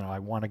life. I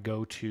want to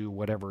go to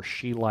whatever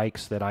she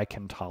likes that I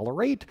can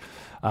tolerate.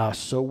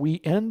 So we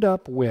end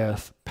up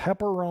with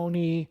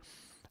pepperoni,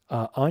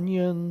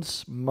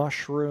 onions,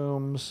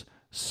 mushrooms,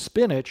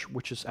 spinach,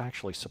 which is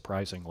actually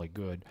surprisingly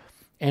good,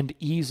 and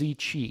easy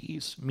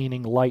cheese,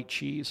 meaning light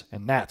cheese,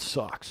 and that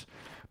sucks.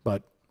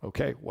 But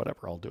okay,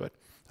 whatever, I'll do it.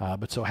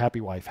 But so happy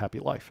wife, happy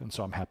life, and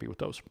so I'm happy with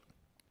those.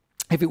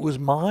 If it was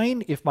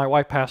mine, if my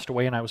wife passed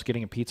away and I was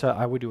getting a pizza,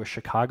 I would do a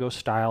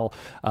Chicago-style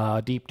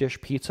deep dish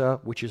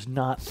pizza, which is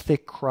not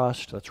thick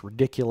crust. That's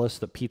ridiculous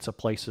that pizza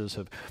places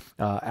have,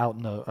 out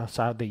in the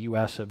side of the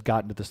U.S., have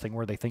gotten to this thing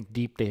where they think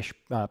deep dish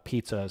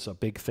pizza is a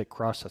big, thick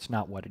crust. That's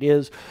not what it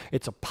is.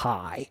 It's a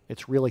pie.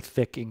 It's really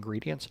thick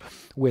ingredients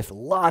with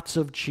lots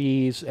of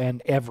cheese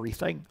and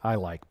everything. I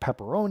like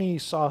pepperoni,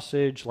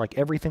 sausage, like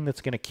everything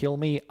that's going to kill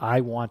me.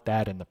 I want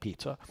that in the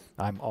pizza.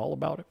 I'm all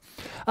about it.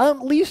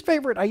 Least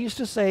favorite, I used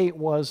to say,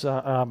 was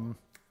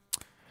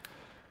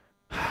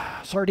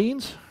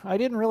sardines. I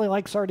didn't really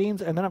like sardines,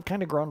 and then I've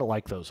kind of grown to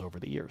like those over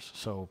the years.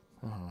 So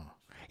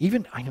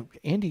even, I know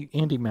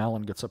Andy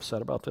Mallon gets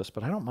upset about this,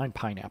 but I don't mind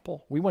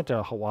pineapple. We went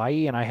to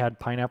Hawaii, and I had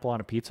pineapple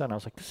on a pizza, and I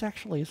was like, this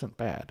actually isn't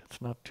bad.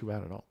 It's not too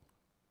bad at all.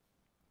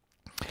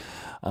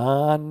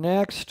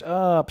 Next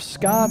up,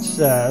 Scott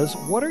says,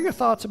 what are your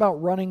thoughts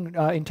about running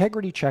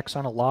integrity checks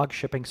on a log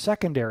shipping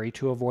secondary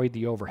to avoid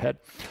the overhead?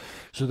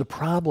 So the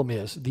problem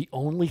is, the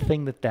only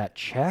thing that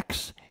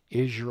checks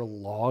is your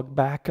log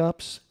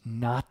backups,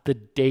 not the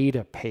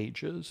data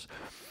pages.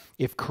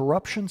 If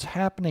corruption's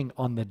happening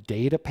on the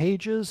data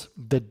pages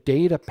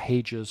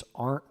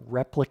aren't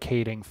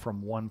replicating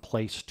from one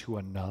place to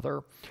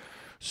another.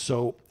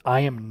 So I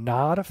am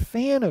not a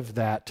fan of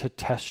that to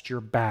test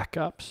your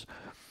backups.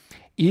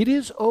 It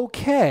is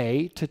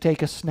okay to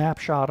take a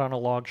snapshot on a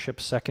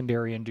logship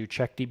secondary and do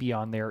CheckDB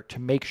on there to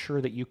make sure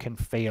that you can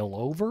fail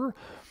over.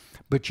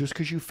 But just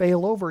because you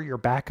fail over, your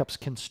backups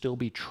can still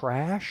be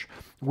trash,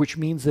 which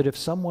means that if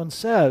someone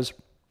says,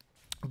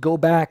 go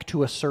back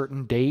to a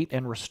certain date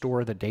and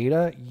restore the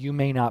data, you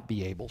may not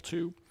be able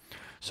to.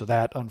 So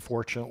that,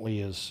 unfortunately,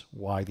 is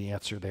why the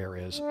answer there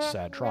is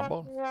sad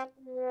trombone.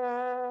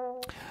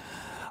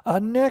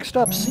 Next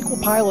up,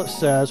 SQL Pilot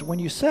says, when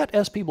you set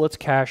SP Blitz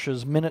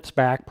cache's minutes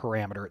back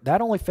parameter,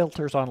 that only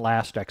filters on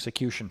last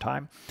execution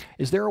time.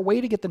 Is there a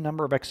way to get the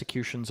number of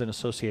executions and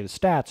associated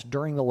stats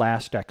during the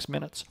last X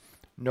minutes?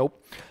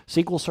 Nope.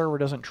 SQL Server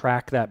doesn't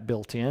track that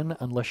built in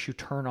unless you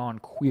turn on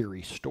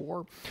Query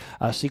Store.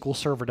 SQL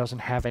Server doesn't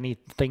have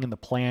anything in the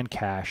plan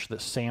cache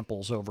that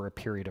samples over a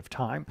period of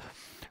time.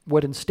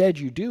 What instead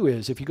you do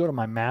is, if you go to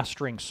my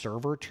Mastering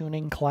Server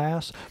Tuning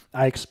class,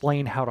 I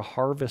explain how to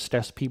harvest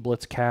SP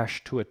Blitz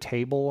cache to a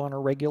table on a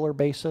regular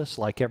basis.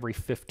 Like every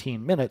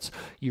 15 minutes,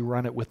 you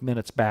run it with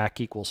minutes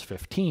back equals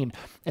 15,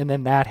 and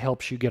then that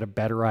helps you get a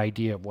better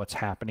idea of what's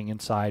happening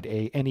inside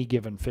any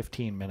given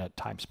 15-minute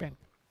time span.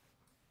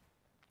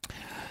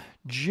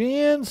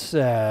 Jan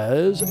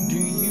says, do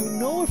you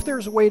know if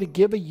there's a way to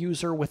give a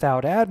user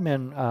without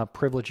admin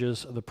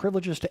privileges the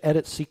privileges to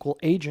edit SQL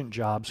agent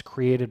jobs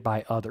created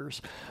by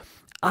others?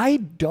 I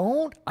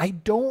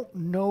don't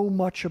know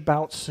much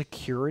about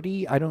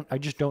security. I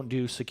just don't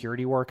do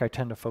security work. I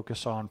tend to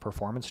focus on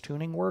performance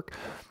tuning work.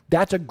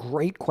 That's a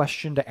great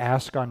question to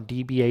ask on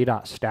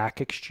dba.stack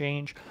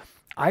exchange.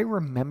 I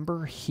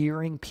remember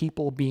hearing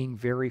people being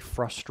very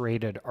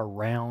frustrated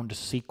around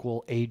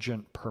SQL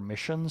agent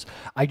permissions.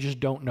 I just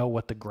don't know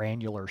what the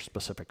granular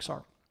specifics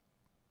are.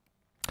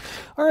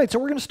 All right, so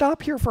we're going to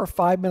stop here for a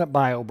 5-minute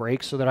bio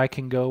break so that I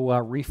can go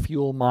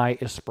refuel my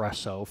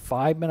espresso.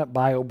 5-minute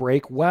bio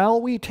break. While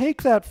we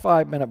take that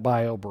 5-minute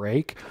bio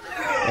break,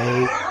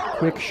 a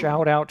quick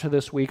shout out to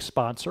this week's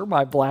sponsor,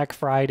 my Black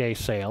Friday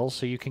sales.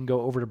 So you can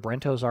go over to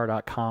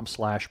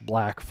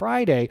brentozar.com/Black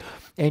Friday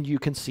and you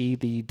can see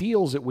the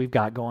deals that we've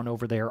got going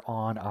over there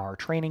on our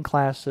training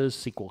classes,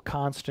 SQL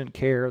Constant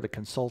Care, the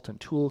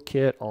Consultant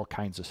Toolkit, all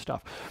kinds of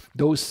stuff.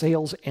 Those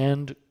sales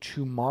end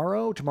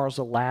tomorrow. Tomorrow's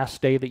the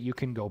last day that you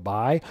can go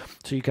buy.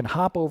 So you can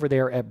hop over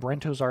there at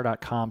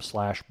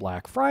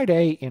brentozar.com/Black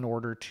Friday in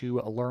order to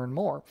learn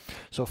more.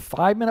 So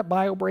 5-minute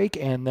bio break,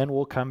 and then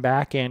we'll come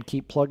back and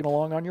keep plugging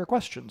along on your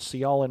questions. See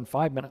y'all in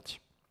 5 minutes.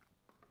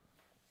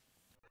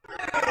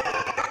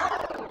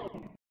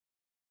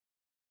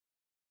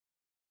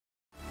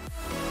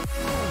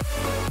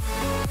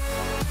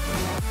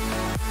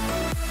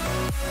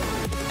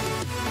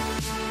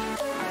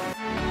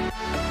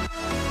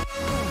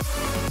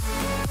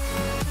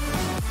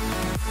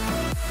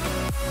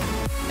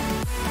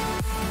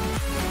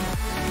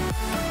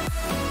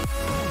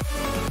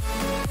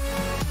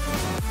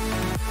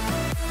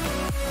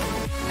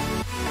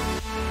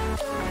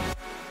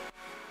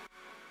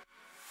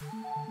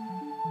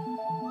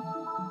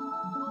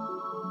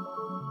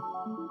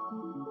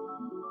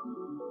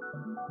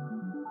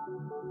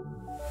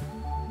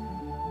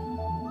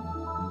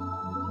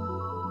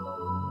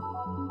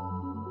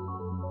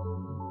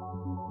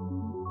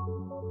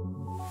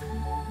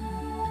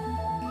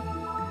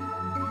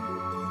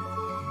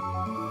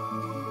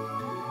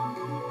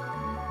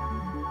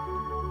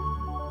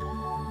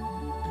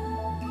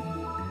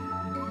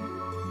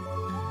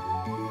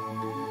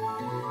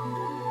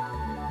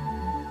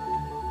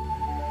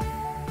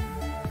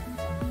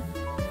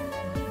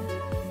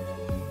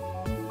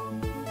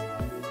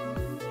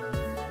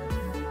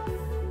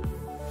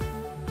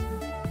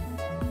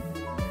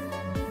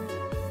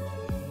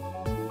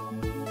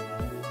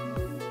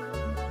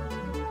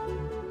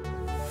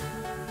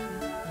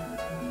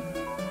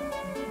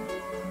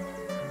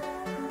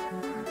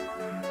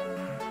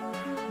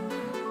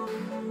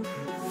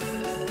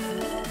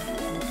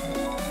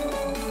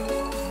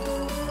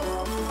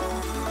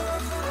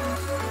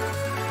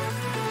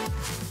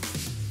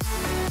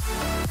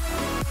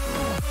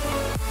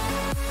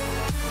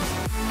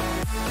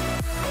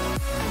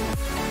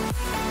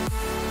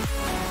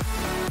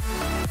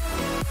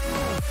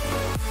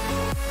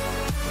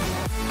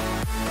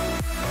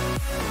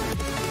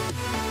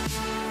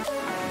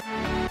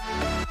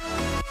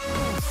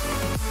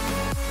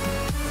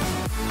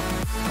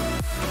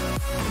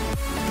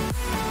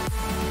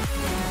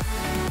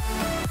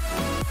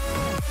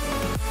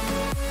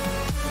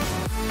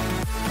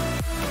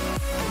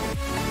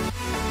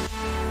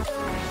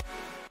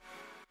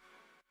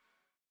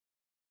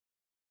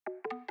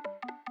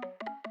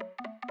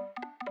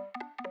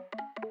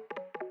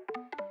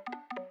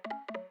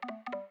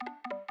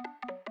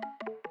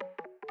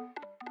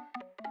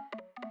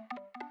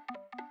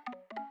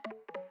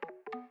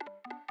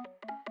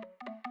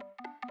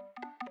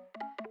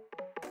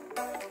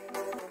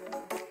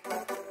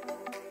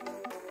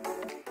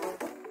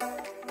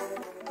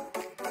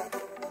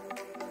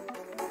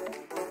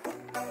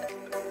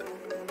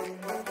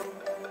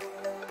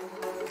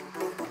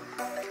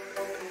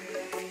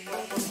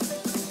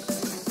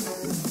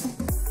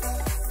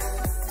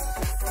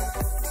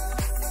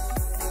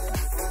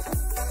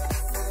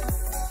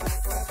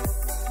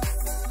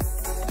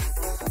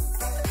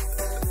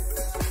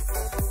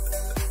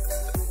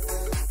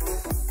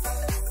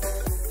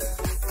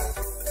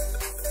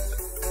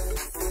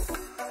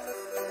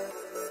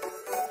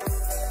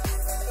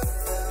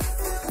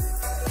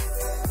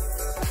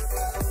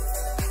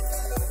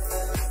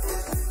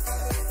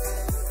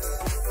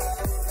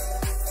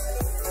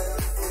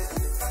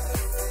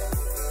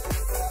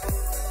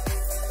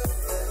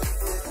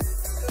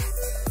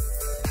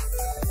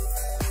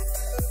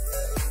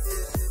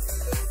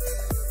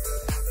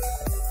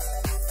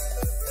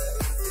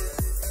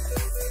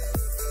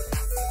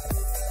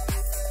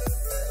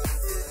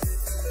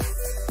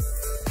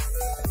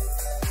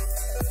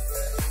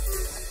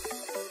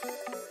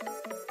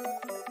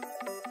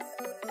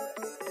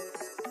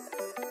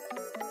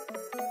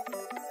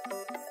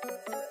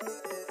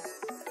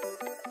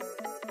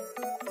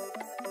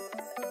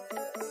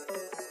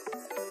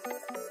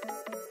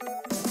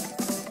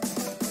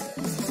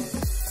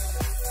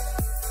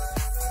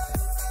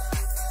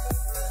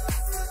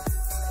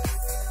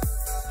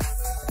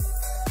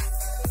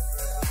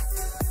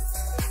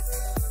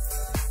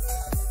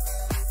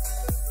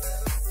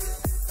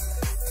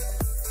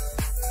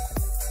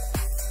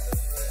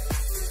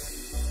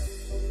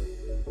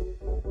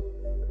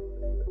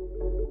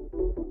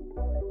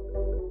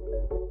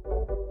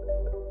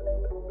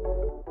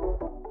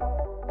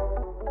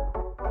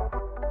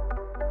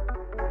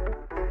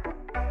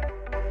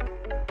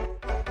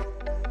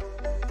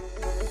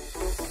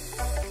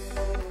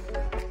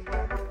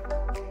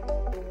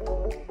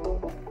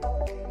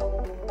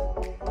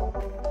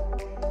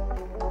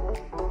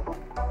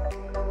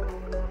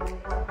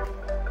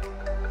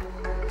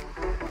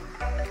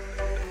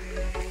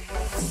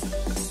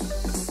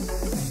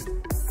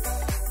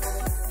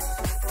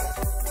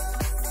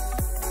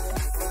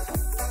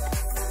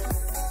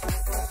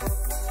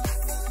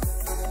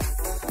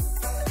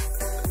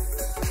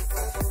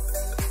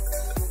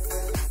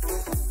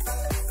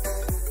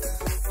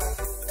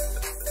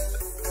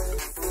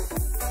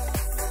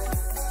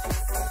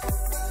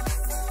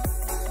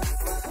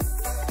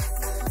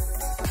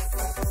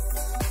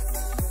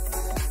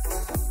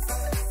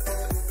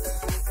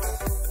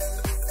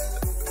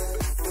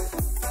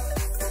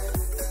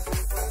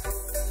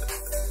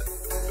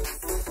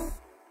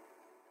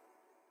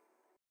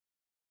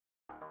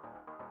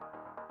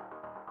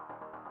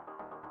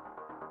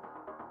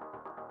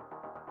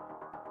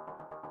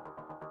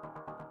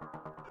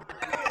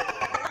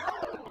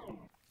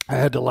 I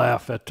had to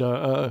laugh at,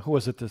 who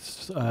was it,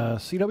 this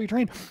CW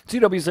train?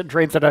 CW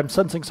train said, I'm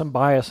sensing some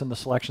bias in the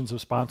selections of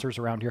sponsors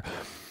around here.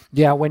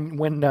 Yeah,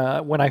 when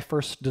I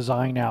first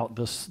design out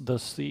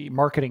the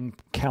marketing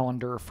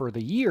calendar for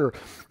the year,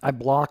 I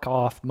block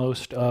off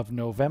most of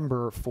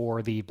November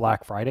for the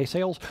Black Friday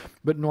sales,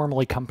 but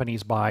normally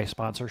companies buy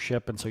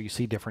sponsorship, and so you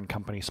see different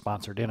companies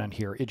sponsored in on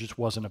here. It just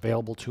wasn't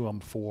available to them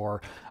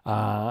for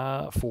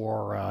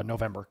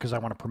November because I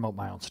want to promote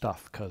my own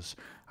stuff because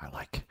I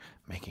like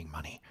making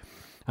money.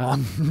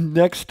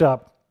 Next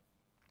up,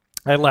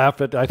 I laugh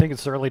at, I think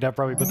it's Early Dev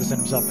probably put this in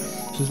himself.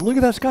 Says, look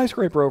at that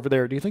skyscraper over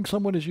there. Do you think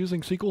someone is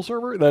using SQL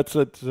Server? That's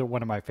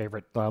one of my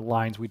favorite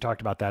lines. We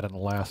talked about that in the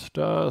last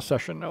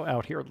session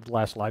out here, the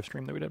last live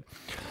stream that we did.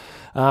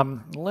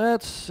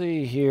 Let's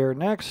see here.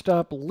 Next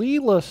up,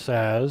 Leela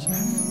says,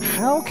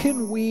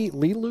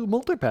 Lilu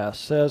Multipass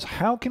says,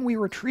 how can we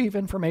retrieve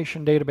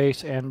information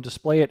database and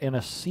display it in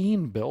a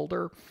scene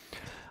builder?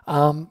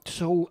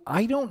 So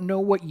I don't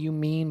know what you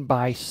mean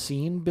by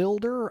scene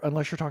builder,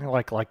 unless you're talking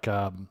like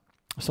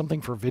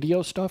something for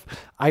video stuff.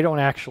 I don't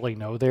actually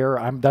know there.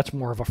 That's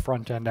more of a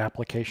front-end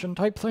application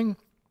type thing.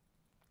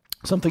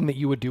 Something that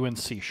you would do in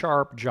C#,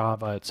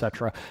 Java,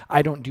 etc.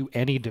 I don't do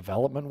any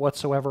development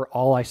whatsoever.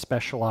 All I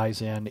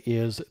specialize in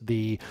is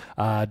the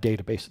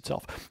database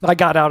itself. I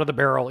got out of the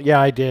barrel.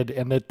 Yeah, I did.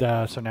 And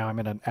so now I'm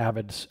in an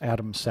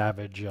Adam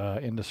Savage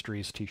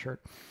Industries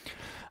t-shirt.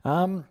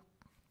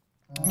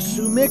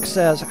 Sumik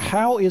says,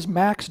 how is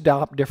max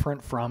DOP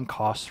different from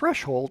cost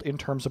threshold in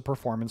terms of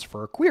performance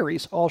for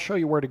queries? I'll show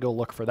you where to go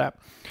look for that.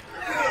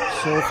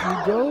 So if you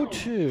go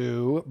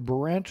to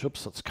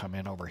let's come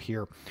in over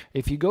here.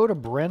 If you go to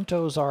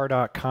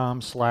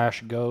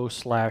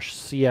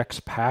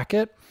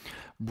brentozar.com/go/cxpacket,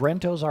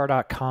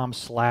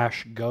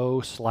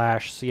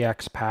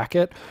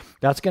 brentozar.com/go/cxpacket.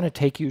 That's going to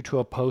take you to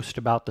a post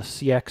about the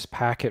CX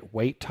packet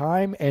wait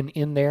time. And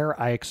in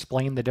there, I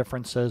explain the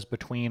differences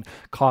between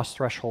cost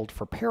threshold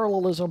for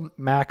parallelism,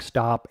 max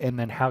DOP, and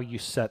then how you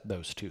set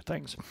those two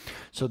things.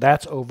 So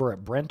that's over at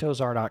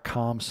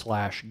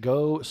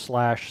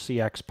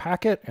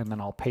brentozar.com/go/cxpacket. And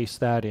then I'll paste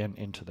that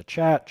into the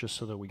chat just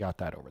so that we got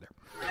that over there.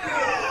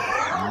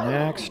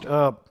 Next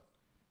up.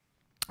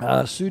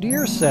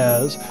 Sudhir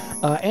says,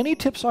 any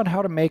tips on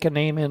how to make a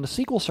name in the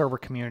SQL Server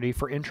community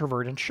for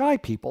introvert and shy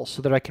people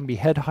so that I can be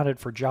headhunted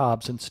for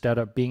jobs instead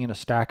of being in a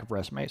stack of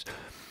resumes?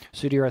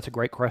 Sudhir, that's a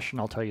great question.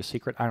 I'll tell you a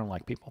secret. I don't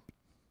like people.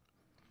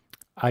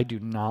 I do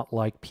not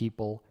like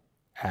people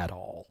at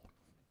all.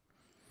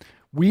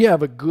 We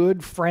have a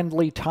good,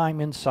 friendly time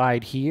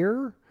inside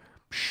here,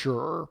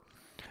 sure.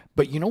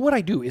 But you know what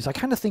I do is I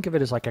kind of think of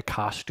it as like a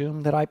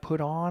costume that I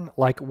put on.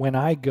 Like when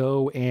I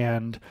go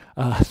and,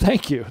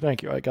 thank you,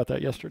 I got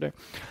that yesterday.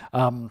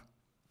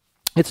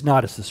 It's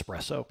not as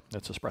espresso,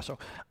 it's espresso.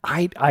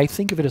 I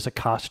think of it as a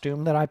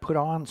costume that I put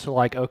on. So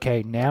like,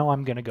 okay, now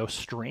I'm gonna go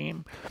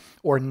stream,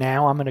 or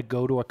now I'm gonna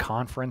go to a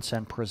conference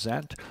and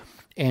present.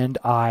 And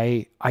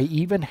I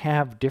even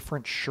have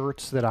different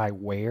shirts that I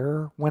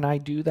wear when I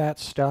do that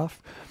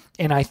stuff.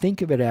 And I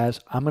think of it as,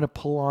 I'm going to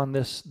pull on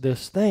this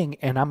thing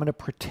and I'm going to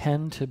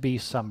pretend to be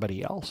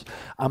somebody else.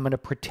 I'm going to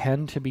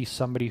pretend to be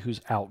somebody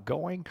who's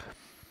outgoing.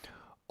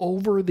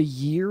 Over the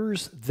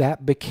years,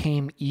 that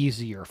became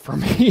easier for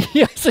me.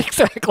 Yes,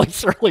 exactly.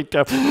 Certainly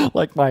tough.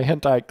 Like my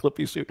hentai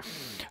clippy suit.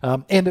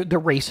 And the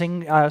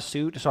racing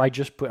suit. So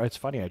it's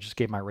funny, I just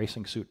gave my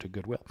racing suit to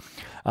Goodwill.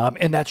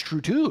 And that's true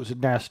too. It's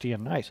nasty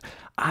and nice.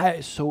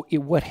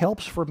 What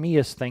helps for me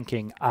is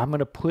thinking, I'm going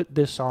to put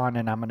this on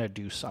and I'm going to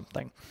do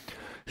something.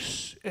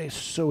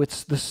 So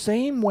it's the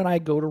same when I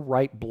go to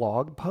write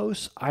blog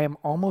posts. I am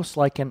almost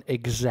like an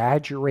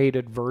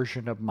exaggerated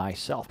version of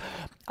myself.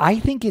 I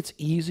think it's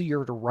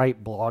easier to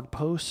write blog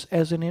posts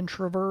as an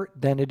introvert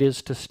than it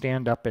is to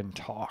stand up and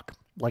talk.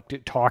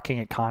 Like talking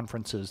at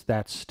conferences,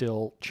 that's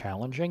still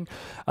challenging.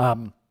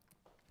 So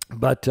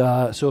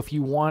if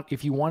you want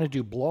to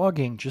do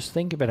blogging, just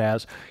think of it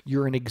as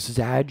you're an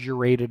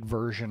exaggerated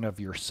version of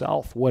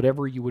yourself,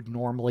 whatever you would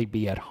normally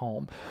be at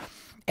home.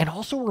 And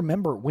also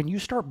remember, when you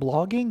start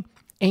blogging,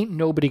 ain't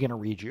nobody going to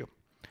read you.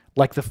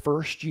 Like the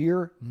first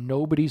year,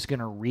 nobody's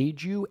going to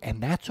read you,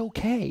 and that's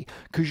okay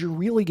because you're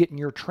really getting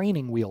your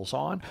training wheels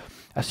on.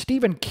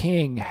 Stephen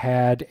King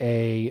had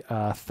a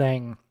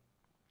thing.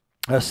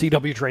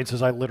 CW Train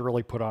says, I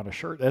literally put on a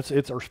shirt.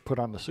 Or put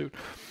on the suit.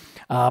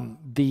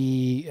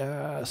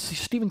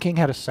 Stephen King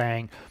had a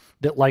saying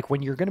that like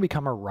when you're going to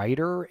become a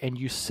writer and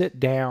you sit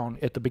down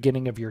at the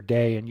beginning of your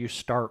day and you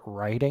start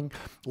writing,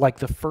 like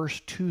the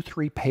first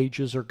 2-3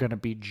 pages are going to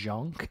be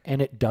junk and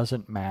it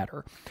doesn't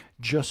matter.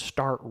 Just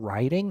start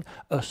writing,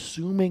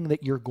 assuming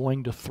that you're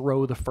going to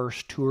throw the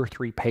first 2 or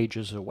 3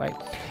 pages away.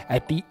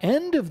 At the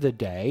end of the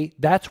day,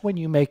 that's when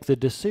you make the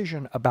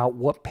decision about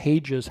what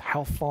pages,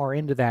 how far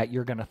into that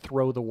you're going to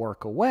throw the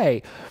work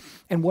away.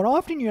 And what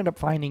often you end up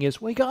finding is,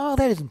 well, you go, oh,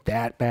 that isn't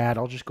that bad.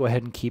 I'll just go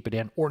ahead and keep it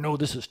in. Or no,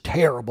 this is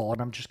terrible, and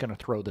I'm just going to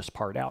throw this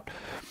part out.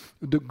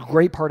 The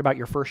great part about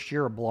your first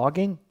year of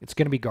blogging, it's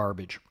going to be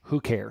garbage.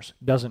 Who cares?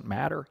 Doesn't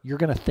matter. You're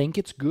going to think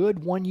it's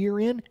good 1 year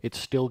in, it's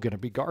still going to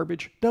be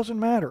garbage. Doesn't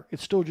matter.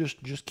 It's still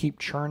just keep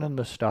churning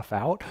the stuff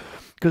out.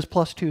 Because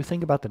plus two,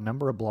 think about the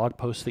number of blog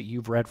posts that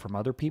you've read from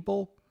other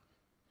people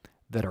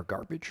that are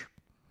garbage.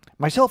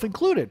 Myself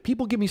included.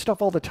 People give me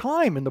stuff all the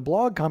time in the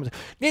blog comments.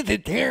 This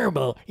is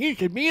terrible. You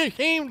should be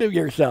ashamed of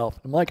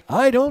yourself. I'm like,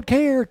 I don't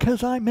care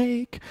because I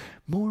make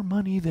more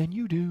money than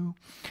you do.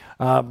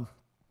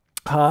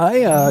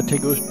 Hi,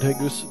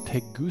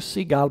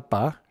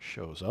 Tegucigalpa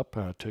shows up.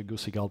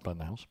 Tegucigalpa in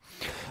the house.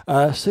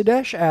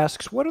 Sidesh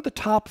asks, what are the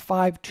top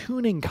 5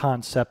 tuning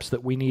concepts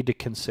that we need to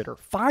consider?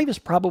 5 is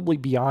probably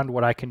beyond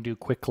what I can do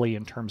quickly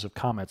in terms of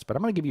comments, but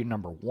I'm going to give you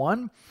number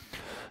 1.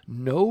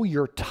 Know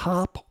your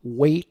top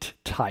wait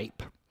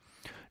type.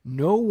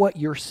 Know what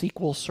your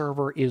SQL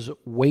Server is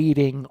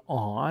waiting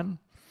on.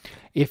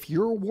 If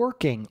you're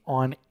working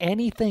on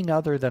anything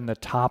other than the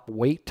top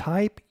wait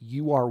type,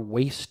 you are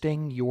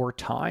wasting your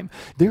time.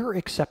 There are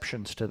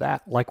exceptions to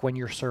that, like when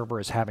your server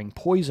is having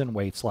poison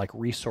waits, like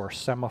resource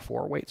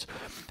semaphore waits.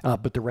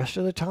 But the rest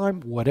of the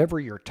time,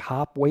 whatever your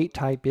top wait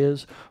type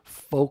is,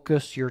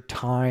 focus your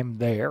time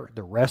there.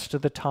 The rest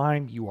of the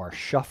time, you are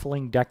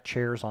shuffling deck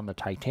chairs on the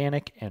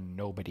Titanic and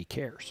nobody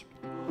cares.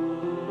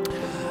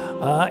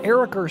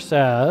 Ericer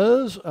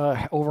says,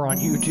 over on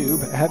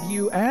YouTube, have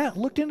you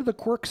looked into the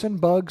quirks and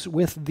bugs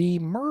with the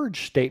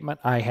merge statement?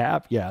 I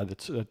have. Yeah,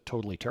 that's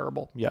totally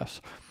terrible.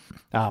 Yes.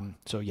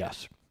 So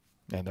yes,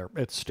 and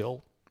it's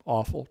still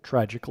awful,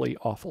 tragically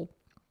awful.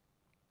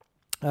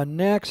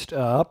 Next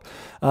up,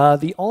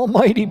 the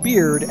Almighty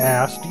Beard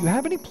asked, do you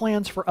have any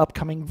plans for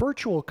upcoming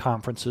virtual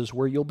conferences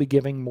where you'll be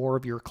giving more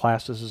of your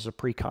classes as a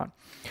pre-con?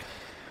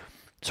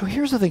 So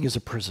here's the thing as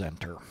a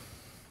presenter.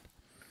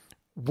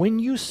 When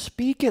you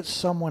speak at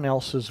someone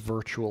else's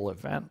virtual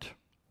event,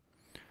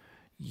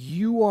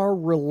 you are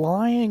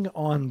relying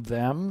on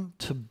them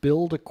to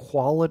build a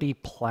quality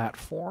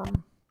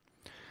platform.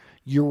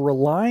 You're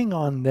relying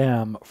on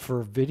them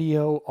for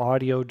video,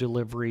 audio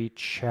delivery,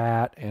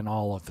 chat, and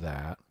all of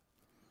that.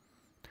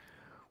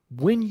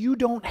 When you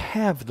don't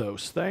have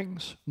those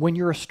things, when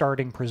you're a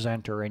starting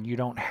presenter and you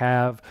don't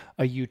have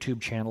a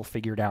YouTube channel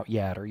figured out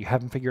yet, or you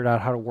haven't figured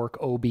out how to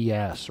work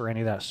OBS or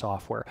any of that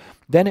software,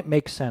 then it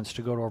makes sense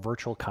to go to a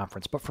virtual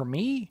conference. But for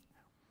me,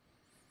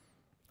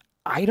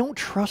 I don't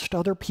trust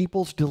other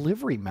people's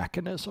delivery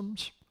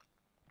mechanisms.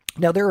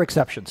 Now, there are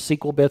exceptions.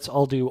 SQL Bits,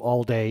 I'll do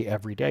all day,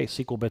 every day.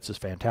 SQL Bits is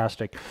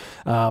fantastic.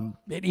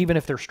 Even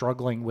if they're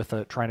struggling with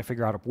trying to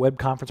figure out a web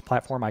conference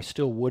platform, I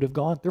still would have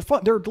gone.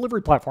 Their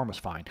delivery platform is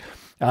fine.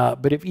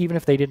 But even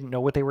if they didn't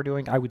know what they were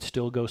doing, I would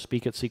still go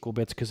speak at SQL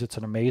Bits because it's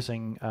an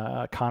amazing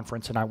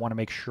conference and I want to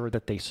make sure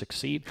that they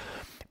succeed.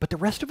 But the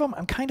rest of them,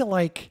 I'm kind of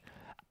like,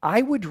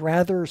 I would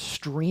rather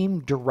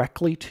stream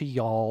directly to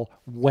y'all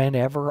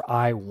whenever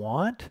I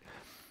want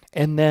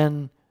and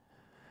then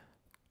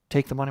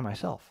take the money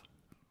myself.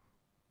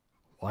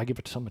 Well, I give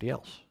it to somebody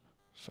else.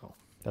 So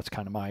that's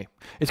kind of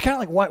it's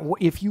kind of like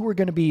if you were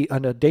going to be a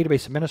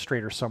database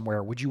administrator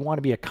somewhere, would you want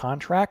to be a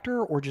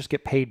contractor or just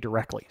get paid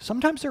directly?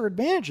 Sometimes there are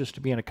advantages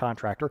to being a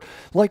contractor,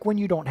 like when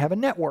you don't have a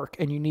network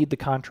and you need the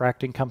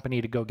contracting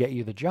company to go get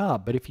you the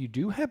job. But if you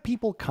do have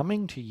people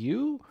coming to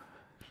you,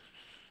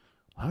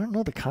 I don't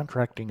know, the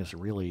contracting is a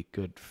really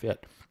good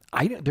fit.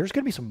 There's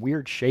going to be some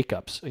weird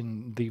shakeups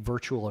in the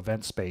virtual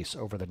event space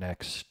over the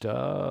next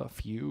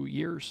few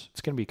years. It's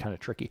going to be kind of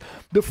tricky.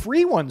 The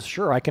free ones,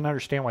 sure, I can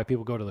understand why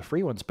people go to the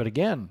free ones. But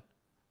again,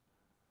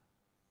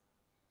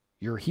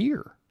 you're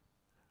here.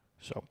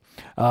 So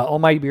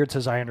Almighty Beard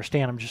says, I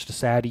understand. I'm just a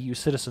sad EU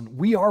citizen.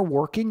 We are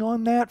working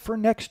on that for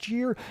next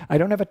year. I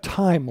don't have a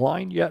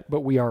timeline yet, but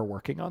we are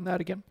working on that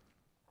again.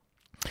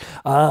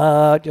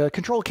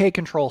 Control K,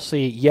 Control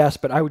C, yes,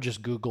 but I would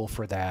just Google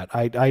for that.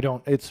 I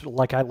don't, it's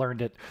like I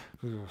learned it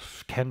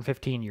 10,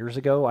 15 years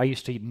ago. I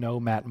used to know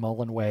Matt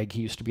Mullenweg.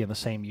 He used to be in the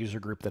same user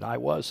group that I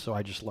was, so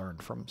I just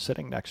learned from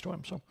sitting next to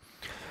him. So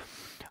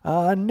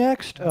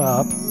next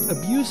up,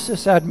 Abuse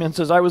Sysadmin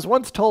says, I was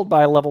once told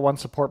by a level 1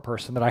 support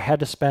person that I had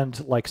to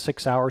spend like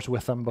 6 hours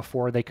with them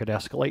before they could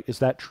escalate. Is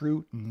that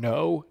true?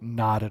 No,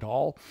 not at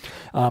all.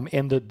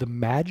 And the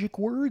magic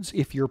words,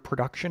 if your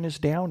production is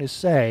down, is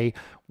say,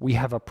 we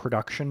have a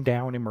production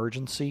down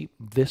emergency.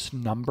 This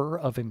number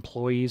of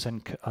employees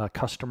and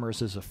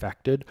customers is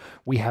affected.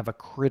 We have a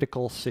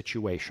critical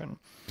situation.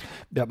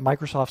 That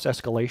Microsoft's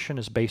escalation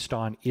is based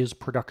on, is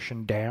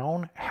production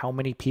down? How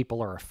many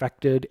people are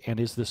affected? And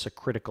is this a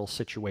critical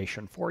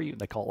situation for you?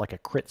 They call it like a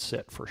crit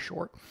sit for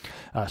short.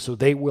 So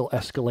they will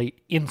escalate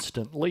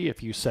instantly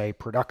if you say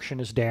production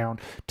is down,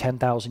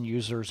 10,000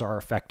 users are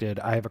affected,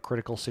 I have a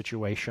critical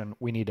situation,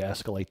 we need to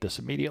escalate this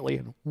immediately.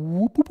 And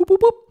whoop, whoop, whoop,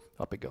 whoop, whoop,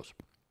 up it goes.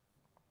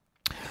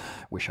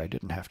 Wish I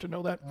didn't have to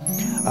know that.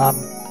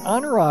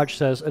 Anuraj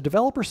says, a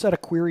developer said a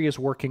query is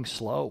working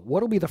slow.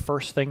 What will be the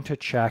first thing to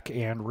check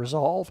and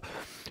resolve?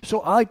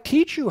 So I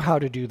teach you how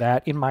to do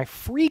that in my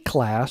free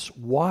class,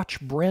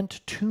 Watch Brent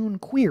Tune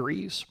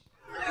Queries.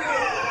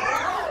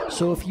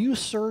 So if you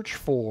search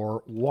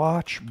for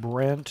Watch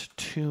Brent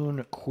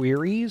Tune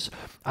Queries,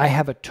 I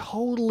have a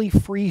totally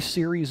free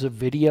series of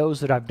videos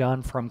that I've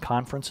done from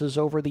conferences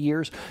over the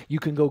years. You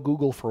can go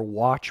Google for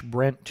Watch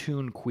Brent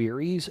Tune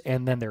Queries,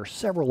 and then there are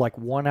several like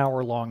 1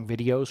 hour long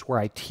videos where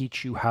I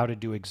teach you how to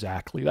do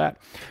exactly that.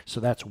 So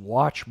that's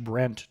Watch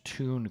Brent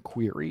Tune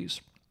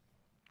Queries.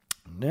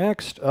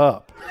 Next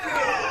up,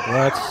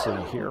 let's see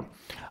here.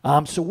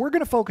 So we're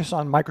going to focus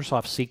on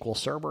Microsoft SQL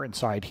Server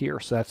inside here.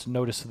 So that's,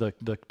 notice the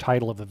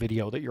title of the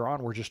video that you're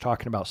on. We're just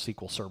talking about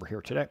SQL Server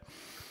here today.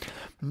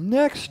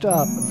 Next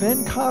up,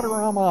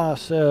 Venkatarama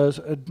says,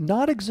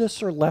 not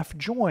exists or left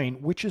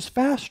join, which is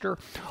faster.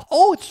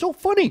 Oh, it's so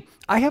funny.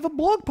 I have a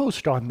blog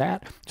post on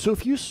that. So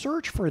if you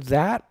search for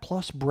that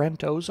plus Brent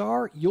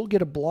Ozar, you'll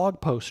get a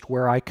blog post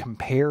where I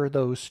compare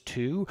those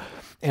two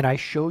and I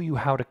show you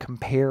how to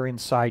compare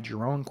inside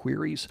your own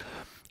queries.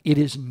 It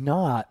is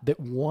not that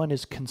one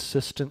is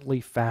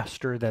consistently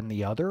faster than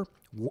the other.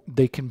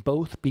 They can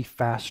both be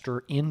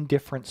faster in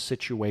different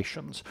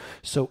situations.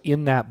 So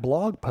in that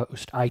blog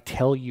post, I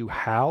tell you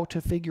how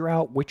to figure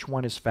out which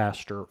one is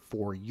faster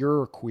for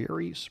your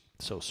queries.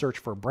 So search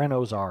for Brent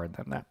Ozar and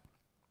then that.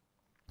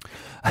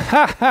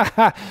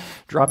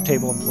 Drop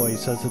Table employee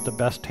says that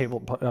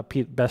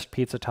the best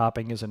pizza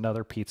topping is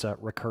another pizza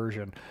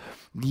recursion.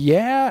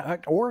 Yeah,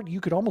 or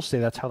you could almost say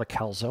that's how the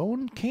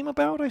calzone came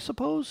about, I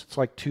suppose. It's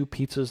like two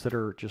pizzas that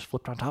are just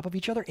flipped on top of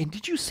each other. And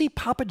did you see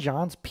Papa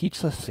John's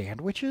pizza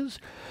sandwiches?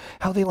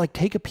 How they like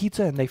take a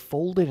pizza and they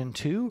fold it in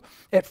two?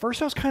 At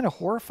first I was kind of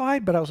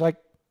horrified, but I was like,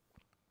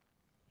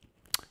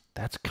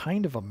 that's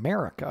kind of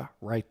America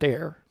right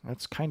there.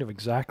 That's kind of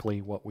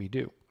exactly what we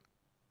do.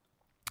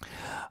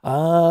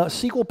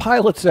 SQL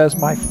Pilot says,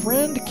 my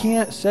friend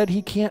said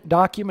he can't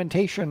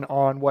documentation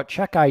on what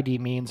check ID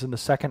means in the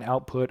second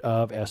output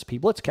of SP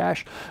Blitz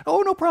Cache.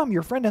 Oh, no problem.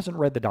 Your friend hasn't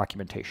read the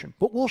documentation,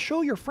 but we'll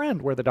show your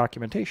friend where the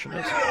documentation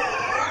is.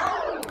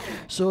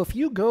 So if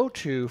you go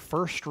to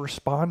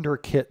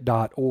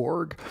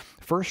firstresponderkit.org,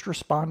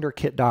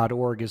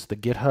 firstresponderkit.org is the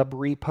GitHub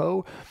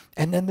repo,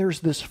 and then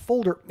there's this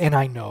folder, and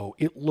I know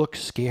it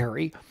looks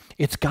scary.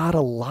 It's got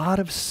a lot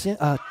of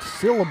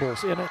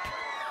syllables in it.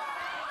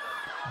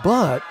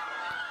 But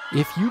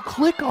if you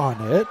click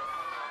on it,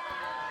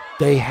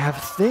 they have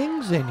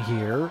things in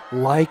here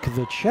like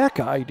the check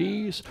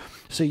IDs.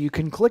 So you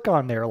can click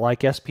on there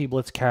like SP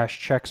Blitz Cache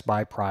checks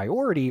by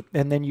priority,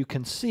 and then you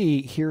can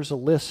see here's a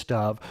list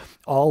of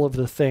all of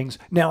the things.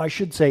 Now, I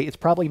should say it's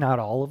probably not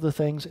all of the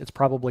things. It's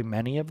probably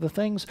many of the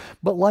things.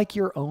 But like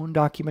your own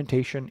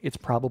documentation, it's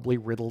probably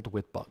riddled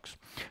with bugs.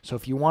 So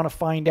if you want to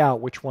find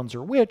out which ones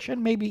are which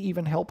and maybe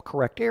even help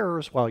correct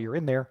errors while you're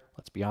in there,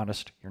 let's be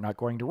honest, you're not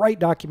going to write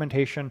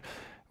documentation,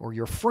 or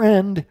your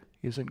friend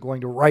isn't going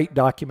to write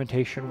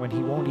documentation when he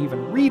won't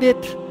even read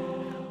it.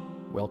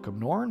 Welcome,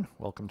 Norn.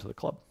 Welcome to the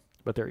club.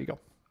 But there you go.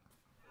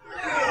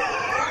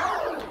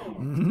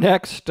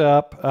 Next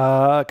up,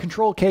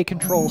 Control K,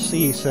 Control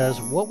C says,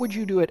 what would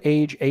you do at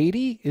age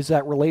 80? Is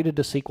that related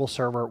to SQL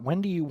Server?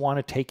 When do you want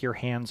to take your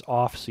hands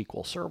off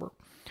SQL Server?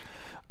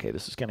 Okay,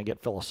 this is going to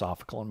get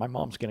philosophical, and my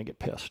mom's going to get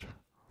pissed.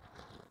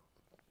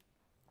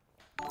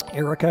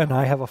 Erica and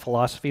I have a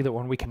philosophy that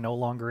when we can no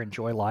longer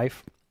enjoy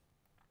life,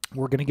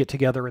 we're going to get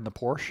together in the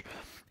Porsche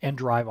and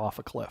drive off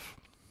a cliff.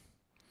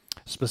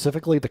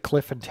 Specifically, the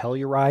cliff in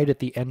Telluride at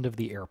the end of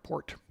the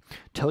airport.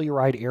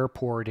 Telluride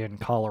Airport in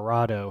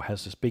Colorado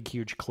has this big,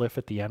 huge cliff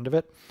at the end of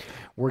it.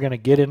 We're going to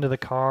get into the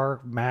car,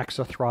 max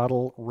a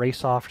throttle,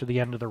 race off to the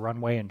end of the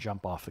runway, and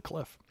jump off the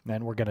cliff.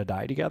 Then we're going to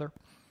die together.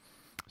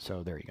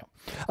 So there you go.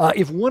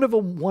 If one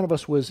of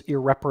us was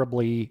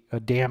irreparably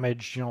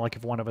damaged, you know, like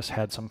if one of us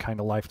had some kind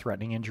of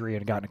life-threatening injury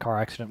and got in a car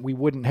accident, we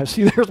wouldn't have.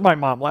 See, there's my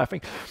mom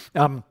laughing.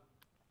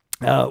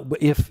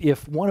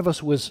 If one of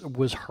us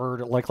was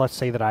hurt, like let's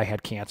say that I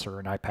had cancer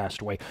and I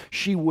passed away,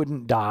 she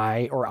wouldn't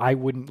die, or I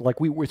wouldn't, like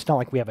it's not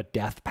like we have a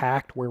death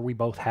pact where we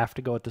both have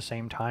to go at the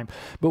same time.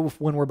 But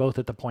when we're both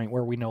at the point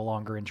where we no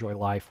longer enjoy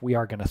life, we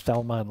are going to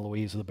Thelma and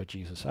Louise the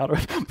bejesus out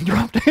of it.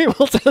 Drop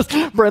Table says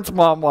Brent's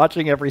mom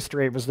watching every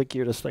stream is the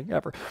cutest thing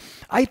ever.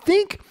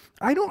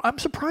 I'm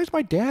surprised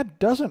my dad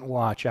doesn't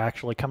watch,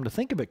 actually, come to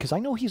think of it, because I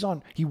know he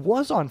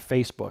was on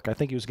Facebook. I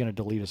think he was going to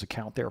delete his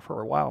account there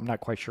for a while. I'm not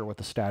quite sure what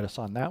the status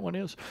on that one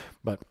is,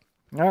 but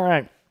all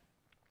right.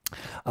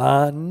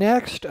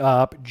 Next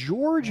up,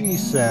 Georgie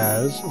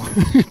says,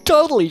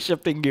 totally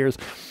shifting gears,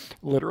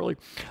 literally.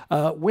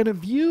 When a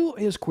view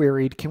is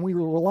queried, can we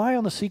rely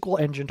on the SQL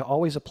engine to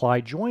always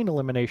apply join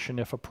elimination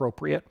if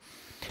appropriate?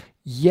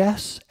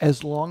 Yes,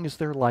 as long as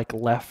they're like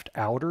left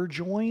outer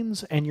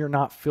joins and you're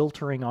not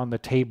filtering on the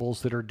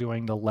tables that are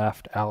doing the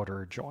left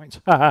outer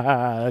joins.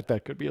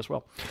 That could be as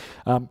well.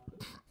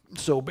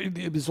 So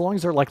as long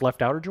as they're like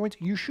left outer joins,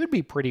 you should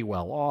be pretty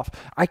well off.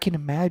 I can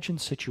imagine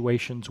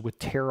situations with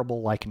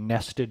terrible like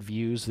nested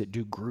views that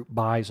do group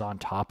bys on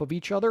top of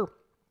each other.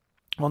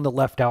 on the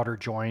left outer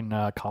join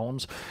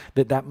columns,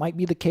 that might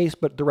be the case,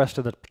 but the rest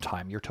of the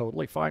time you're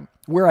totally fine.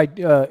 Where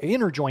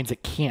inner joins,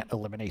 it can't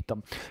eliminate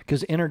them,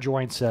 because inner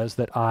join says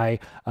that I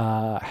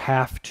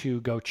have to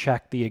go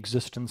check the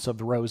existence of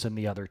the rows in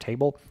the other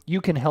table.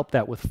 You can help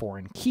that with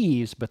foreign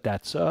keys, but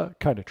that's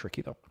kind of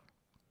tricky though.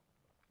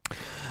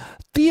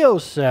 Theo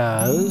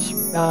says,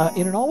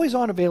 in an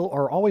always-on available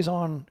or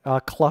always-on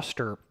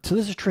cluster, so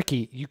this is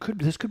tricky.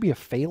 This could be a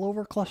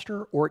failover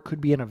cluster, or it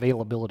could be an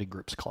availability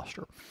groups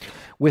cluster.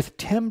 With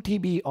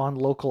TempDB on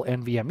local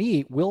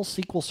NVMe, will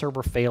SQL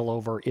Server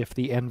failover if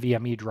the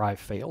NVMe drive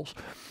fails?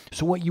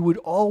 So what you would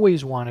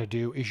always want to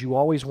do is you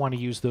always want to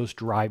use those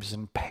drives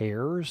in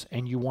pairs,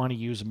 and you want to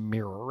use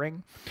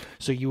mirroring.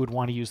 So you would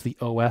want to use the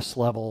OS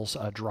levels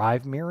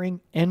drive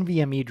mirroring.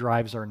 NVMe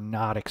drives are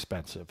not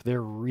expensive.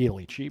 They're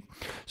really cheap.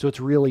 So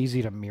it's real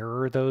easy to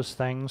mirror those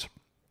things.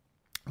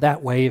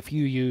 That way, if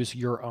you use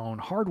your own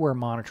hardware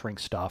monitoring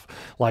stuff,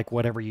 like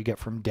whatever you get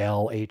from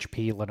Dell,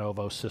 HP,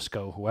 Lenovo,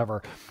 Cisco,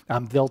 whoever,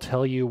 they'll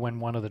tell you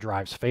when one of the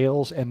drives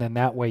fails, and then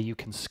that way you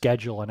can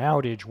schedule an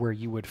outage where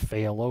you would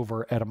fail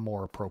over at a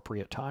more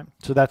appropriate time.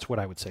 So that's what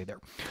I would say there.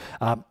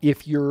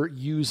 If you're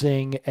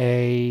using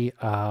a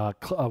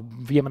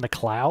VM in the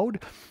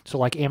cloud, so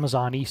like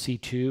Amazon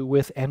EC2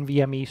 with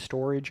NVMe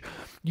storage,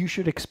 you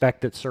should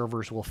expect that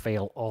servers will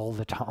fail all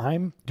the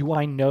time. Do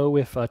I know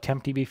if a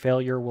TempDB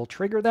failure will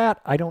trigger that?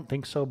 I don't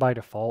think so by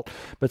default,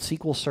 but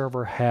SQL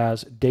Server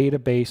has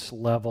database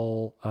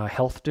level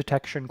health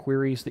detection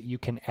queries that you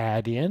can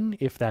add in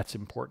if that's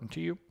important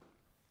to you.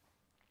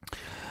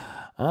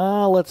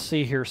 Let's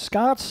see here.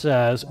 Scott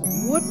says,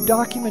 what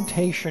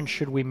documentation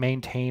should we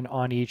maintain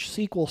on each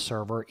SQL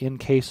server in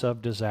case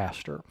of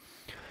disaster?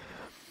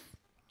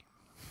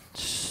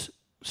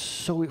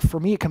 So for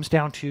me, it comes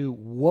down to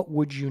what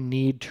would you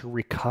need to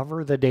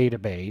recover the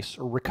database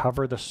or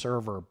recover the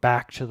server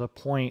back to the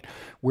point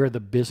where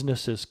the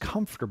business is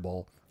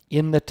comfortable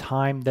in the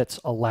time that's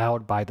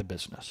allowed by the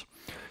business.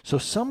 So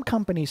some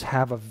companies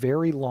have a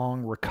very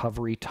long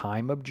recovery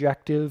time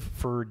objective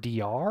for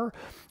DR,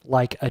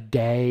 like a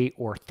day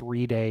or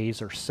 3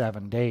 days or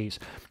 7 days.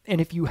 And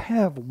if you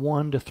have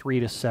 1 to 3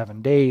 to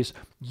 7 days,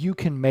 you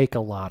can make a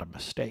lot of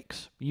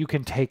mistakes. You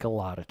can take a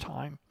lot of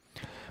time.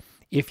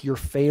 If your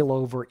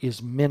failover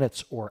is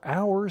minutes or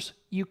hours,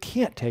 you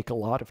can't take a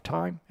lot of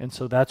time. And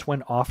so that's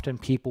when often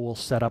people will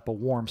set up a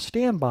warm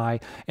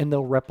standby and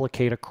they'll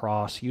replicate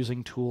across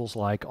using tools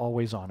like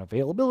always-on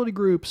availability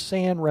groups,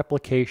 SAN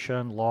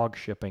replication, log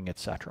shipping,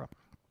 etc.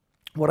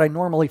 What I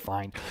normally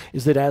find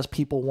is that as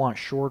people want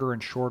shorter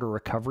and shorter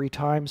recovery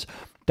times,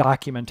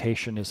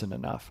 documentation isn't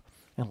enough.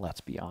 And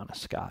let's be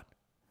honest, Scott,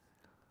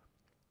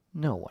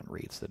 no one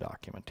reads the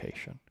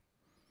documentation.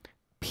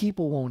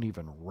 People won't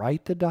even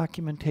write the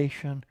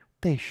documentation.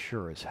 They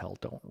sure as hell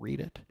don't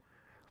read it.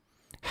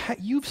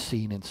 You've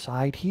seen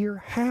inside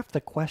here, half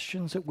the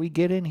questions that we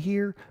get in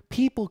here,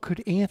 people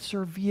could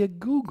answer via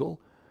Google.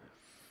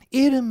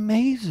 It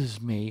amazes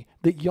me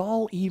that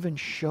y'all even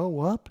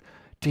show up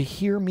to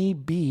hear me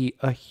be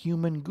a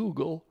human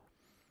Google.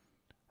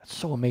 That's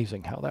so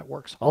amazing how that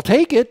works. I'll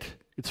take it.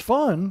 It's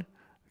fun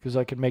because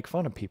I can make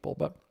fun of people,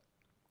 but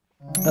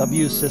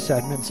Abuse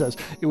sysadmin says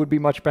it would be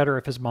much better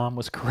if his mom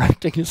was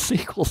correcting his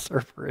SQL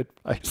Server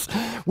advice.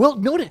 Well,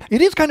 note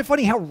it is kind of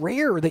funny how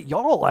rare that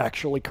y'all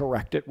actually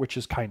correct it, which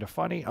is kind of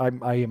funny.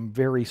 I am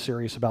very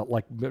serious about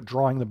like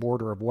drawing the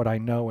border of what I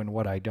know and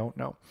what I don't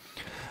know.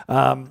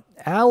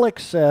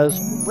 Alex says,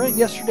 Brent,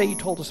 yesterday you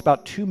told us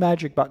about 2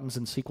 magic buttons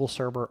in SQL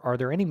Server. Are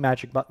there any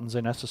magic buttons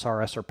in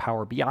SSRS or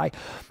Power BI?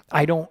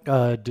 I don't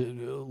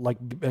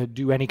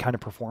do any kind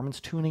of performance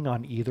tuning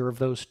on either of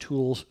those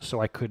tools, so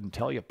I couldn't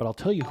tell you. But I'll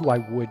tell you who I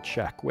would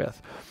check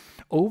with.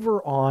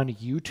 Over on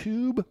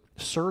YouTube,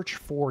 search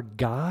for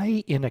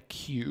Guy in a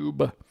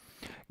Cube.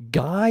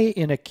 Guy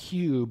in a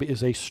Cube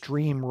is a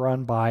stream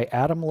run by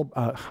I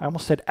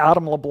almost said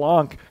Adam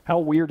LeBlanc. How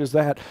weird is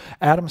that?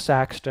 Adam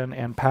Saxton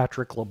and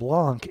Patrick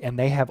LeBlanc, and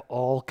they have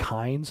all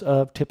kinds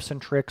of tips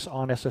and tricks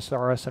on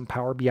SSRS and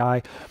Power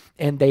BI,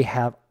 and they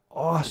have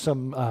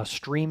awesome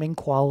streaming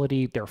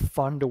quality. They're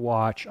fun to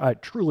watch.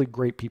 Truly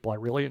great people. I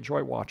really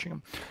enjoy watching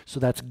them.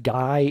 So that's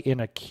Guy in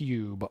a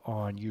Cube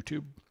on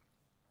YouTube.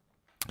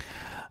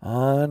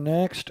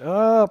 Next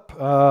up,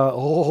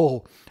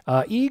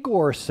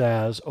 Igor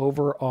says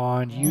over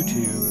on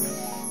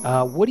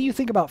YouTube, what do you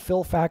think about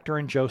Phil Factor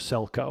and Joe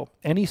Selko?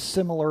 Any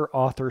similar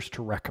authors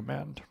to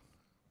recommend?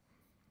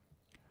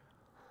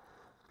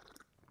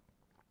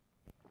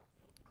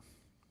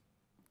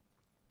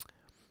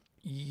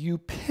 You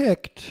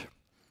picked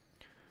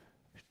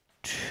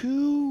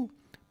 2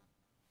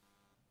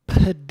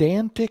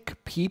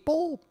 pedantic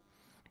people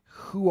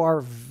who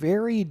are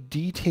very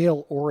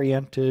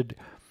detail-oriented,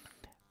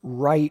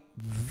 write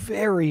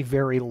very,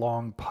 very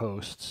long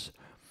posts,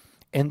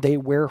 and they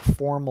wear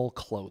formal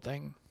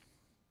clothing.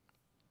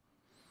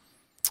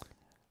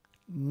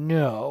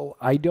 No,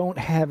 I don't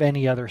have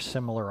any other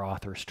similar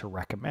authors to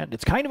recommend.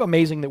 It's kind of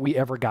amazing that we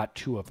ever got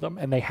two of them,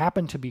 and they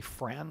happen to be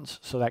friends,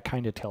 so that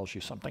kind of tells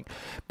you something.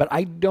 But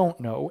I don't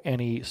know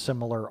any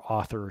similar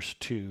authors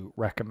to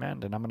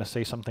recommend, and I'm going to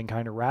say something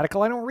kind of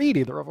radical. I don't read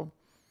either of them.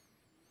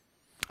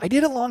 I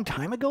did a long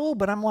time ago,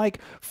 but I'm like,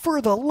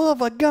 for the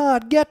love of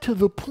God, get to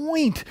the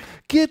point.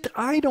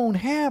 I don't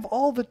have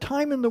all the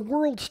time in the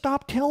world.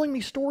 Stop telling me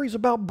stories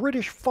about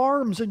British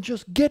farms and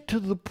just get to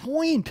the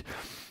point.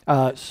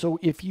 So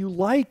if you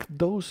like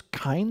those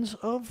kinds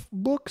of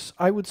books,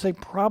 I would say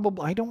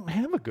probably, I don't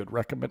have a good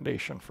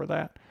recommendation for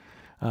that.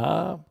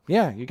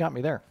 Yeah, you got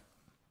me there.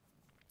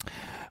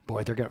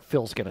 Boy,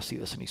 Phil's gonna see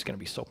this and he's gonna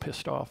be so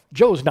pissed off.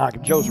 Joe's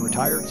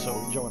retired,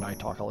 so Joe and I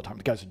talk all the time.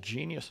 The guy's a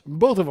genius.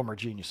 Both of them are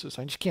geniuses.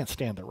 I just can't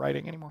stand their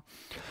writing anymore.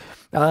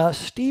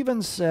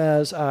 Steven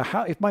says,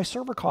 if my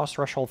server cost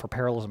threshold for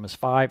parallelism is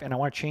 5 and I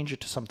want to change it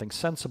to something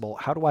sensible,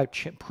 how do I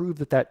prove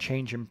that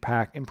change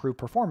improved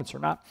performance or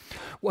not?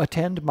 Well,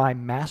 attend my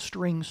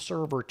Mastering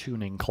Server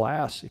Tuning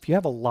class. If you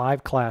have a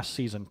live class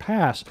season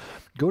pass,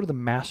 go to the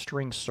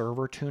Mastering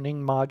Server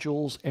Tuning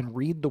modules and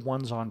read the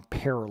ones on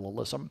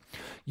parallelism.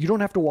 You don't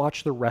have to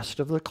watch the rest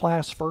of the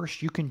class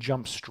first. You can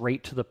jump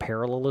straight to the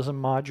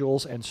parallelism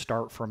modules and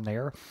start from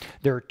there.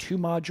 There are 2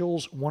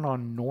 modules, one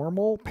on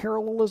normal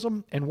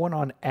parallelism and one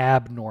on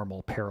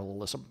abnormal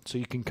parallelism. So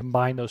you can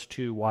combine those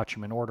 2, watch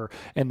them in order,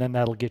 and then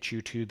that'll get you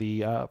to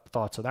the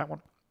thoughts of that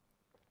one.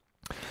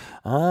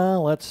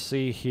 Let's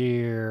see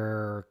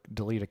here.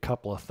 Delete a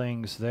couple of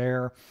things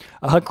there.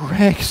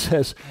 Greg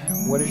says,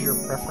 what is your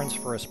preference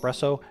for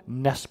espresso?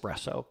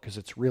 Nespresso, because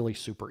it's really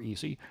super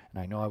easy.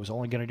 And I know I was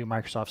only going to do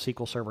Microsoft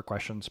SQL Server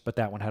questions, but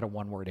that one had a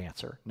one-word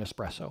answer,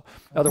 Nespresso.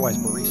 Otherwise,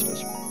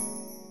 baristas.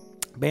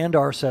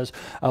 Bandar says,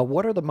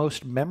 what are the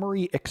most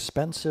memory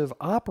expensive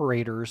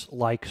operators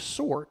like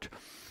sort?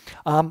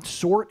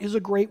 Sort is a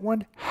great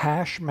one.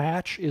 Hash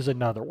match is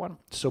another one.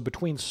 So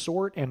between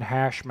sort and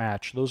hash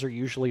match, those are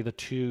usually the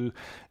 2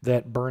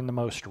 that burn the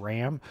most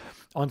RAM.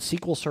 On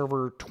SQL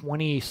Server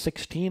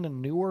 2016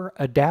 and newer,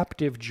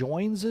 adaptive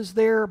joins is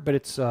there, but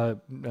it's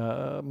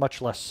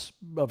much less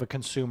of a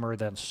consumer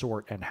than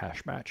sort and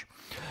hash match.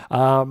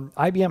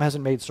 IBM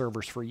hasn't made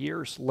servers for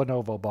years.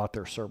 Lenovo bought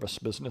their server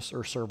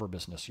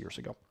business years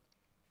ago.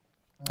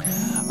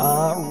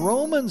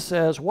 Roman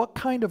says, what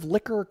kind of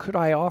liquor could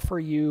I offer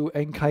you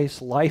in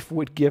case life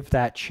would give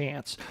that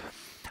chance?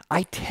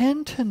 I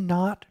tend to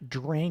not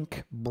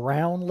drink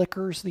brown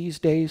liquors these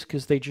days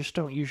because they just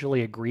don't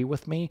usually agree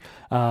with me,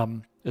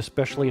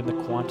 especially in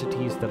the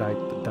quantities that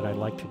I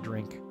like to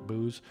drink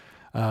booze.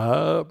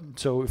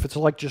 So if it's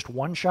like just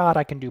one shot,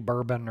 I can do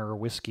bourbon or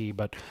whiskey,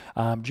 but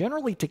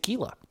generally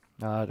tequila.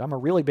 I'm a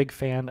really big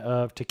fan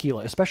of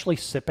tequila, especially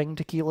sipping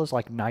tequilas,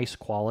 like nice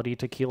quality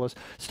tequilas,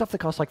 stuff that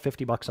costs like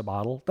 $50 a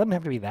bottle. Doesn't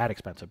have to be that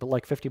expensive, but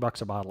like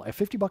 $50 a bottle. At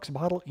 $50 a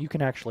bottle, you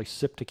can actually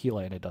sip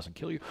tequila and it doesn't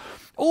kill you.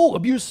 Oh,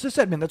 abuse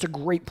sysadmin, that's a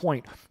great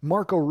point.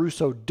 Marco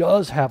Russo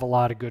does have a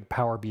lot of good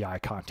Power BI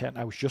content.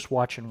 I was just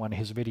watching one of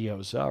his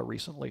videos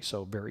recently,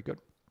 so very good.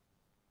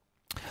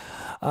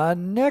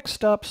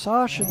 Next up,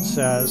 Sachin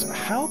says,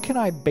 how can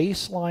I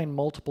baseline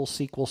multiple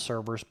SQL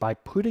servers by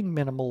putting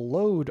minimal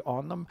load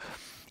on them?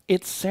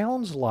 It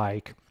sounds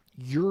like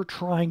you're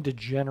trying to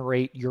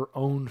generate your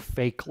own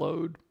fake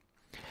load,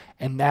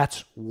 and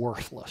that's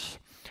worthless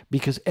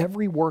because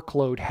every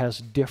workload has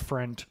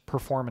different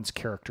performance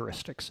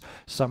characteristics.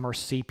 Some are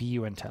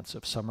CPU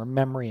intensive, some are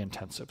memory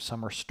intensive,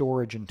 some are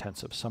storage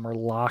intensive, some are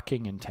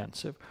locking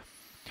intensive.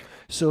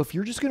 So if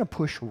you're just going to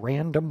push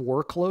random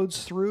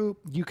workloads through,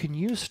 you can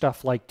use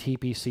stuff like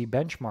TPC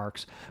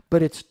benchmarks,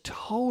 but it's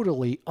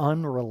totally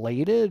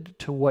unrelated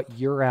to what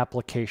your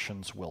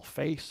applications will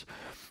face.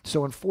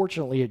 So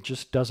unfortunately, it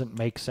just doesn't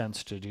make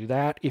sense to do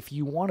that. If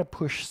you want to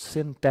push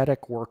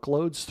synthetic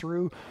workloads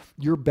through,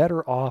 you're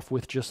better off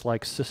with just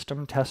like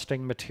system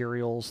testing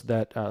materials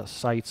that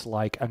sites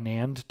like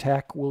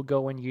AnandTech will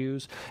go and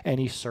use,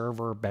 any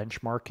server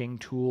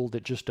benchmarking tool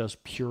that just does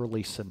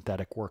purely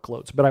synthetic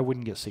workloads. But I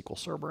wouldn't get SQL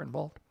Server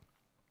involved.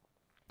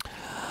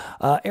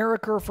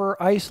 Erica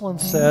for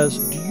Iceland says,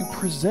 do you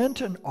present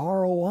an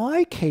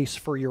ROI case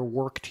for your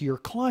work to your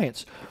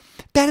clients?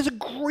 That is a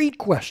great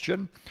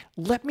question.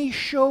 Let me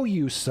show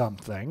you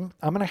something.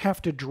 I'm going to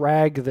have to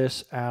drag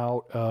this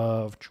out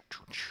of,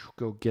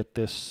 go get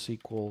this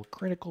SQL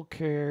Critical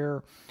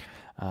Care,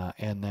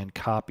 and then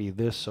copy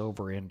this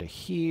over into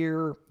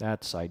here.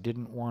 I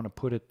didn't want to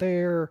put it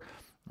there.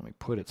 Let me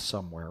put it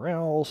somewhere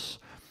else.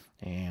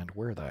 And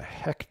where the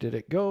heck did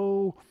it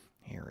go?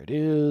 Here it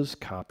is.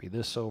 Copy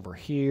this over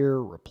here,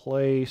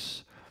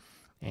 replace,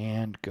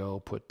 and go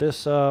put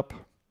this up.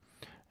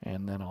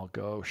 And then I'll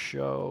go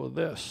show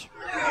this.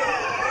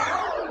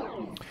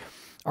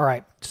 All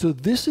right, so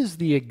this is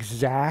the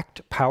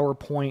exact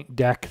PowerPoint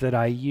deck that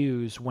I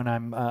use when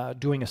I'm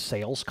doing a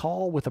sales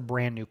call with a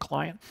brand new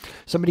client.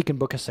 Somebody can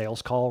book a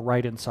sales call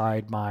right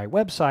inside my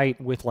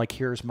website with like,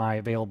 here's my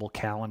available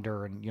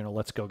calendar and,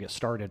 let's go get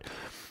started.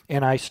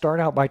 And I start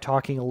out by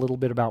talking a little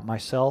bit about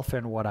myself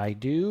and what I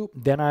do.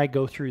 Then I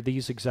go through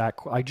these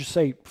I just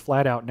say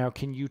flat out, now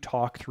can you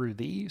talk through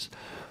these?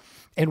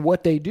 And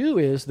what they do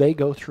is they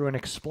go through and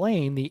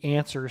explain the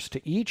answers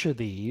to each of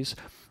these.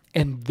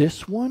 And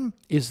this one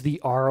is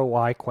the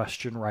ROI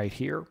question right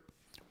here.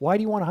 Why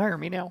do you want to hire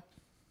me now?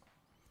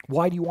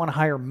 Why do you want to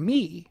hire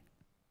me?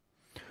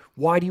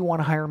 Why do you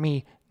want to hire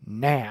me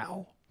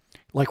now?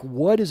 Like,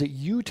 what is it?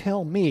 You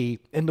tell me.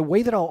 And the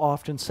way that I'll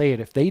often say it,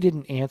 if they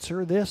didn't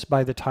answer this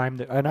by the time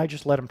that, and I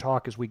just let them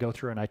talk as we go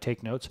through and I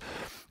take notes.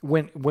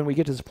 When we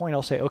get to this point,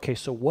 I'll say, okay,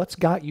 so what's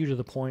got you to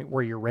the point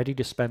where you're ready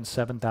to spend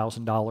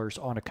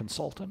 $7,000 on a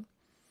consultant?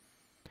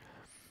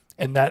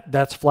 And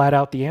that's flat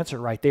out the answer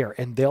right there.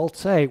 And they'll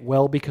say,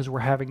 well, because we're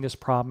having this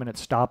problem and it's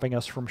stopping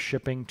us from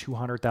shipping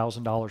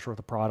 $200,000 worth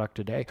of product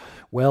a day.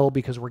 Well,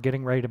 because we're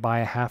getting ready to buy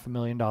a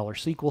 $500,000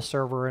 SQL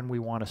server and we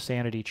want a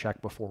sanity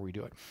check before we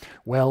do it.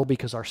 Well,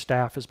 because our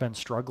staff has been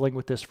struggling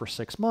with this for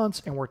 6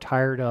 months and we're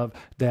tired of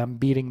them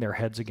beating their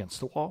heads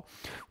against the wall.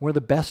 One of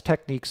the best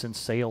techniques in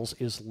sales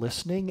is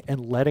listening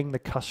and letting the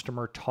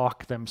customer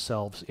talk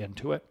themselves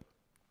into it.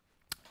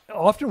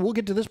 Often we'll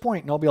get to this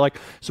point and I'll be like,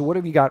 so what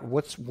have you got?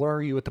 Where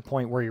are you at the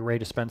point where you're ready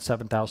to spend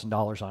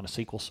 $7,000 on a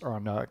SQL or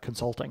on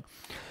consulting?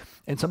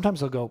 And sometimes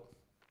they'll go,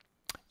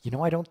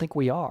 I don't think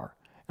we are.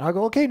 And I'll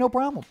go, okay, no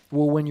problem.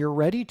 Well, when you're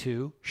ready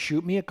to,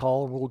 shoot me a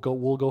call and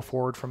we'll go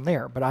forward from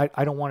there. But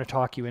I don't want to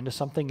talk you into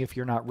something if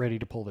you're not ready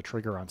to pull the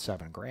trigger on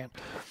 $7,000.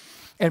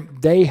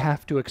 And they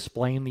have to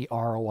explain the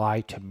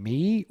ROI to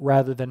me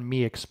rather than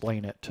me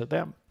explain it to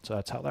them. So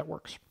that's how that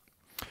works.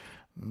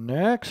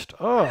 Next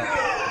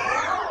up.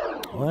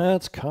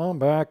 Let's come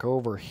back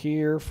over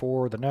here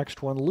for the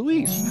next one.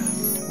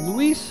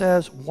 Luis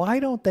says, why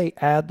don't they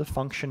add the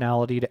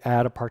functionality to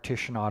add a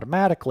partition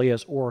automatically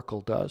as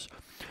Oracle does?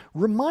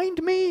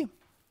 Remind me,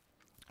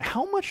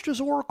 how much does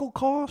Oracle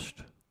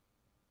cost?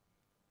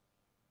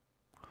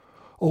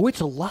 Oh, it's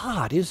a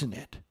lot, isn't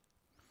it?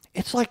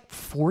 It's like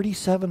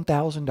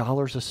 $47,000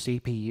 a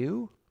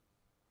CPU.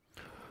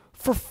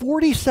 For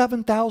 $47,000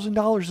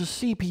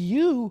 a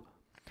CPU,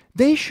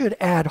 they should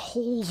add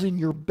holes in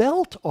your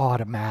belt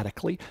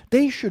automatically.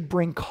 They should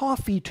bring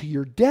coffee to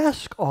your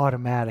desk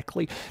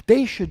automatically.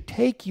 They should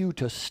take you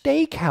to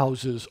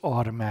steakhouses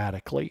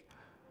automatically.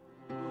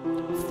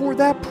 For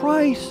that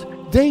price,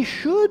 they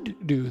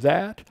should do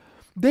that.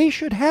 They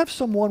should have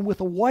someone with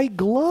a white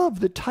glove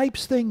that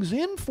types things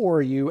in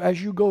for you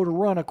as you go to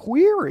run a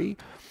query.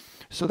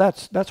 So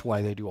that's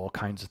why they do all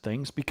kinds of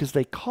things, because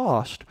they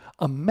cost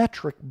a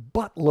metric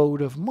buttload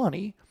of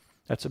money.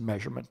 That's a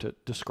measurement to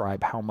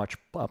describe how much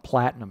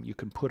platinum you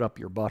can put up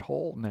your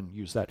butthole and then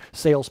use that.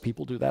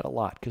 Salespeople do that a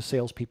lot because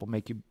salespeople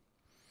make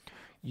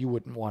you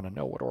wouldn't want to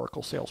know what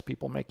Oracle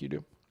salespeople make you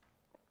do.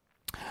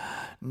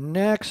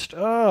 Next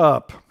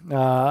up.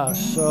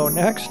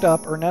 Next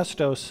up,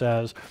 Ernesto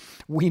says,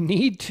 we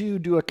need to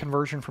do a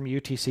conversion from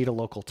UTC to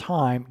local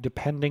time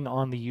depending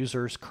on the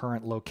user's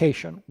current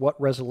location. What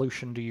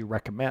resolution do you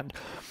recommend?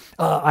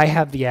 I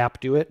have the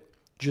app do it.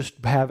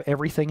 Just have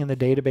everything in the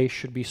database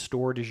should be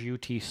stored as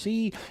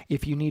UTC.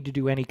 If you need to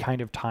do any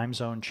kind of time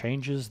zone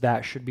changes,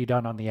 that should be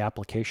done on the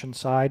application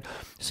side.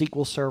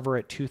 SQL Server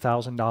at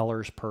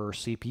 $2,000 per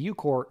CPU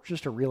core,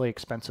 just a really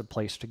expensive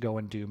place to go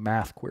and do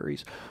math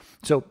queries.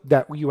 So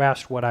that you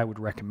asked what I would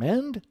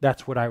recommend,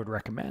 that's what I would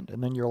recommend.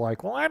 And then you're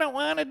like, well, I don't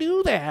want to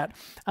do that.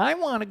 I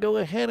want to go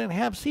ahead and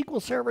have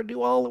SQL Server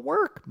do all the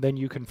work. Then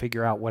you can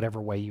figure out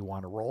whatever way you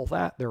want to roll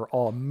that. There are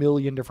all a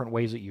million different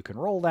ways that you can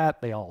roll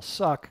that. They all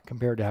suck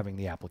compared to having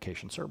the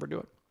application server do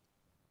it.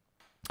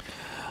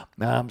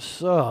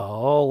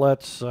 So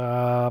let's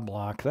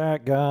block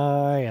that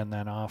guy, and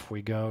then off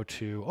we go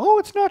to, oh,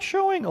 it's not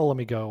showing. Oh, let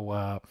me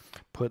go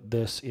put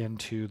this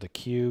into the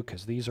queue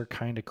because these are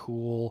kind of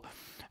cool.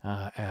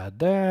 Add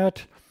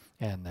that,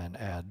 and then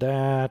add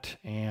that,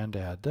 and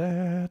add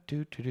that.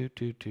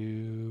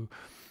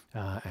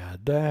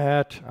 Add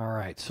that. All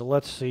right, so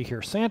let's see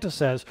here. Santa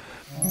says,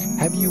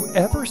 have you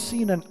ever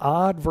seen an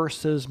odd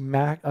versus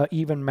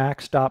even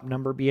max stop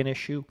number be an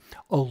issue?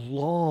 A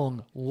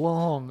long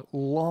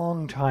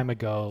time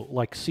ago,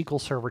 like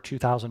SQL Server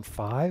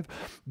 2005,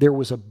 there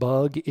was a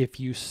bug if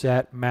you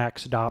set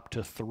max stop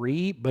to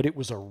 3, but it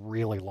was a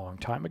really long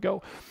time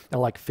ago,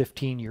 like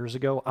 15 years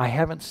ago. I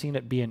haven't seen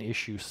it be an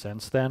issue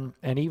since then,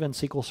 and even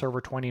SQL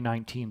Server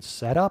 2019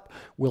 setup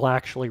will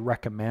actually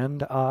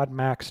recommend odd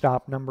max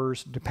stop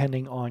numbers depending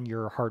on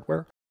your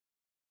hardware.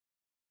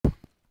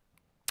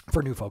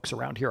 For new folks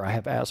around here, I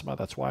have asthma.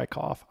 That's why I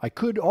cough. I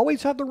could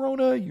always have the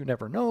Rona. You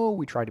never know.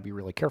 We try to be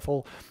really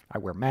careful. I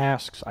wear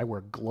masks. I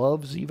wear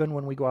gloves even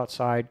when we go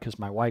outside because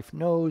my wife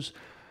knows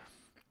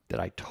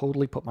that I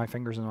totally put my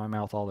fingers in my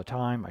mouth all the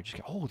time. I just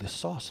go, oh, this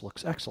sauce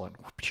looks excellent.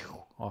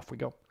 Off we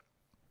go.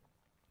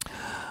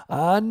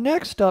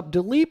 Next up,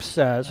 Dilip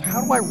says,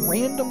 how do I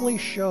randomly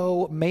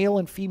show male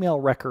and female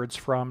records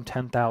from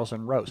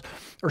 10,000 rows?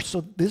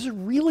 So this is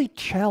really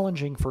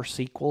challenging for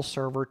SQL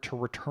Server to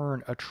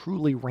return a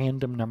truly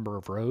random number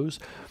of rows.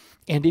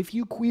 And if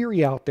you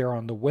query out there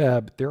on the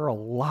web, there are a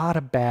lot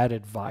of bad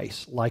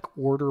advice, like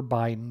order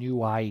by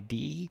new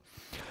ID.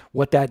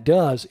 What that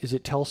does is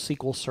it tells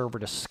SQL Server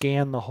to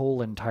scan the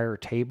whole entire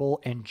table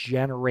and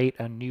generate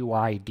a new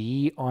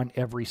ID on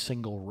every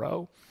single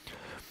row.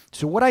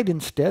 So what I'd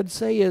instead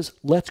say is,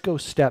 let's go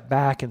step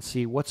back and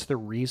see what's the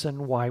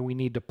reason why we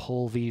need to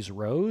pull these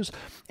rows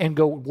and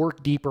go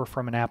work deeper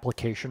from an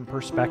application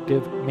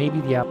perspective.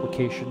 Maybe the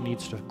application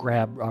needs to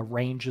grab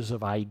ranges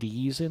of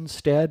IDs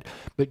instead,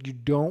 but you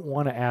don't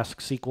want to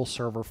ask SQL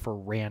Server for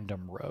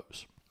random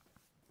rows.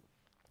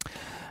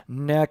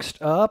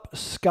 Next up,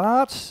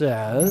 Scott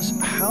says,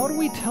 how do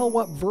we tell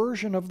what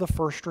version of the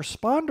First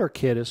Responder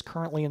Kit is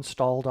currently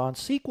installed on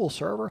SQL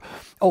Server?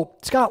 Oh,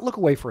 Scott, look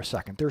away for a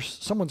second.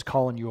 Someone's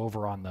calling you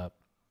over on the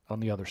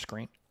other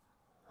screen.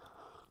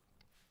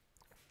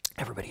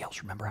 Everybody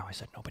else, remember how I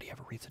said nobody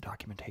ever reads the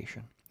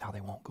documentation? How they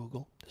won't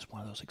Google? This is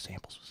one of those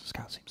examples.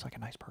 Scott seems like a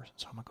nice person,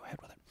 so I'm going to go ahead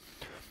with it.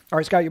 All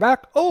right, Scott, you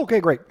back? Oh, okay,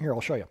 great. Here, I'll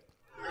show you.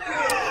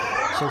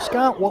 So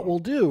Scott, what we'll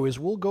do is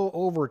we'll go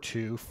over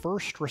to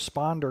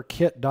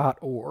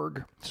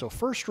firstresponderkit.org. So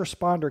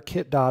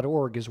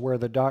firstresponderkit.org is where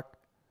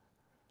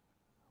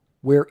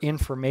where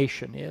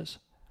information is.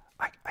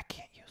 I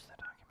can't use the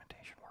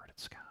documentation word,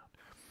 it's Scott.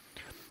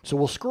 So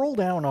we'll scroll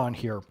down on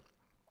here.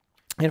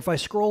 And if I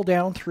scroll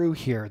down through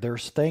here,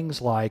 there's things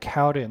like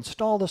how to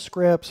install the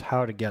scripts,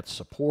 how to get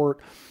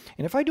support.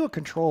 And if I do a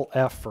Control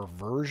F for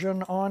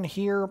version on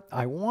here,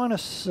 I want to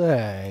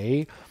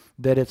say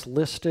that it's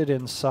listed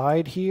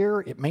inside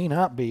here. It may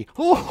not be.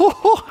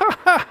 All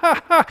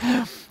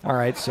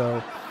right,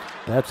 so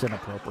that's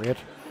inappropriate.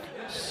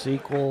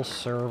 SQL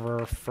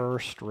Server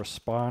First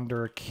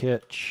Responder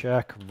Kit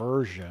check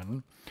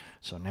version.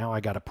 So now I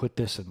got to put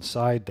this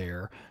inside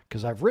there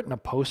because I've written a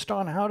post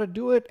on how to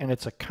do it, and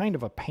it's a kind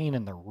of a pain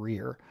in the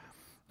rear.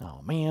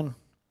 Oh, man.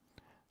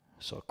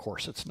 So, of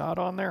course, it's not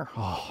on there.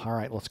 Oh, all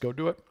right, let's go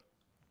do it.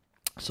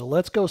 So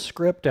let's go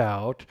script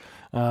out.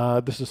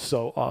 This is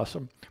so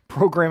awesome.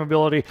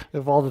 Programmability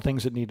of all the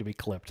things that need to be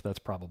clipped. That's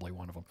probably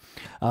one of them.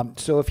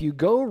 So if you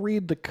go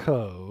read the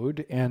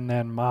code and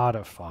then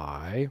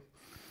modify.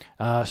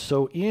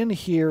 So in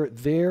here,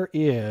 there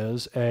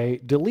is a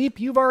Dilip.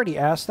 You've already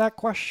asked that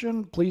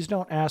question. Please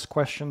don't ask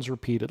questions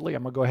repeatedly.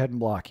 I'm going to go ahead and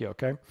block you,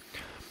 okay?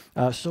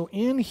 So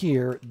in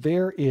here,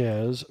 there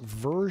is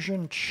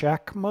version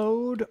check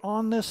mode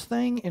on this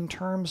thing in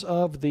terms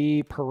of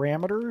the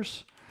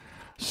parameters.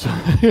 So,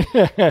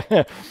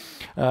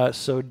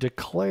 so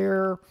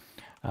declare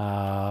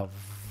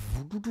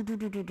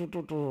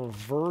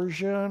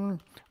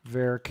version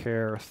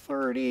varchar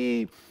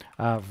 30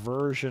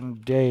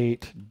 version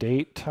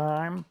date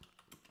time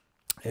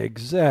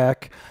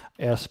exec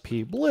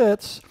sp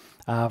blitz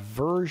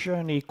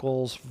version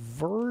equals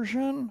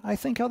version. I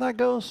think how that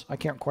goes. I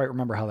can't quite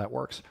remember how that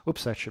works.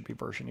 Oops, that should be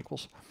version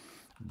equals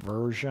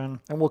version,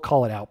 and we'll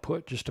call it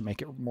output just to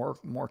make it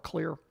more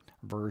clear.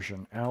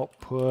 Version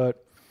output.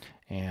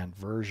 And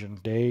version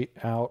date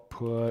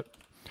output,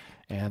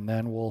 and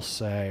then we'll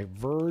say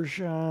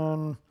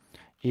version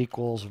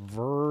equals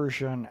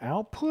version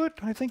output,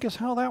 I think is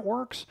how that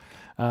works.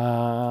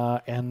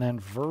 And then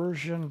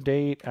version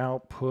date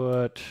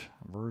output,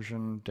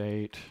 version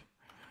date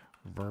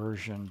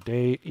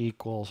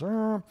equals,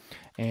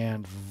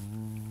 and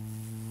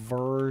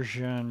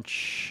version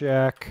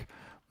check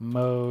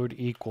mode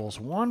equals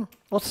 1.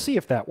 Let's see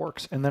if that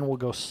works. And then we'll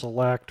go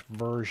select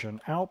version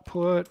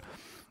output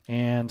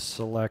and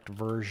select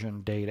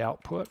version date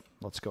output.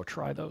 Let's go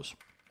try those.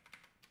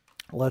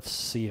 Let's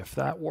see if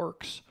that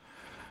works.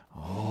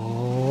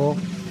 Oh,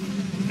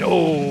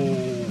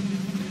 no.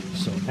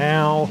 So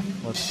now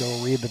let's go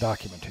read the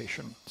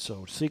documentation.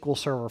 So SQL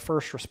Server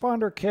First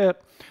Responder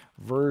Kit,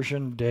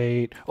 version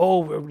date.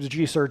 Oh, the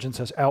G-Surgeon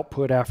says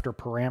output after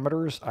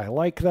parameters. I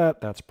like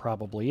that. That's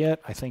probably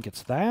it. I think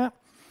it's that.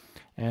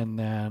 And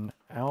then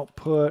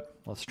output.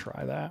 Let's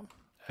try that.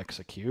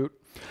 Execute.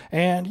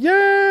 And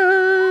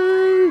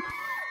yay!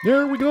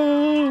 There we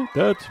go.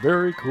 That's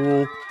very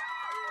cool.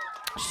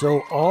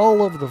 So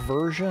all of the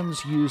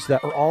versions use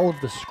that, or all of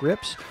the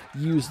scripts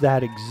use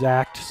that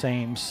exact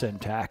same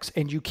syntax,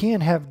 and you can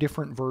have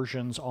different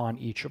versions on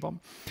each of them.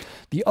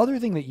 The other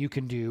thing that you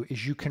can do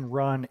is you can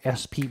run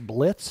SP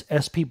Blitz.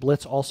 SP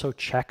Blitz also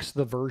checks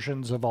the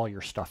versions of all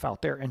your stuff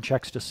out there and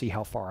checks to see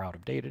how far out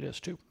of date it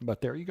is too.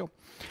 But there you go.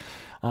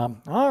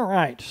 All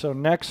right, so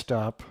next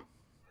up,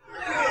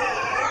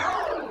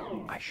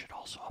 I should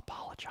also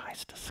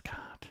apologize to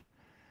Scott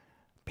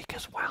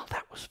because while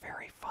that was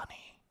very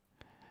funny,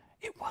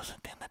 it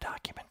wasn't in the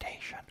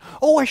documentation.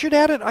 Oh, I should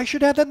add it. I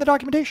should add that in the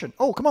documentation.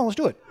 Oh, come on, let's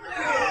do it.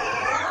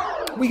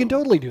 We can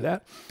totally do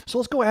that. So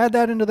let's go add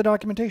that into the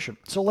documentation.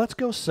 So let's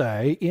go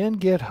say in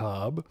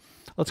GitHub,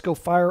 let's go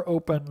fire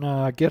open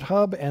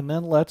GitHub, and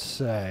then let's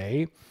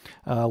say,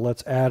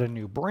 let's add a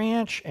new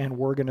branch, and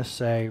we're going to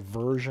say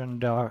version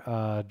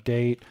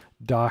date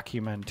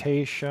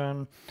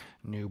documentation,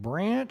 new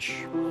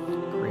branch,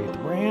 create the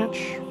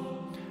branch.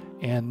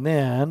 And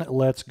then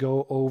let's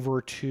go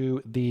over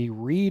to the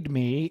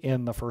README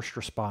in the first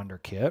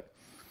responder kit.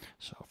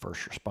 So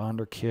first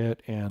responder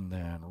kit and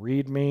then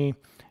README.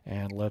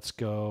 And let's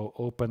go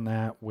open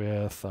that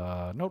with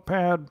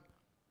Notepad.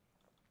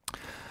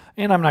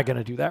 And I'm not going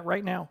to do that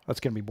right now. That's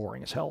going to be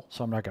boring as hell.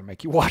 So I'm not going to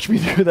make you watch me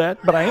do that.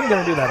 But I am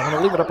going to do that. I'm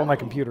going to leave it up on my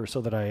computer so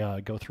that I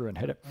go through and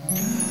hit it.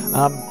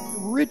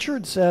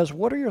 Richard says,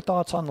 what are your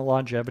thoughts on the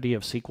longevity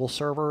of SQL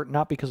Server?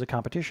 Not because of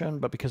competition,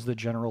 but because of the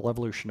general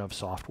evolution of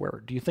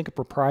software. Do you think a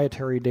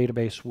proprietary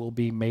database will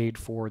be made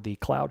for the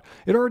cloud?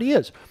 It already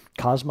is.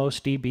 Cosmos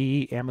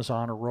DB,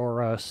 Amazon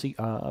Aurora,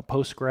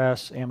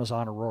 Postgres,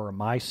 Amazon Aurora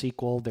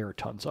MySQL. There are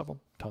tons of them.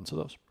 Tons of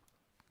those.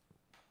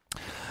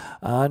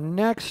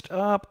 Next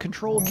up,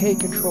 Control K,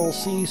 Control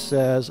C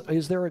says,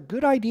 is there a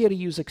good idea to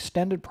use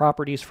extended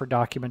properties for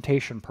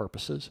documentation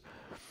purposes?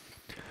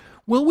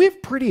 Well,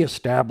 we've pretty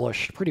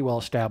well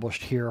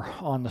established here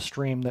on the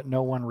stream that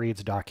no one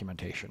reads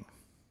documentation.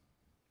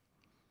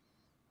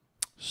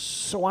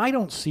 So I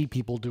don't see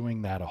people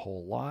doing that a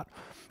whole lot.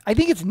 I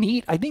think it's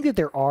neat. I think that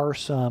there are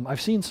some, I've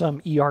seen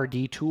some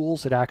ERD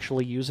tools that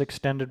actually use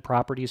extended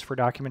properties for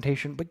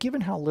documentation, but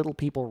given how little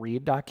people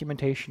read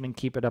documentation and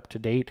keep it up to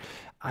date,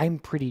 I'm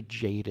pretty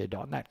jaded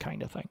on that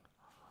kind of thing.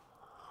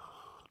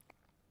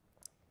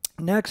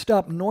 Next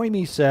up,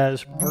 Noemi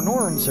says, or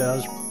Norn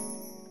says,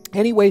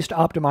 any ways to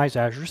optimize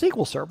Azure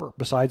SQL Server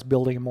besides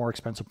building a more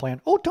expensive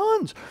plan? Oh,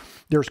 tons.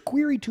 There's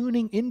query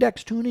tuning,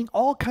 index tuning,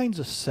 all kinds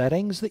of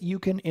settings that you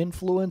can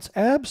influence.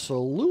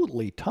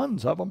 Absolutely,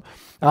 tons of them.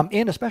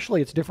 And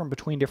especially it's different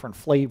between different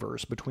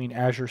flavors, between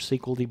Azure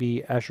SQL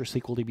DB, Azure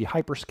SQL DB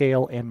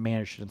Hyperscale, and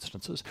managed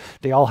instances.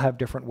 They all have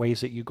different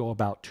ways that you go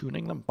about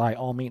tuning them, by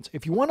all means.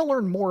 If you want to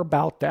learn more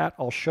about that,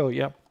 I'll show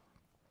you.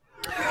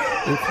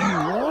 If you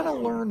want to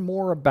learn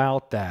more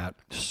about that,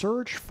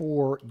 search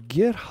for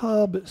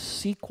GitHub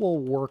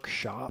SQL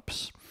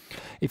Workshops.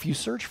 If you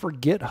search for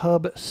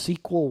GitHub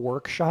SQL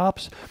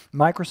Workshops,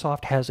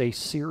 Microsoft has a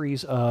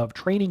series of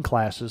training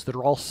classes that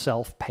are all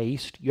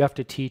self-paced. You have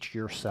to teach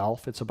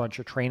yourself. It's a bunch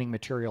of training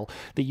material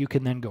that you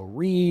can then go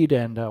read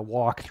and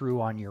walk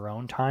through on your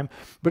own time.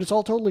 But it's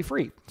all totally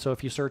free. So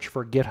if you search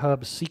for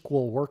GitHub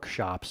SQL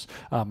Workshops,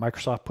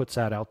 Microsoft puts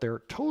that out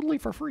there totally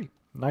for free.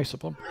 Nice of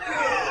them.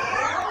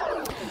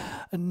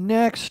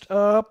 Next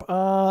up,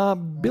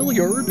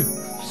 Billiard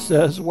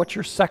says, what's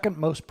your second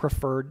most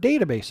preferred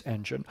database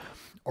engine?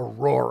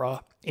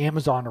 Aurora.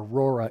 Amazon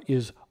Aurora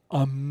is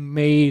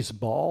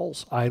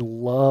amazeballs. I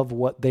love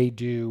what they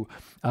do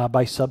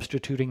by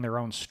substituting their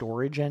own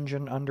storage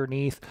engine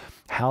underneath,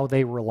 how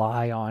they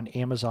rely on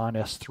Amazon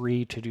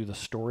S3 to do the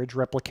storage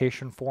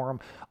replication for them.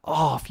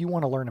 Oh, if you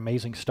want to learn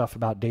amazing stuff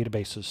about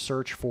databases,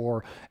 search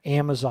for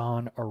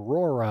Amazon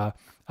Aurora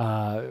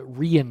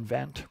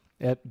reInvent.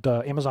 At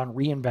the Amazon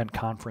reInvent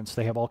conference,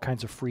 they have all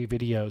kinds of free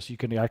videos. You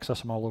can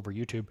access them all over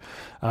YouTube.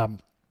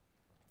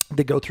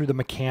 They go through the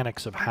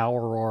mechanics of how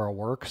Aurora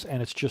works,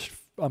 and it's just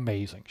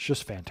amazing. It's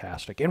just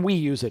fantastic. And we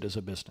use it as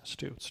a business,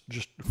 too. It's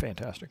just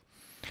fantastic.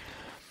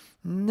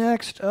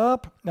 Next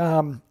up,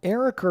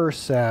 Eriker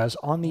says,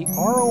 on the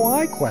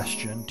ROI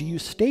question, do you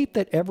state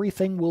that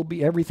everything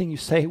you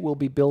say will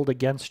be billed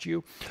against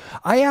you?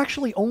 I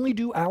actually only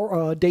do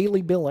our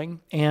daily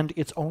billing, and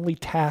it's only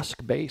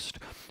task-based.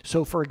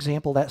 So, for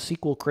example, that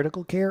SQL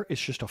Critical Care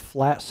is just a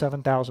flat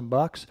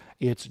 $7,000.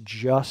 It's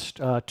just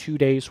 2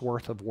 days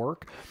worth of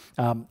work.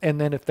 And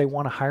then if they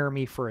want to hire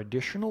me for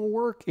additional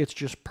work, it's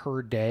just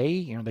per day.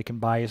 You know, they can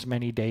buy as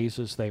many days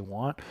as they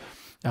want.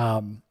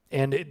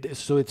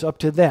 So it's up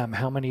to them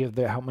how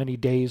many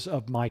days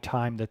of my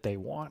time that they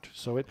want.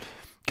 So it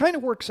kind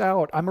of works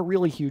out. I'm a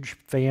really huge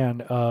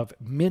fan of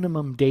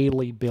minimum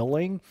daily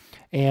billing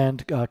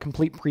and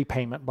complete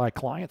prepayment by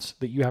clients,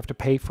 that you have to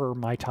pay for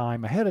my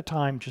time ahead of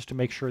time just to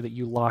make sure that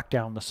you lock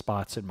down the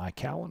spots in my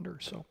calendar.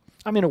 So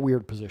I'm in a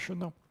weird position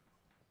though.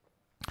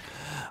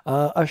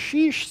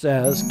 Ashish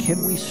says,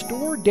 can we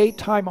store date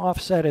time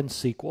offset in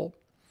SQL?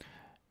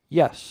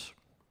 Yes,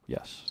 you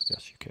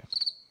can.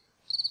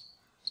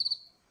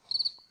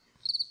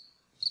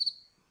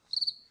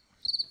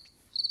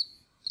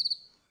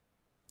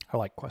 I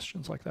like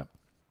questions like that.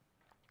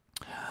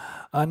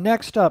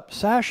 Next up,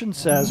 Sashin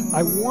says,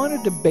 I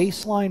wanted to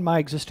baseline my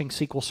existing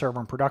SQL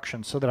Server in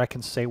production so that I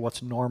can say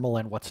what's normal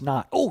and what's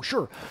not. Oh,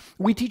 sure.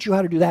 We teach you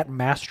how to do that in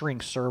Mastering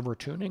Server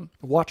Tuning.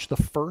 Watch the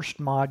first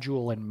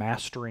module in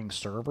Mastering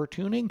Server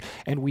Tuning,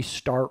 and we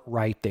start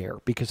right there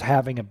because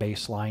having a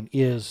baseline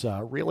is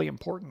really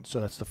important.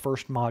 So that's the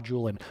first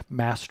module in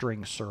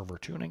Mastering Server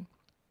Tuning.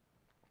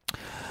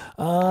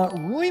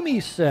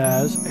 Ruimi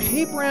says,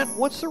 hey Brent,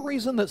 what's the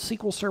reason that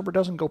SQL Server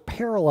doesn't go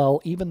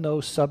parallel even though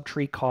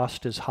subtree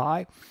cost is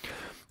high?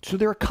 So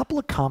there are a couple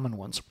of common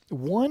ones.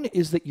 One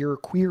is that your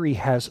query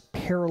has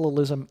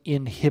parallelism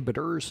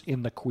inhibitors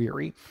in the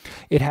query.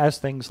 It has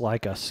things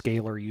like a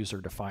scalar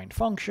user-defined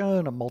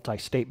function, a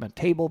multi-statement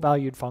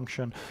table-valued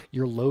function.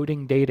 You're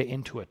loading data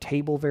into a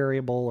table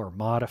variable or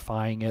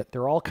modifying it.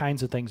 There are all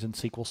kinds of things in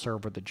SQL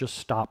Server that just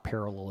stop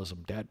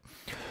parallelism dead.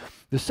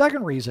 The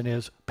second reason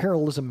is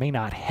parallelism may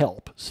not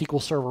help.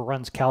 SQL Server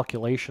runs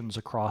calculations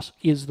across,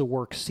 is the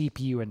work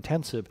CPU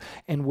intensive,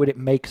 and would it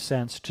make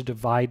sense to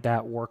divide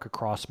that work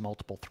across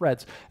multiple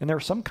threads? And there are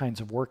some kinds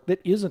of work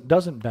that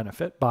doesn't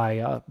benefit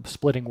by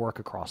splitting work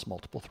across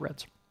multiple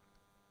threads.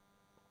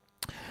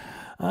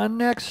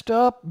 Next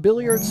up,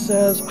 Billiard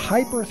says,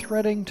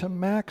 hyper-threading to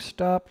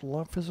maxed up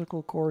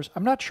physical cores.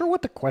 I'm not sure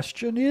what the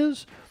question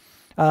is.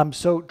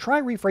 So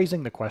try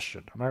rephrasing the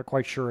question. I'm not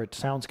quite sure. It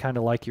sounds kind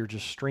of like you're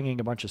just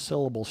stringing a bunch of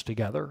syllables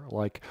together,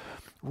 like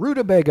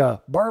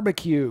rutabaga,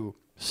 barbecue,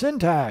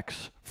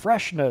 syntax,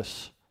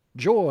 freshness,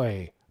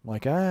 joy. I'm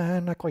like,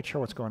 I'm not quite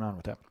sure what's going on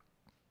with that.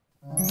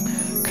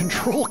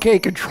 Control K,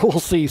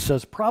 Control C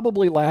says,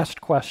 probably last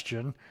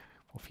question.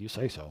 Well, if you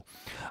say so.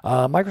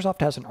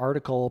 Microsoft has an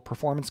article,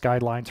 performance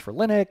guidelines for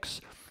Linux.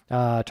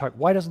 Why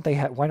don't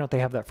they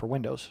have that for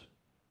Windows?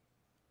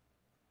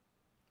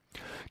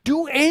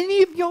 Do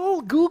any of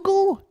y'all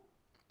Google?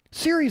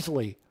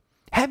 Seriously,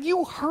 have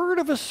you heard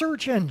of a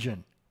search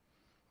engine?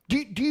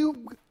 You're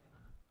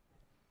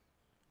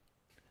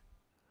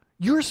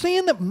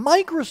saying that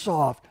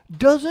Microsoft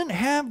doesn't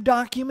have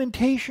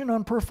documentation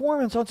on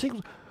performance on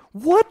SQL.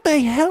 What the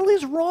hell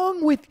is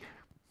wrong with...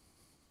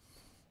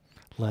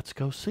 Let's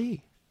go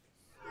see.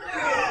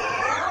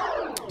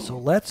 So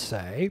let's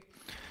say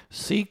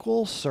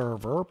SQL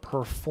Server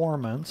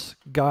Performance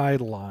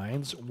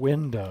Guidelines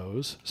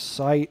Windows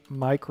site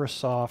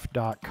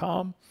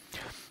Microsoft.com,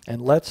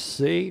 and let's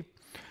see.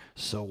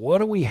 So what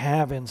do we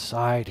have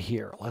inside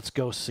here? Let's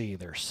go see.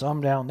 There's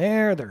some down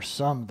there, there's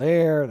some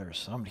there, there's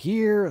some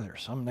here,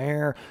 there's some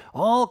there,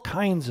 all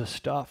kinds of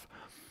stuff.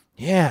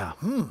 Yeah,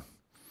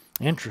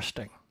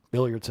 interesting.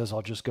 Billiard says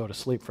I'll just go to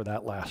sleep for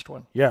that last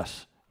one.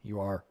 Yes, you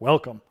are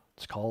welcome.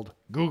 It's called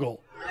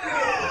Google.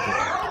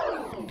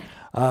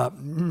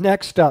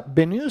 Next up,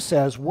 Benu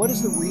says, what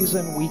is the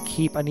reason we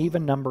keep an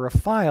even number of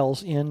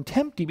files in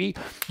TempDB?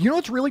 You know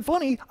what's really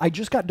funny? I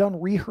just got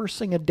done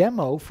rehearsing a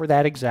demo for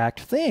that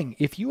exact thing.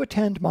 If you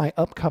attend my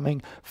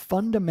upcoming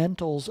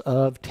Fundamentals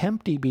of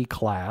TempDB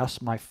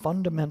class, my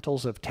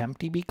Fundamentals of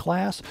TempDB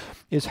class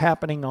is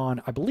happening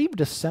on, I believe,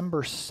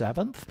 December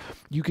 7th.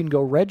 You can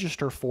go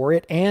register for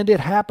it, and it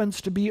happens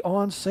to be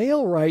on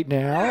sale right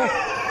now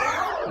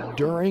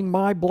during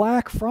my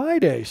Black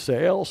Friday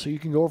sale. So you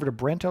can go over to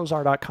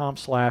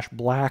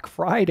brentozar.com/Black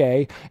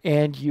Friday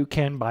and you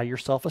can buy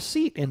yourself a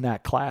seat in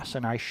that class.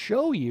 And I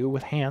show you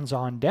with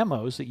hands-on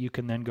demos that you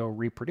can then go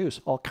reproduce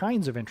all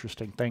kinds of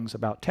interesting things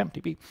about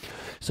TempDB.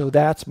 So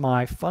that's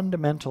my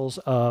Fundamentals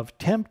of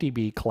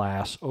TempDB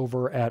class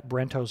over at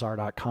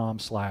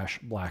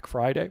brentozar.com/Black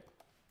Friday.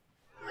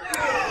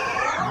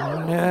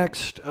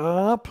 Next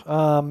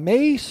up,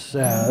 May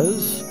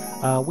says,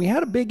 we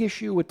had a big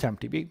issue with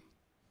TempDB.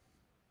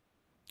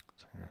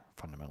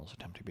 Fundamentals of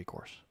TempDB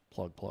course.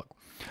 Plug.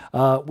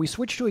 We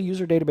switched to a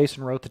user database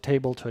and wrote the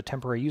table to a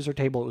temporary user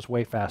table. It was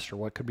way faster.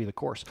 What could be the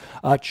course?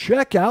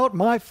 Check out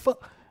my...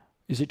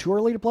 Is it too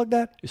early to plug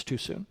that? It's too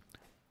soon.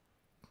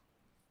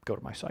 Go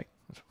to my site.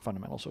 It's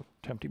Fundamentals of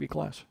TempDB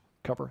class.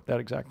 Cover that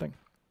exact thing.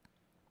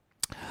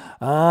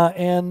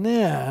 And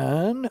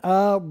then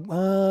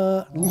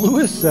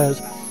Lewis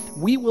says,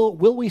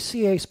 will we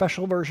see a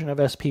special version of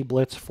SP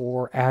Blitz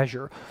for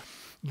Azure?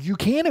 You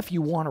can if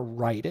you want to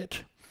write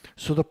it.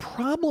 So the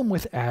problem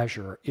with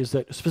Azure is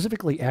that,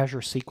 specifically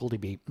Azure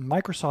SQLDB,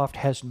 Microsoft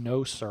has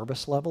no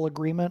service level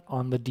agreement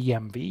on the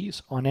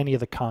DMVs, on any of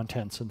the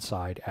contents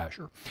inside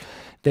Azure.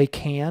 They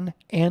can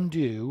and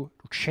do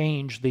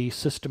change the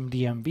system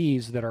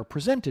DMVs that are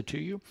presented to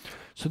you.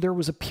 So there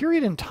was a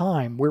period in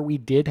time where we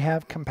did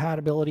have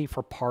compatibility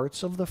for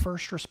parts of the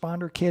first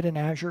responder kit in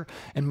Azure,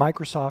 and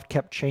Microsoft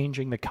kept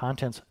changing the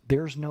contents.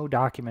 There's no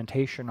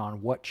documentation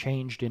on what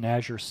changed in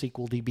Azure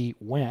SQLDB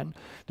when.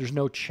 There's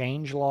no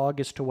change log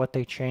as to what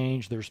they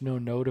changed. There's no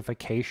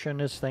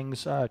notification as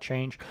things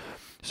change.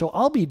 So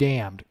I'll be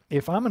damned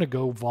if I'm going to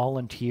go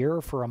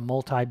volunteer for a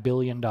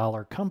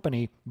multi-billion-dollar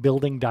company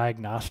building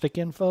diagnostic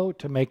info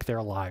to make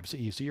their lives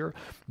easier.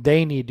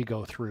 They need to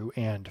go through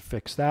and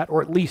fix that,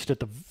 or at least, at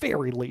the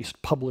very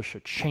least, publish a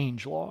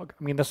change log.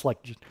 I mean, that's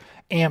like just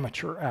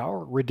amateur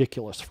hour,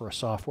 ridiculous for a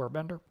software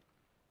vendor.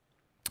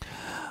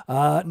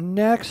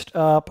 Next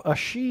up,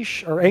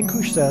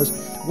 Ankush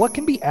says, what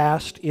can be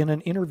asked in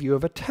an interview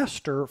of a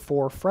tester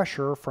for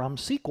fresher from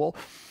SQL?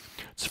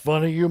 It's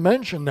funny you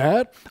mentioned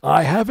that.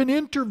 I have an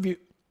interview.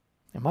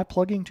 Am I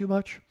plugging too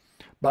much?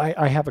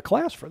 I have a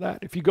class for that.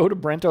 If you go to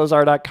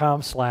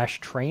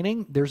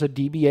brentozar.com/training, there's a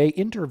DBA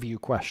interview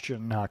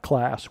question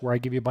class where I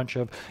give you a bunch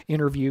of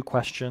interview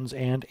questions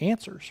and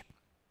answers.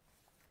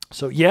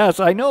 So yes,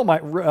 I know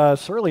my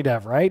Surly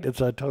Dev, right?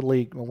 It's a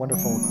totally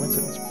wonderful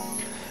coincidence.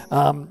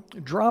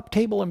 Drop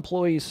table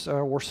employees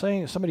were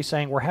saying, somebody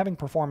saying, we're having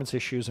performance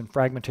issues and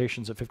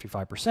fragmentations at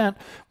 55%.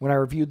 When I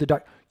reviewed the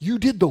doc, you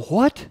did the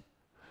what?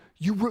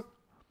 You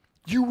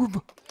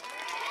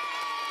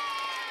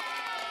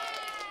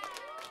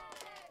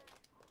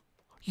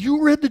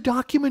read the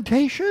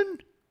documentation?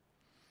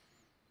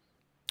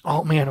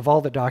 Oh man, of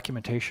all the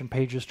documentation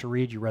pages to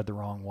read, you read the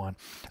wrong one.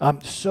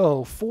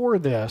 So for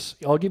this,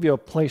 I'll give you a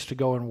place to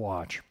go and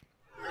watch.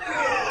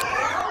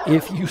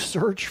 If you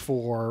search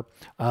for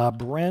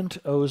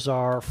Brent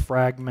Ozar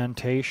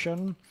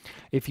fragmentation,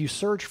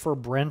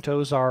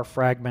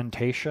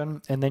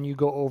 and then you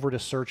go over to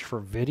search for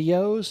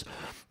videos,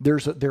 there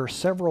are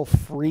several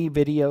free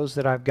videos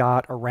that I've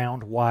got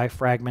around why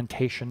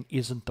fragmentation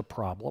isn't the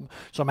problem.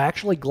 So I'm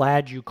actually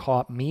glad you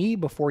caught me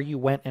before you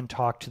went and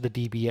talked to the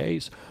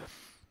DBAs.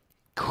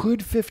 Could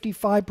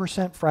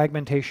 55%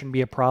 fragmentation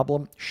be a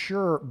problem?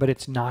 Sure, but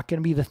it's not going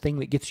to be the thing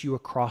that gets you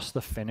across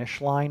the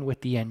finish line with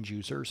the end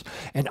users.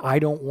 And I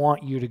don't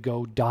want you to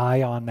go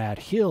die on that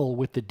hill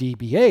with the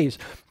DBAs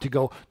to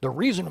go, the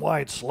reason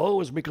why it's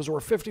slow is because we're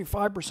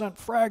 55%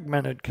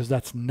 fragmented, because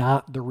that's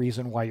not the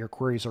reason why your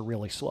queries are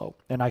really slow.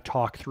 And I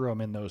talk through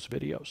them in those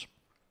videos.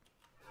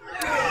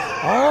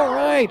 All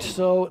right,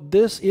 so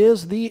this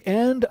is the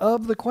end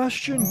of the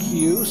question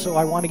queue. So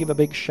I want to give a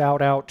big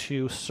shout out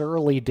to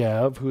Surly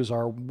Dev, who's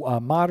our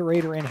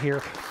moderator in here,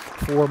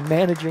 for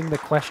managing the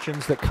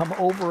questions that come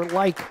over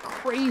like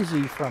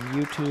crazy from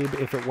YouTube.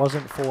 If it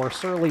wasn't for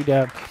Surly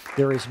Dev,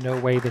 there is no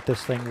way that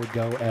this thing would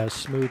go as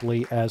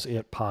smoothly as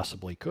it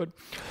possibly could.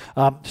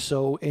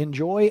 So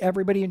enjoy,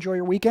 everybody, enjoy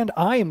your weekend.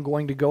 I am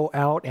going to go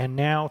out, and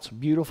now it's a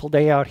beautiful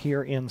day out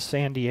here in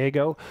San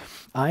Diego.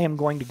 I am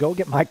going to go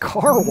get my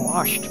car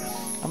washed.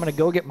 I'm going to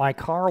go get my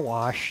car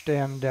washed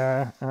and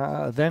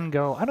then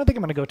go. I don't think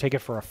I'm going to go take it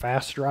for a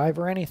fast drive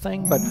or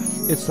anything, but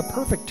it's the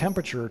perfect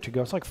temperature to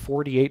go. It's like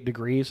 48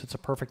 degrees. It's a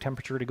perfect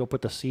temperature to go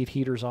put the seat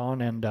heaters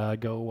on and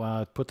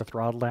go put the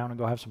throttle down and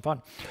go have some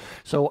fun.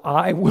 So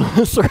I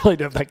will certainly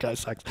do that. Guy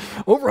sucks.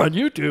 Over on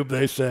YouTube,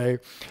 they say.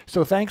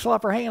 So thanks a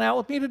lot for hanging out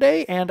with me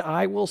today, and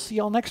I will see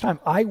y'all next time.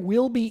 I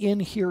will be in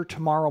here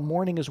tomorrow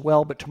morning as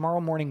well, but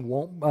tomorrow morning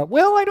won't.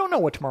 Well, I don't know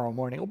what tomorrow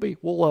morning will be.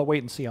 We'll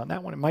wait and see on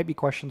that one. It might be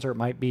questions or it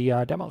might be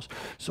demos.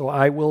 So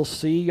I will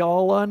see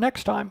y'all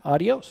next time.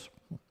 Adios.